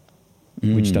just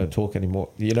don't talk anymore,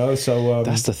 So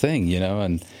that's the thing,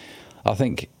 and I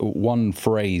think one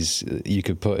phrase you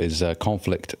could put is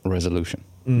conflict resolution.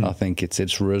 I think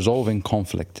it's resolving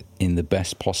conflict in the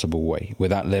best possible way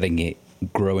without letting it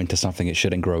grow into something it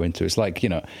shouldn't grow into. It's like,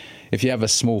 if you have a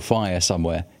small fire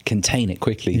somewhere, contain it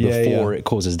quickly before it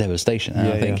causes devastation.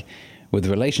 And I think with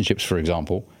relationships, for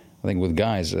example, I think with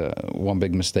guys, one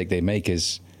big mistake they make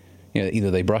is,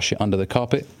 either they brush it under the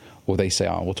carpet or they say,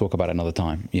 we'll talk about it another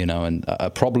time, and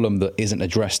a problem that isn't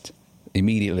addressed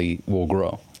immediately will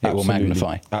grow. It will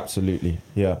magnify. Absolutely.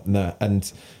 Yeah. No. And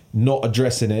not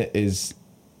addressing it is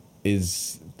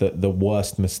the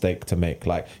worst mistake to make.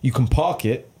 Like, you can park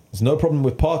it. There's no problem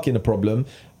with parking a problem,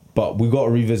 but we've got to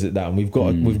revisit that, and we've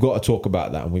got to talk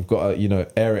about that, and we've got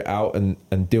to, air it out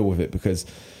and deal with it, because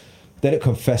then it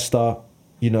can fester,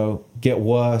 get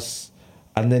worse.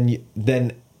 And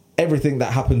then everything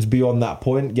that happens beyond that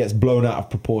point gets blown out of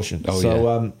proportion.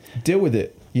 Deal with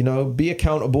it, be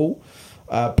accountable,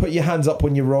 put your hands up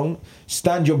when you're wrong,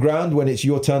 stand your ground when it's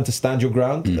your turn to stand your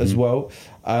ground as well.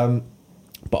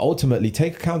 But ultimately,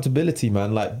 take accountability,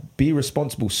 man. Like, be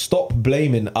responsible. Stop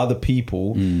blaming other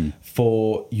people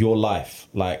for your life.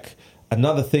 Like,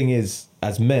 another thing is,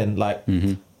 as men, like,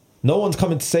 no one's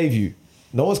coming to save you.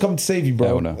 No one's coming to save you,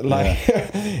 bro. No. Like,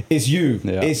 it's you.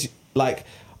 Yeah. It's like,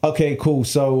 okay, cool.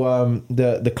 So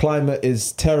the climate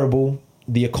is terrible.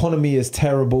 The economy is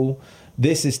terrible.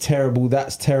 This is terrible.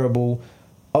 That's terrible.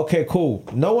 Okay, cool.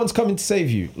 No one's coming to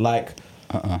save you. Like,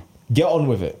 get on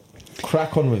with it.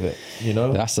 Crack on with it,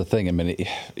 That's the thing. I mean,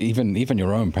 even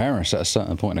your own parents at a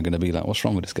certain point are going to be like, what's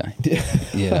wrong with this guy?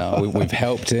 We've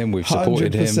helped him, we've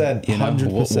supported him.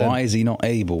 100%. Why is he not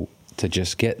able to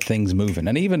just get things moving?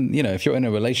 And even, if you're in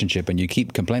a relationship and you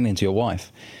keep complaining to your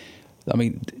wife, I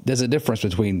mean, there's a difference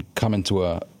between coming to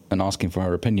her and asking for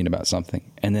her opinion about something,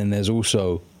 and then there's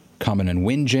also coming and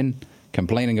whinging,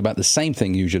 complaining about the same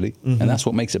thing usually, and that's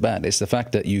what makes it bad. It's the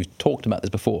fact that you've talked about this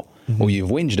before, or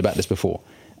you've whinged about this before,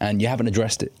 and you haven't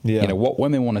addressed it. Yeah. You know, what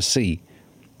women want to see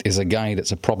is a guy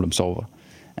that's a problem solver.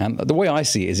 And the way I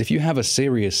see it is, if you have a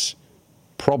serious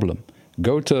problem,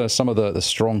 go to some of the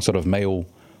strong sort of male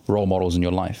role models in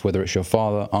your life, whether it's your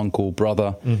father, uncle,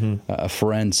 brother, a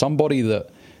friend, somebody that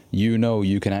you know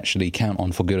you can actually count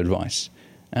on for good advice.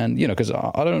 And, you know, because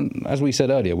I don't, as we said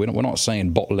earlier, we're not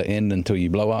saying bottle it in until you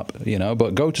blow up, you know,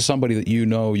 but go to somebody that you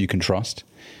know you can trust,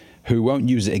 who won't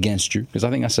use it against you. Because I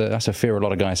think that's a fear a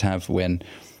lot of guys have when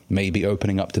maybe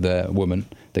opening up to their woman.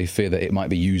 They fear that it might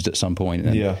be used at some point.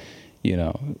 And, you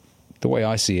know, the way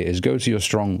I see it is, go to your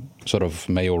strong sort of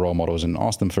male role models and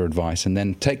ask them for advice, and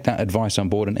then take that advice on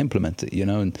board and implement it, you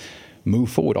know, and move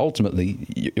forward. Ultimately,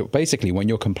 basically, when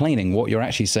you're complaining, what you're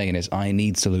actually saying is, I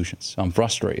need solutions. I'm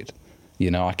frustrated. You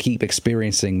know, I keep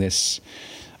experiencing this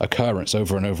occurrence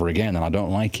over and over again, and I don't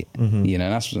like it. You know,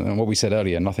 and that's what we said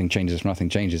earlier. Nothing changes if nothing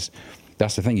changes.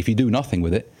 That's the thing. If you do nothing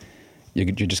with it, you're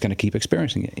just going to keep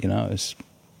experiencing it. You know,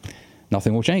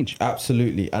 nothing will change.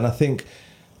 Absolutely. And I think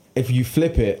if you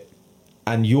flip it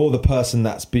and you're the person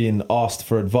that's being asked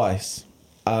for advice,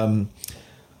 9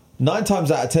 times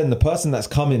out of 10, the person that's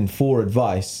coming for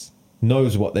advice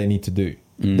knows what they need to do.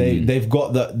 They've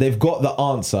got the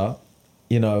answer,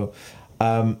 you know.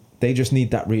 They just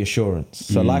need that reassurance.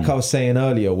 So like I was saying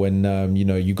earlier, when, you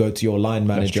know, you go to your line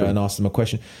manager and ask them a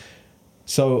question.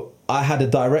 So I had a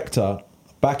director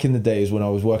back in the days when I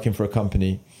was working for a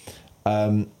company,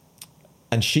 and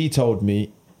she told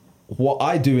me, what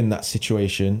I do in that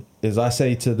situation is I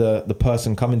say to the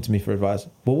person coming to me for advice,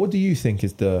 well, what do you think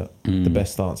is the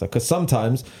best answer? Because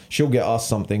sometimes she'll get asked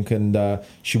something and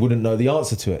she wouldn't know the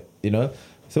answer to it, you know?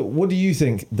 So what do you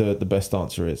think the best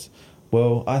answer is?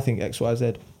 Well, I think X, Y,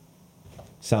 Z.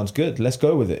 Sounds good. Let's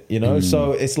go with it, you know?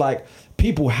 So it's like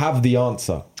people have the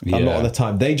answer a lot of the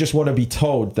time. They just want to be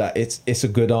told that it's a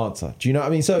good answer. Do you know what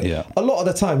I mean? So a lot of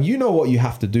the time, you know what you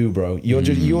have to do, bro. You're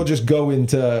just going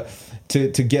to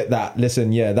get that.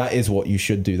 Listen, that is what you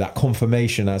should do. That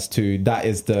confirmation as to that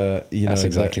is the, you know. That's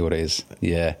exactly what it is.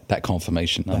 Yeah, that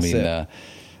confirmation. I mean,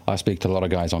 I speak to a lot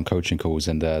of guys on coaching calls,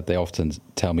 and they often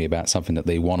tell me about something that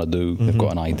they want to do. They've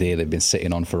got an idea they've been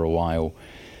sitting on for a while.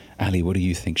 Ali, what do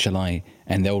you think? Shall I?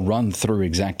 And they'll run through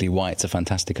exactly why it's a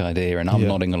fantastic idea, and I'm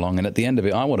nodding along. And at the end of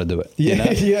it, I want to do it.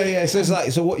 Yeah, you know? yeah. So it's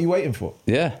like, so what are you waiting for?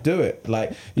 Yeah, do it.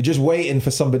 Like, you're just waiting for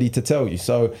somebody to tell you.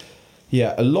 So,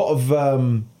 yeah, a lot of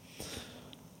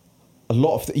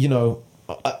you know,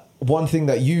 one thing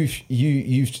that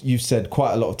you've said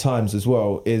quite a lot of times as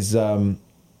well is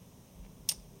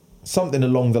something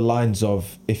along the lines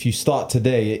of, if you start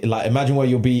today, like, imagine where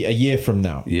you'll be a year from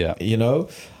now. Yeah, you know.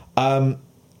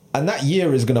 And that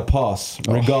year is going to pass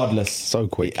regardless. So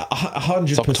quick. 100%.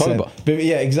 It's October. But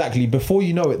yeah, exactly. Before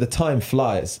you know it, the time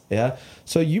flies. Yeah.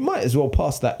 So you might as well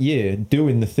pass that year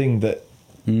doing the thing that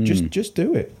just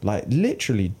do it. Like,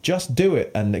 literally just do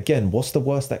it. And again, what's the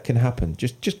worst that can happen?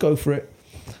 Just go for it.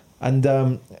 And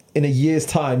in a year's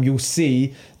time, you'll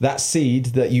see that seed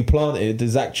that you planted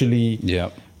is actually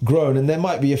grown, and there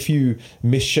might be a few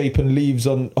misshapen leaves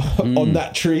on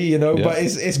that tree, you know, but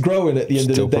it's growing at the end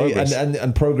of the day,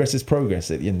 and progress is progress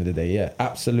at the end of the day. Yeah,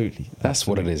 absolutely. That's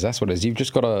what it is. That's what it is. You've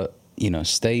just got to, you know,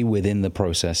 stay within the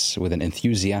process with an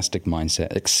enthusiastic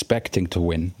mindset, expecting to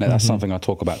win. Now, that's something I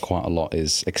talk about quite a lot,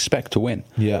 is expect to win.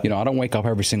 Yeah. You know, I don't wake up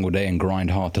every single day and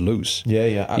grind hard to lose.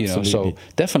 Yeah, absolutely. You know, so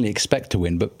definitely expect to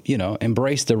win, but, you know,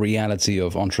 embrace the reality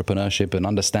of entrepreneurship and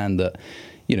understand that,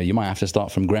 you know, you might have to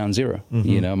start from ground zero,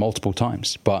 you know, multiple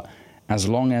times. But as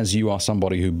long as you are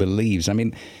somebody who believes, I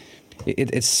mean,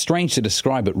 it's strange to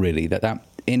describe it really, that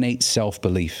innate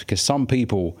self-belief, because some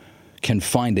people can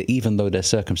find it even though their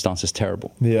circumstance is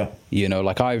terrible. Yeah. You know,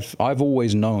 like I've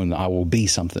always known that I will be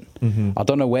something. I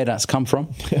don't know where that's come from.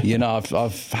 You know,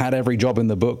 I've had every job in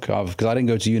the book, because I didn't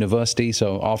go to university.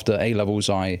 So after A-levels,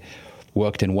 I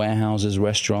worked in warehouses,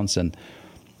 restaurants, and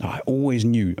I always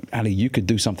knew, Ali, you could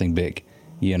do something big.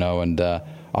 You know, and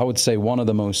I would say one of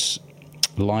the most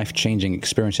life-changing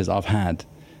experiences I've had,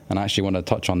 and I actually want to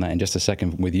touch on that in just a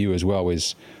second with you as well,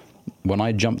 is when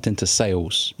I jumped into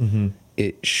sales,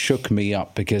 it shook me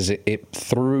up, because it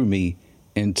threw me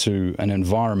into an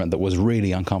environment that was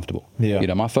really uncomfortable. Yeah. You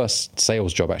know, my first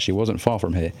sales job actually wasn't far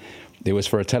from here. It was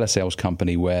for a telesales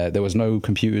company where there was no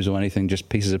computers or anything, just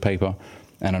pieces of paper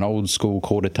and an old school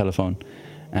corded telephone.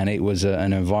 And it was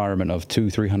an environment of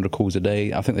 200-300 calls a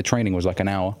day. I think the training was like an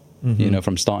hour, you know,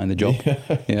 from starting the job.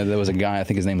 You know, there was a guy, I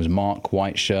think his name was Mark,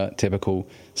 white shirt, typical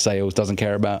sales, doesn't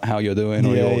care about how you're doing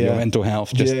or your mental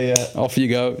health. Just off you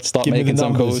go, start making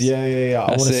some calls. I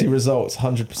want to see results,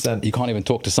 100%. You can't even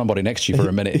talk to somebody next to you for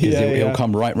a minute, because he'll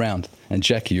come right round and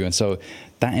check you. And so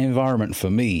that environment for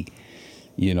me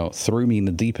threw me in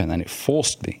the deep end, and it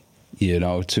forced me,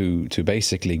 to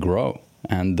basically grow.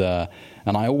 And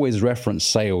I always reference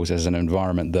sales as an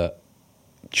environment that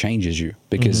changes you,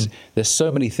 because there's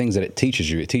so many things that it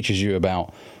teaches you. It teaches you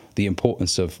about the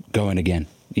importance of going again,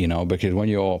 because when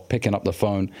you're picking up the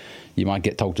phone, you might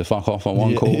get told to fuck off on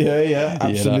one call. Yeah,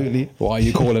 absolutely. Why are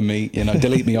you calling me?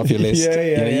 Delete me off your list.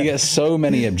 You get so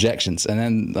many objections.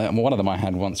 And then one of them I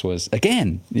had once was,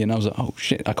 again, I was like, oh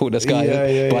shit, I called this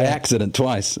guy by accident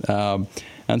twice.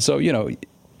 And so,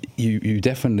 you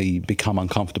definitely become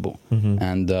uncomfortable.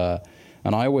 And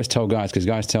I always tell guys, because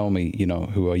guys tell me,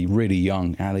 who are really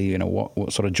young, Ali,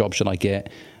 what sort of job should I get?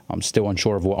 I'm still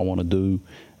unsure of what I want to do.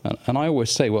 And I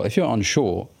always say, well, if you're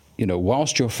unsure,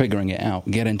 whilst you're figuring it out,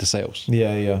 get into sales.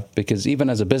 Yeah. Because even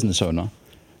as a business owner,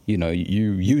 you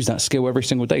use that skill every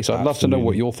single day. So I'd love to know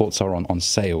what your thoughts are on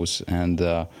sales and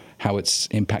how it's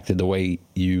impacted the way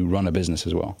you run a business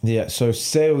as well. Yeah, so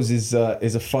sales is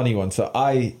a funny one. So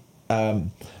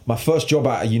my first job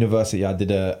out of university, I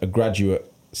did a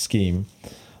graduate scheme,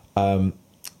 and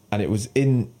it was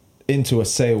into a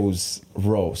sales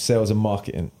role, sales and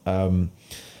marketing.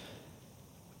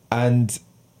 And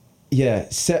yeah,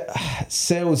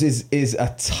 sales is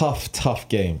a tough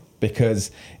game,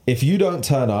 because if you don't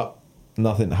turn up,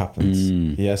 nothing happens.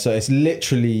 Yeah, so it's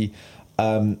literally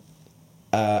an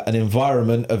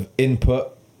environment of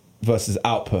input versus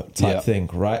output type thing,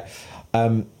 right?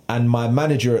 And my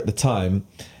manager at the time,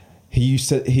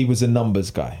 he was a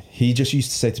numbers guy. He just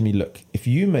used to say to me, look, if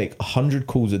you make 100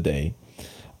 calls a day,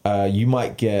 you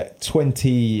might get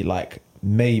 20 like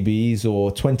maybes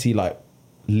or 20 like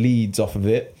leads off of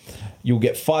it. You'll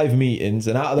get 5 meetings,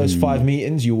 and out of those 5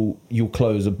 meetings, you'll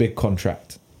close a big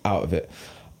contract out of it.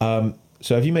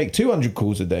 So if you make 200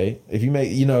 calls a day, if you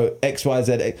make X, Y,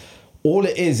 Z, all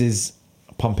it is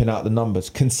pumping out the numbers,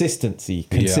 consistency.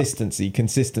 And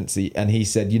he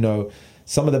said,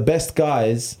 some of the best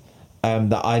guys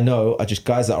that I know are just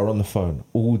guys that are on the phone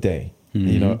all day.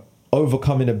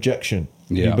 Overcoming objection.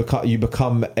 You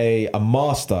become a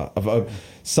master of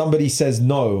somebody says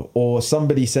no, or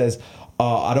somebody says,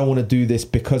 I don't want to do this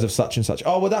because of such and such.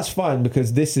 Oh, well, that's fine,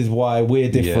 because this is why we're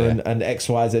different and X,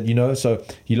 Y, Z, so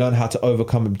you learn how to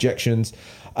overcome objections.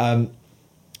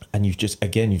 And you've just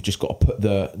got to put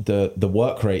the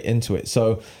work rate into it.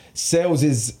 So sales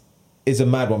is a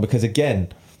mad one, because again,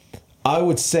 I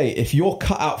would say if you're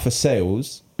cut out for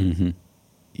sales,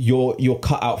 you're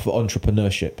cut out for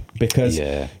entrepreneurship, because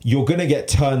you're going to get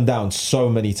turned down so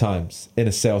many times in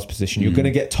a sales position. You're going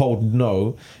to get told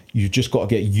no. You've just got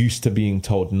to get used to being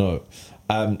told no.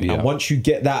 And once you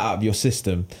get that out of your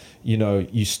system,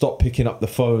 you stop picking up the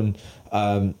phone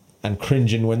and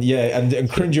cringing when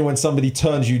cringing when somebody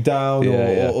turns you down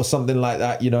or something like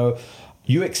that.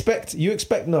 You expect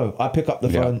no. I pick up the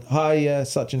phone. Hi,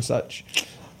 such and such.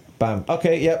 Bam.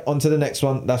 Okay, yep, on to the next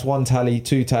one. That's 1 tally,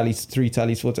 2 tallies, 3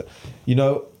 tallies, 4 tallies,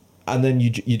 and then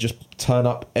you just turn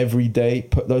up every day,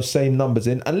 put those same numbers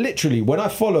in. And literally, when I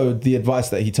followed the advice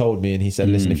that he told me, and he said,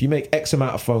 listen, if you make X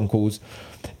amount of phone calls,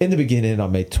 in the beginning, I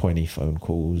made 20 phone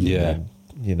calls. And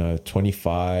then,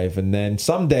 25. And then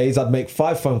some days I'd make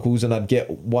 5 phone calls and I'd get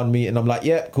 1 meeting. I'm like,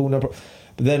 yeah, cool, no problem.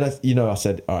 But then, I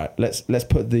said, all right, let's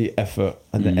put the effort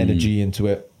and the energy into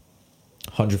it.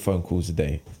 100 phone calls a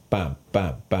day. Bam,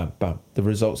 bam, bam, bam. The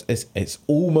results, it's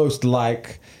almost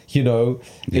like,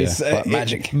 it's like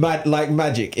magic. Like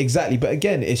magic, exactly. But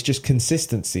again, it's just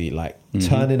consistency, like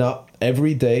turning up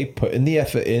every day, putting the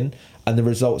effort in, and the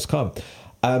results come.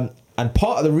 And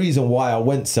part of the reason why I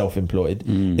went self-employed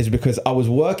is because I was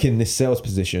working this sales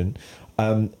position,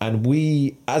 and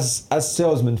we, as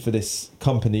salesmen for this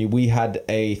company, we had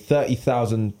a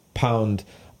 £30,000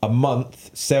 a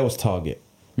month sales target.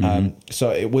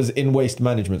 So it was in waste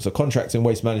management. So contracts in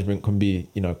waste management can be,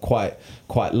 quite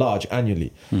large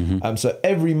annually. So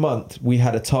every month we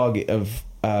had a target of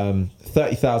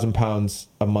 £30,000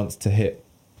 a month to hit.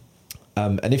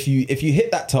 And if you hit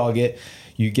that target,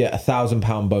 you get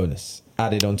 £1,000 bonus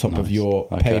added on top of your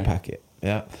pay packet.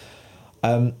 Yeah.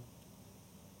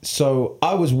 So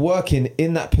I was working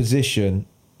in that position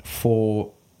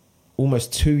for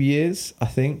almost 2 years, I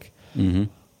think.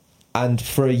 And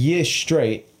for a year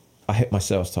straight, I hit my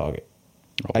sales target.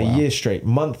 A year straight,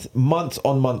 month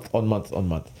on month.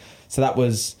 So that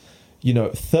was,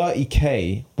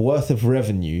 30K worth of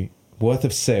revenue, worth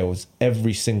of sales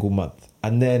every single month.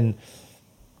 And then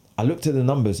I looked at the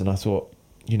numbers and I thought,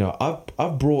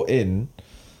 I've brought in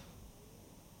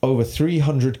over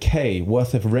 300K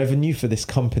worth of revenue for this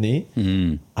company,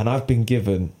 and I've been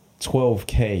given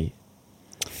 12K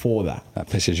for that. That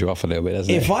pisses you off a little bit,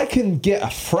 doesn't it? If I can get a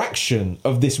fraction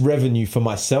of this revenue for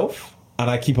myself, and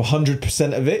I keep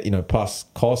 100% of it, you know, plus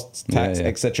costs, tax,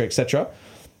 etc., etc.,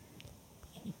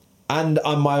 and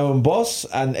I'm my own boss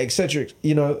and etc.,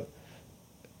 you know,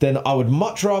 then I would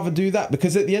much rather do that,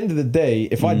 because at the end of the day,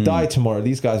 if I die tomorrow,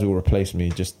 these guys will replace me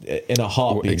just in a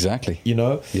heartbeat. Exactly. You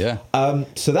know? Yeah.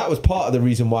 So that was part of the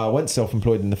reason why I went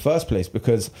self-employed in the first place,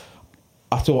 because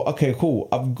I thought, okay, cool,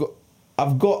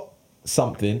 I've got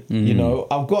something, you know,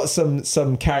 I've got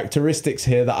some characteristics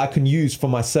here that I can use for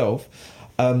myself.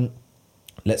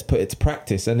 Let's put it to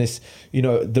practice. And it's, you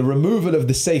know, the removal of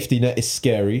the safety net is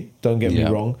scary. Don't get me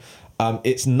wrong.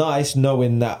 It's nice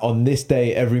knowing that on this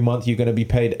day every month you're going to be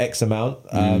paid X amount,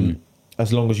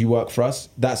 as long as you work for us.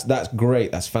 That's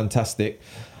great. That's fantastic.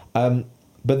 But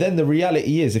then the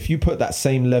reality is, if you put that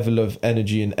same level of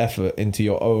energy and effort into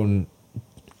your own,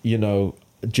 you know,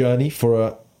 journey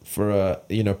for a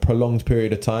you know, prolonged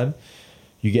period of time,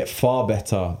 you get far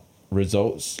better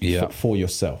results for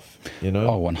yourself. You know?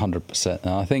 Oh, 100%.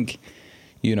 And I think,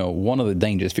 you know, one of the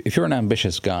dangers, if you're an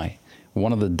ambitious guy,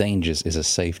 one of the dangers is a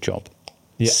safe job.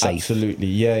 Yeah, safe. Absolutely.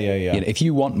 Yeah. You know, if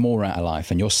you want more out of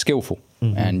life and you're skillful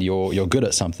and you're good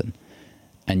at something,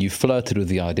 and you flirted with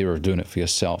the idea of doing it for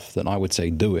yourself, then I would say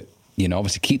do it. You know,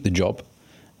 obviously keep the job.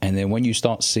 And then when you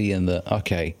start seeing that,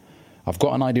 okay, I've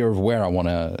got an idea of where I want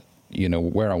to, you know,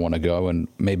 where I want to go and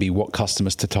maybe what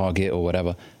customers to target or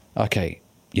whatever. Okay,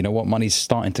 you know what, money's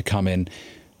starting to come in.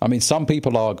 I mean, some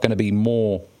people are going to be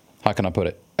more, how can I put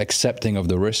it, accepting of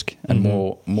the risk and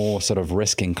more sort of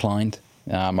risk inclined.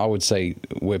 I would say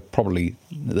we're probably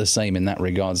the same in that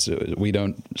regards. We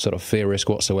don't sort of fear risk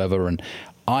whatsoever. And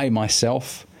I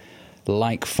myself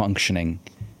like functioning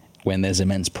when there's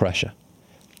immense pressure.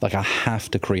 Like I have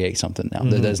to create something now.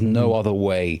 There's no other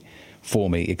way for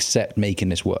me except making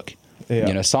this work. Yeah.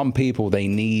 You know, some people, they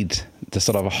need to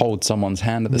sort of hold someone's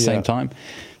hand at the same time.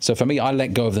 So for me, I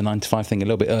let go of the 9-to-5 thing a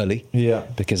little bit early. Yeah.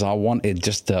 Because I wanted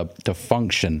just to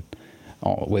function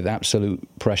with absolute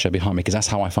pressure behind me, because that's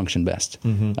how I function best.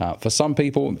 For some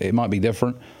people, it might be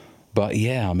different. But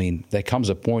yeah, I mean, there comes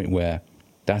a point where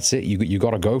that's it. You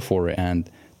got to go for it. And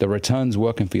the return's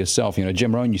working for yourself. You know,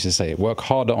 Jim Rohn used to say, work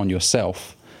harder on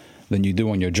yourself than you do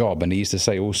on your job. And he used to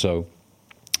say also,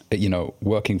 you know,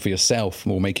 working for yourself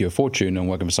will make you a fortune and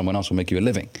working for someone else will make you a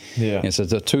living. Yeah. You know, so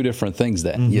there are two different things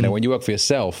there. You know, when you work for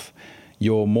yourself,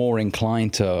 you're more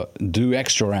inclined to do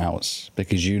extra hours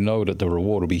because you know that the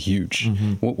reward will be huge.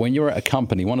 When you're at a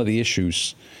company, one of the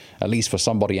issues, at least for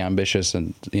somebody ambitious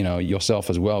and, you know, yourself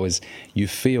as well, is you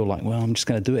feel like, well, I'm just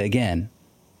going to do it again.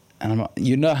 And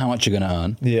you know how much you're going to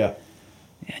earn. Yeah.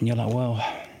 And you're like, well,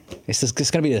 it's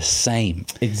going to be the same.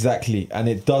 Exactly. And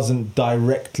it doesn't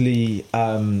directly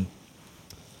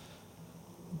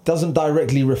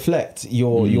reflect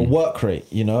your work rate.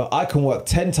 You know, I can work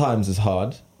 10 times as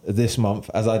hard this month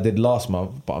as I did last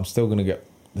month, but I'm still going to get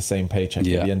the same paycheck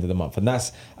at the end of the month. And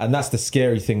that's the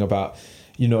scary thing about,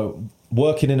 you know,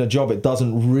 working in a job. It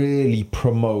doesn't really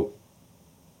promote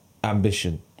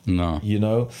ambition. No, you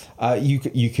know,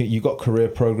 you got career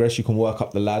progress. You can work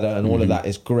up the ladder, and all of that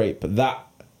is great, but that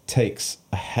takes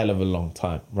a hell of a long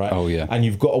time, right? Oh yeah, and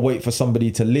you've got to wait for somebody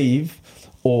to leave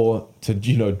or to,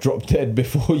 you know, drop dead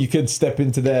before you can step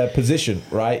into their position,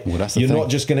 right? Well, that's the thing. Not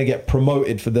just going to get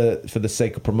promoted for the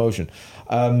sake of promotion.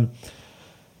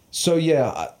 So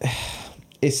yeah,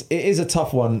 it is a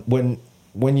tough one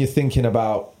when you're thinking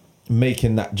about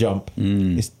making that jump.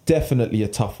 It's definitely a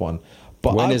tough one.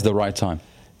 But when is the right time?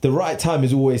 The right time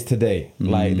is always today.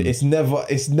 Like it's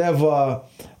never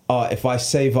if I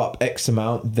save up X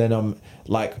amount, then I'm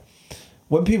like,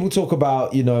 when people talk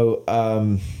about, you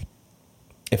know,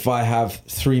 if I have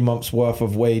 3 months worth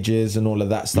of wages and all of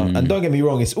that stuff, and don't get me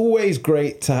wrong, it's always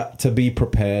great to be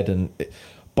prepared,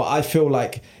 but I feel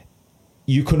like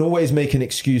you can always make an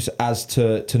excuse as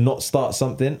to not start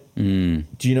something.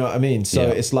 Do you know what I mean? So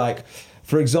it's like,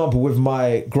 for example, with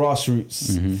my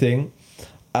Grassroots thing,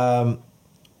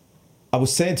 I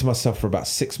was saying to myself for about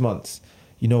 6 months,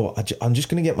 you know what, I'm just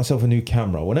going to get myself a new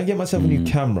camera. When I get myself a new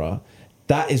camera,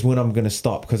 that is when I'm going to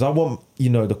start, because I want, you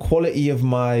know, the quality of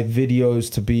my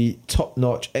videos to be top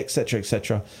notch, etc.,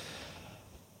 etc.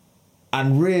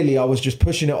 And really, I was just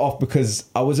pushing it off because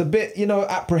I was a bit, you know,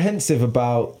 apprehensive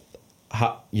about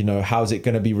how, you know, how's it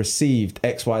going to be received,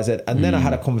 X, Y, Z. And then I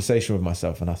had a conversation with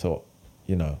myself and I thought,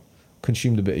 you know,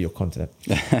 consumed a bit of your content.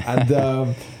 And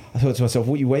I thought to myself,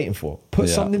 what are you waiting for? Put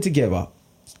something together,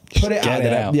 put it out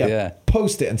there, yeah,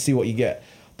 post it and see what you get.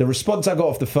 The response I got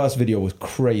off the first video was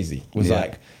crazy. It was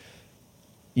like,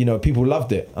 you know, people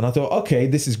loved it. And I thought, okay,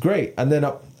 this is great. And then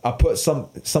I put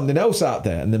something else out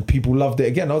there and then people loved it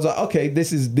again. I was like, okay,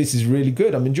 this is really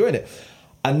good. I'm enjoying it.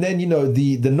 And then, you know,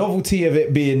 the novelty of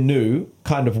it being new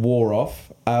kind of wore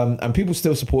off, and people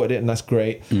still supported it, and that's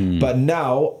great. But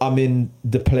now I'm in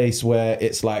the place where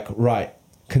it's like, right,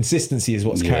 consistency is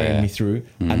what's carrying me through,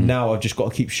 and now I've just got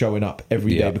to keep showing up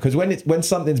every day, because when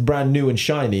something's brand new and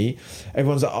shiny,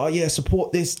 everyone's like, oh yeah,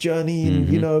 support this journey, and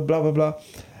you know, blah blah blah.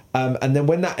 And then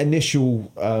when that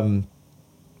initial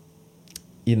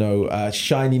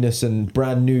shininess and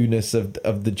brand newness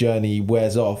of the journey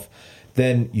wears off,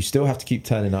 then you still have to keep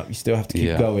turning up, you still have to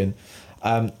keep going.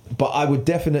 But I would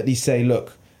definitely say,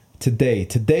 look, today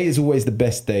is always the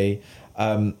best day.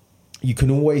 You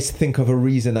can always think of a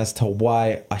reason as to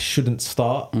why I shouldn't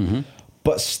start,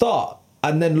 but start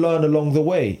and then learn along the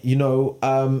way, you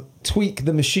know, tweak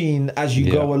the machine as you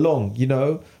go along, you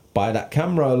know, buy that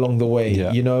camera along the way,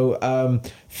 you know,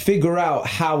 figure out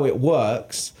how it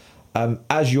works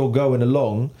as you're going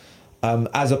along,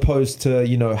 as opposed to,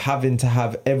 you know, having to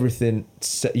have everything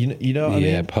set, you know what I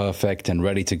mean? Perfect and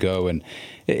ready to go. And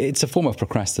it's a form of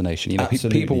procrastination. You know,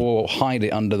 people will hide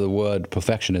it under the word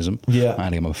perfectionism. I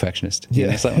think I'm a perfectionist. You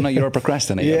know, it's like, no, you're a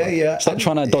procrastinator. Stop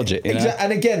trying to dodge it. You know?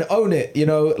 And again, own it. You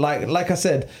know, like I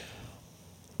said,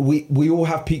 we all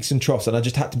have peaks and troughs, and I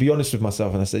just had to be honest with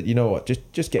myself. And I said, you know what,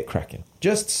 just get cracking,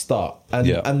 just start,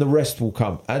 and the rest will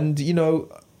come. And you know,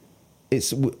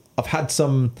 I've had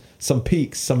some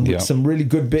peaks, some really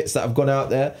good bits that have gone out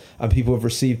there and people have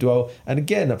received well. And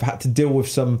again, I've had to deal with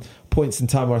some points in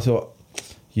time where I thought,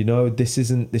 you know, this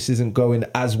isn't going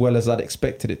as well as I'd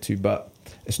expected it to, but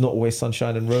it's not always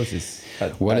sunshine and roses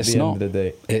at the end of the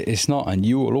day. It's not, and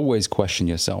you will always question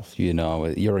yourself. You know,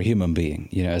 you're a human being.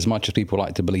 You know, as much as people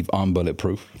like to believe I'm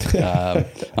bulletproof,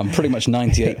 I'm pretty much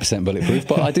 98% bulletproof,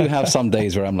 but I do have some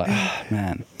days where I'm like,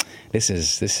 man, this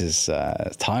is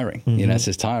tiring. You know, this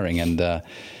is tiring, and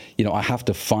you know, I have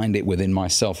to find it within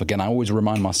myself. Again, I always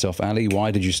remind myself, Ali,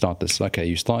 why did you start this? Okay,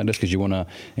 you started this because you want to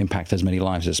impact as many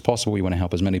lives as possible. You want to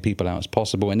help as many people out as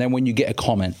possible. And then when you get a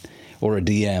comment or a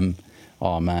DM,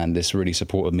 oh man, this really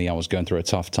supported me, I was going through a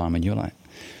tough time, and you're like,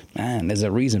 man, there's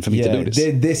a reason for me to do this.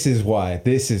 This is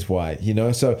why, you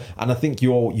know. So, and I think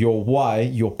your why,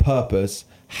 your purpose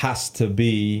has to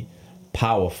be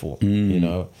powerful, you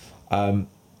know.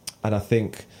 And I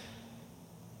think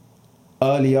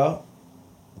earlier,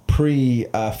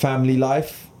 pre-family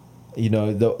life, you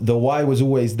know, the why was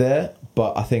always there,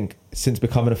 but I think since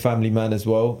becoming a family man as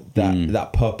well,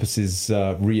 that purpose is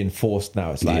reinforced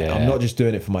now. It's like, I'm not just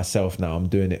doing it for myself now, I'm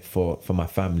doing it for my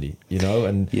family, you know,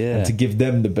 and to give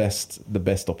them the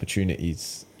best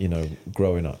opportunities, you know,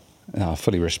 growing up. I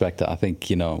fully respect that. I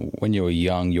think, you know, when you're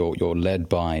young, you're led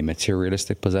by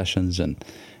materialistic possessions, and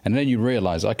then you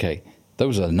realize, okay,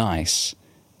 those are nice,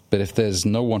 but if there's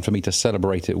no one for me to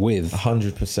celebrate it with,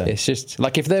 100%, it's just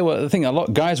like, if there were, I think a lot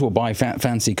of guys will buy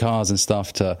fancy cars and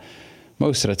stuff to,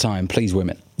 most of the time, please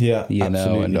women. You absolutely.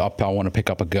 know, and I want to pick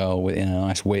up a girl with, in a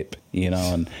nice whip, you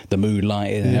know, and the mood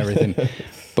lighting and everything.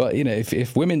 But, you know,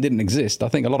 if women didn't exist, I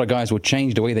think a lot of guys would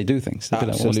change the way they do things. They'd be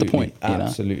like, what's the point?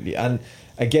 Absolutely. You know? And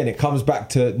again, it comes back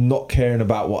to not caring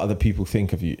about what other people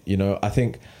think of you. You know, I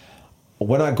think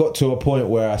when I got to a point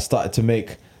where I started to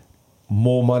make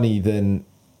more money than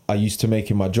I used to make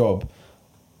in my job,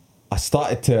 I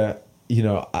started to, you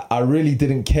know, I really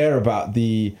didn't care about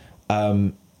the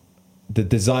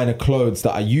designer clothes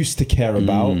that I used to care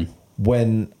about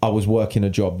when I was working a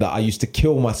job that I used to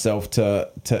kill myself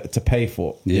to pay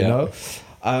for, you know?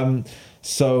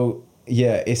 So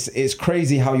yeah, it's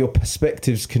crazy how your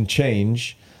perspectives can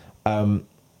change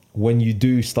when you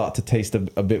do start to taste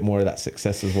a bit more of that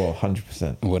success as well.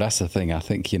 100%. Well, that's the thing. I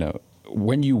think, you know,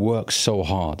 when you work so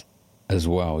hard as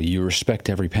well, you respect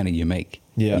every penny you make.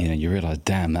 You know, you realize,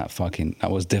 damn, that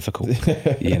was difficult.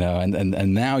 You know,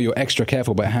 and now you're extra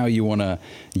careful about how you want to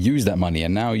use that money,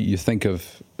 and now you think of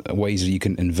ways that you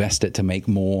can invest it to make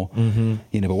more.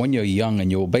 You know, but when you're young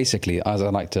and you're basically, as I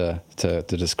like to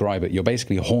describe it, you're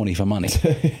basically horny for money.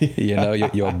 You know,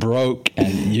 you're broke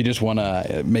and you just want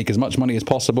to make as much money as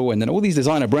possible, and then all these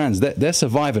designer brands, they're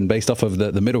surviving based off of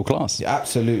the middle class.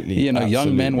 Absolutely. You know,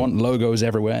 young men want logos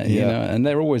everywhere. You know, and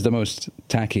they're always the most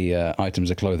tacky items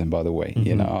of clothing, by the way.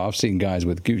 You know, I've seen guys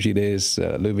with Gucci this,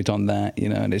 Louis Vuitton that, you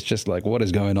know, and it's just like, what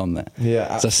is going on there?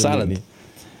 Yeah, it's absolutely.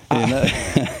 A salad.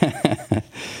 You know?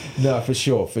 No, for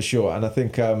sure. And I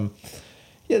think,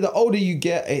 the older you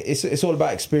get, it's all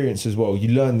about experience as well. You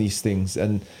learn these things,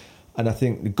 and I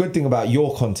think the good thing about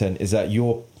your content is that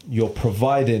you're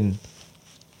providing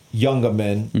younger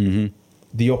men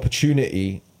the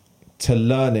opportunity to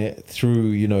learn it through,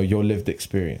 you know, your lived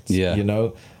experience. You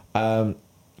know,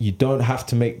 you don't have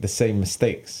to make the same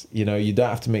mistakes. You know, you don't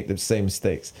have to make the same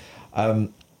mistakes.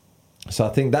 So I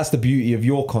think that's the beauty of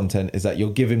your content, is that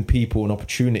you're giving people an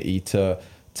opportunity to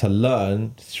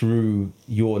learn through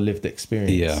your lived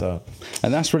experience. Yeah. So.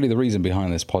 And that's really the reason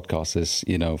behind this podcast is,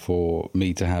 for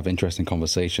me to have interesting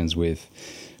conversations with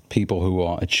people who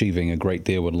are achieving a great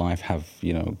deal with life, have,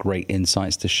 great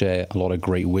insights to share, a lot of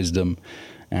great wisdom.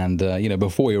 And,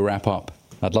 before we wrap up,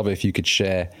 I'd love it if you could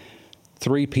share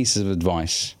 3 pieces of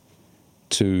advice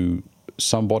to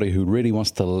somebody who really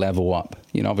wants to level up.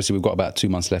 Obviously we've got about 2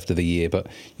 months left of the year, but,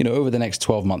 over the next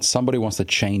 12 months, somebody wants to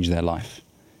change their life.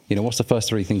 What's the first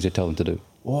 3 things you tell them to do?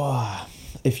 Wow.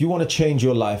 If you want to change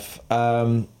your life,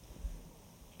 I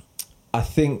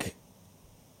think,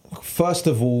 first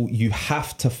of all, you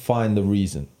have to find the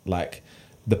reason, like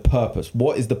the purpose.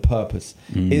 What is the purpose?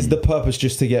 Is the purpose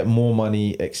just to get more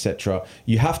money, etc.?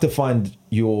 You have to find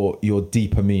your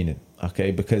deeper meaning,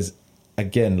 okay? Because,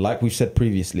 again, like we've said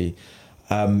previously,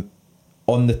 on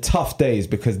the tough days,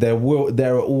 because there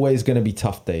are always going to be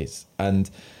tough days,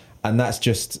 and that's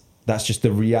just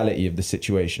the reality of the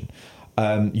situation.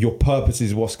 Your purpose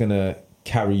is what's going to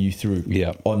carry you through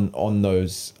on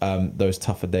those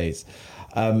tougher days.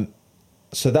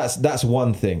 So that's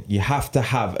one thing. You have to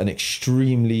have an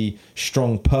extremely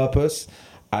strong purpose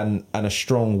and a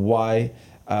strong why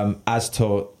as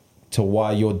to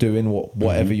why you're doing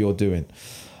whatever you're doing.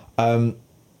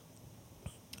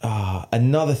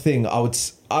 Another thing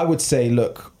I would say,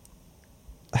 look,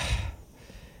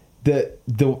 the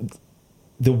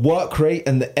work rate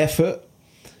and the effort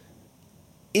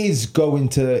is going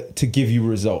to give you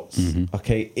results.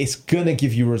 Okay, it's gonna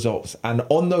give you results, and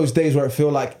on those days where it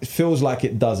feels like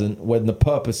it doesn't, when the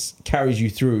purpose carries you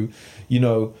through,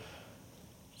 you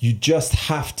just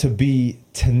have to be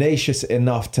tenacious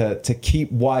enough to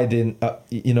keep wading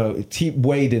through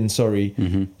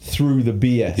the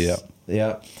BS.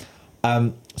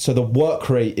 So the work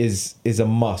rate is a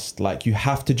must. Like, you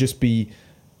have to just be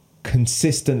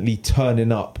consistently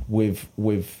turning up with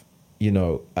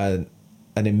an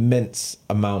immense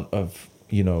amount of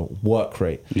work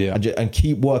rate, and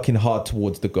keep working hard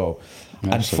towards the goal.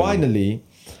 Absolutely. And finally,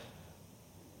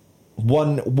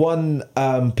 one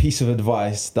piece of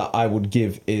advice that I would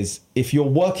give is, if you're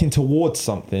working towards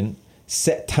something,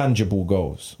 set tangible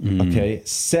goals. Okay,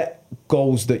 set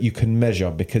goals that you can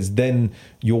measure, because then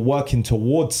you're working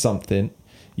towards something.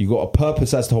 You got a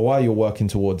purpose as to why you're working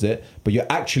towards it, but you're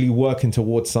actually working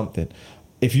towards something.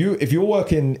 If you're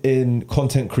working in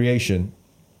content creation,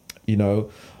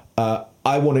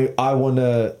 I want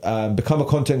to become a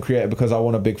content creator because I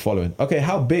want a big following. Okay,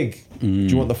 how big do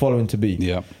you want the following to be?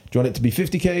 Yeah. Do you want it to be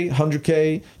 50K,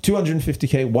 100K,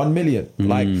 250K, 1 million?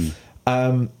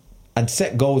 And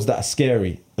set goals that are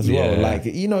scary as well. Like,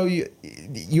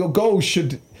 your goals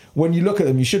should, when you look at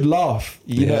them, you should laugh.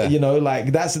 You know,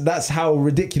 like that's how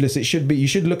ridiculous it should be. You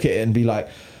should look at it and be like,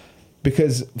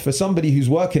 because for somebody who's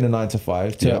working a 9 to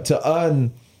 5 to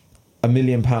earn £1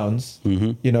 million,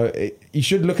 you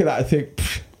should look at that and think,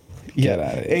 get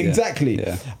at it. Exactly.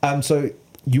 So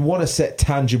you want to set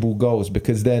tangible goals,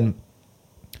 because then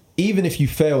even if you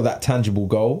fail that tangible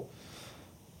goal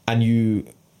and you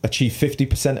achieve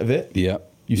 50% of it, you're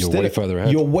way further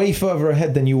ahead. You're way further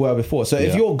ahead than you were before. So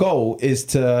if your goal is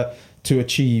to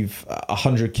achieve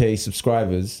 100K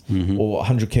subscribers or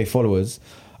 100K followers,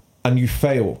 and you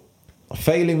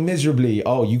failing miserably,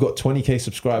 you got 20K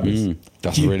subscribers.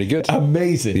 That's really good.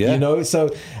 Amazing. So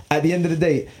at the end of the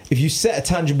day, if you set a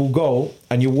tangible goal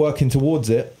and you're working towards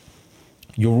it,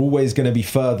 you're always going to be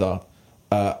further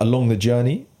along the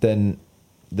journey than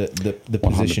the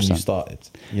position 100%. You started.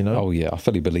 Oh yeah, I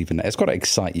fully believe in that. It's got to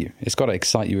excite you. It's got to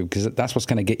excite you, because that's what's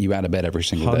going to get you out of bed every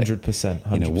single day.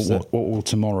 100%. What will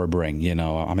tomorrow bring?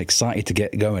 I'm excited to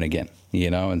get going again.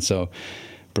 And so.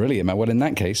 Brilliant, man. Well, in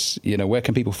that case, where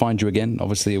can people find you again?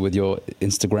 Obviously, with your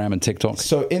Instagram and TikTok.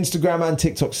 So Instagram and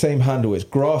TikTok, same handle. It's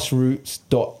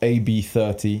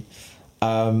grassroots.ab30.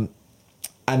 And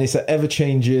it's an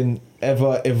ever-changing,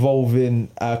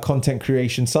 ever-evolving content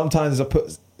creation. Sometimes I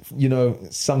put,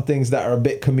 some things that are a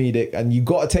bit comedic, and you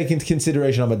got to take into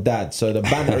consideration I'm a dad. So the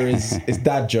banter is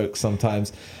dad jokes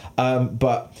sometimes.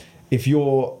 But if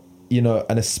you're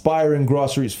an aspiring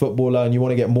grassroots footballer and you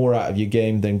want to get more out of your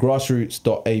game, then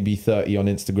grassroots.ab30 on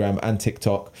Instagram and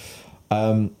TikTok.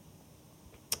 And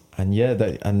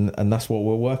that's what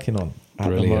we're working on at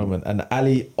the moment. And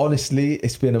Ali, honestly,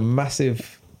 it's been a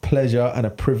massive pleasure and a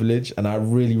privilege, and I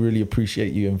really, really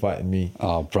appreciate you inviting me.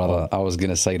 Oh, brother, I was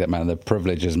going to say that, man. The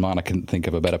privilege is mine. I couldn't think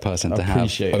of a better person to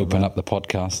have open up the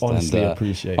podcast. Honestly,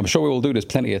 appreciate it. I'm sure we will do this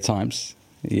plenty of times.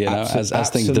 You know, as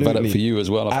things develop for you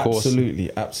as well, of course.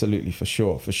 Absolutely, for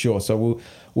sure. So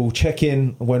we'll check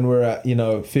in when we're at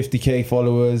 50k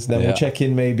followers. Then we'll check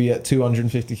in maybe at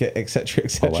 250k, etc.,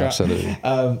 etc. Oh, absolutely.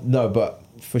 No, but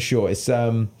for sure, it's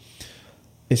a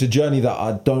journey that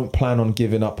I don't plan on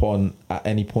giving up on at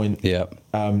any point.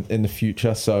 In the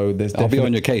future. So there's. I'll be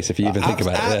on your case if you even think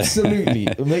about it. Absolutely,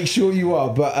 make sure you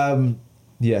are. But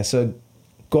so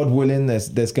God willing, there's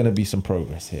going to be some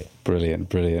progress here.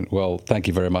 Brilliant. Well, thank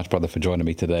you very much, brother, for joining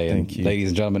me today. Thank you. Ladies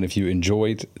and gentlemen, if you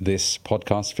enjoyed this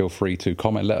podcast, feel free to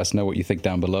comment. Let us know what you think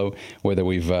down below, whether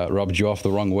we've rubbed you off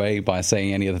the wrong way by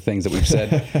saying any of the things that we've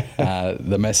said.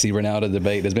 The Messi Ronaldo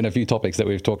debate. There's been a few topics that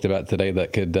we've talked about today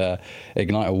that could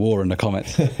ignite a war in the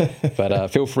comments. But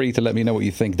feel free to let me know what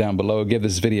you think down below. Give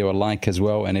this video a like as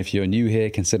well. And if you're new here,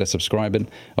 consider subscribing.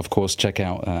 Of course, check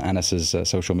out Anis's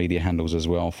social media handles as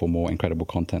well for more incredible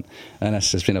content.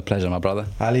 Anis, it's been a pleasure, my brother.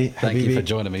 Ali, Thank you for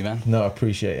joining me, man. No, I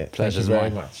appreciate it. Pleasure's Thank you very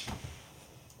mine. much.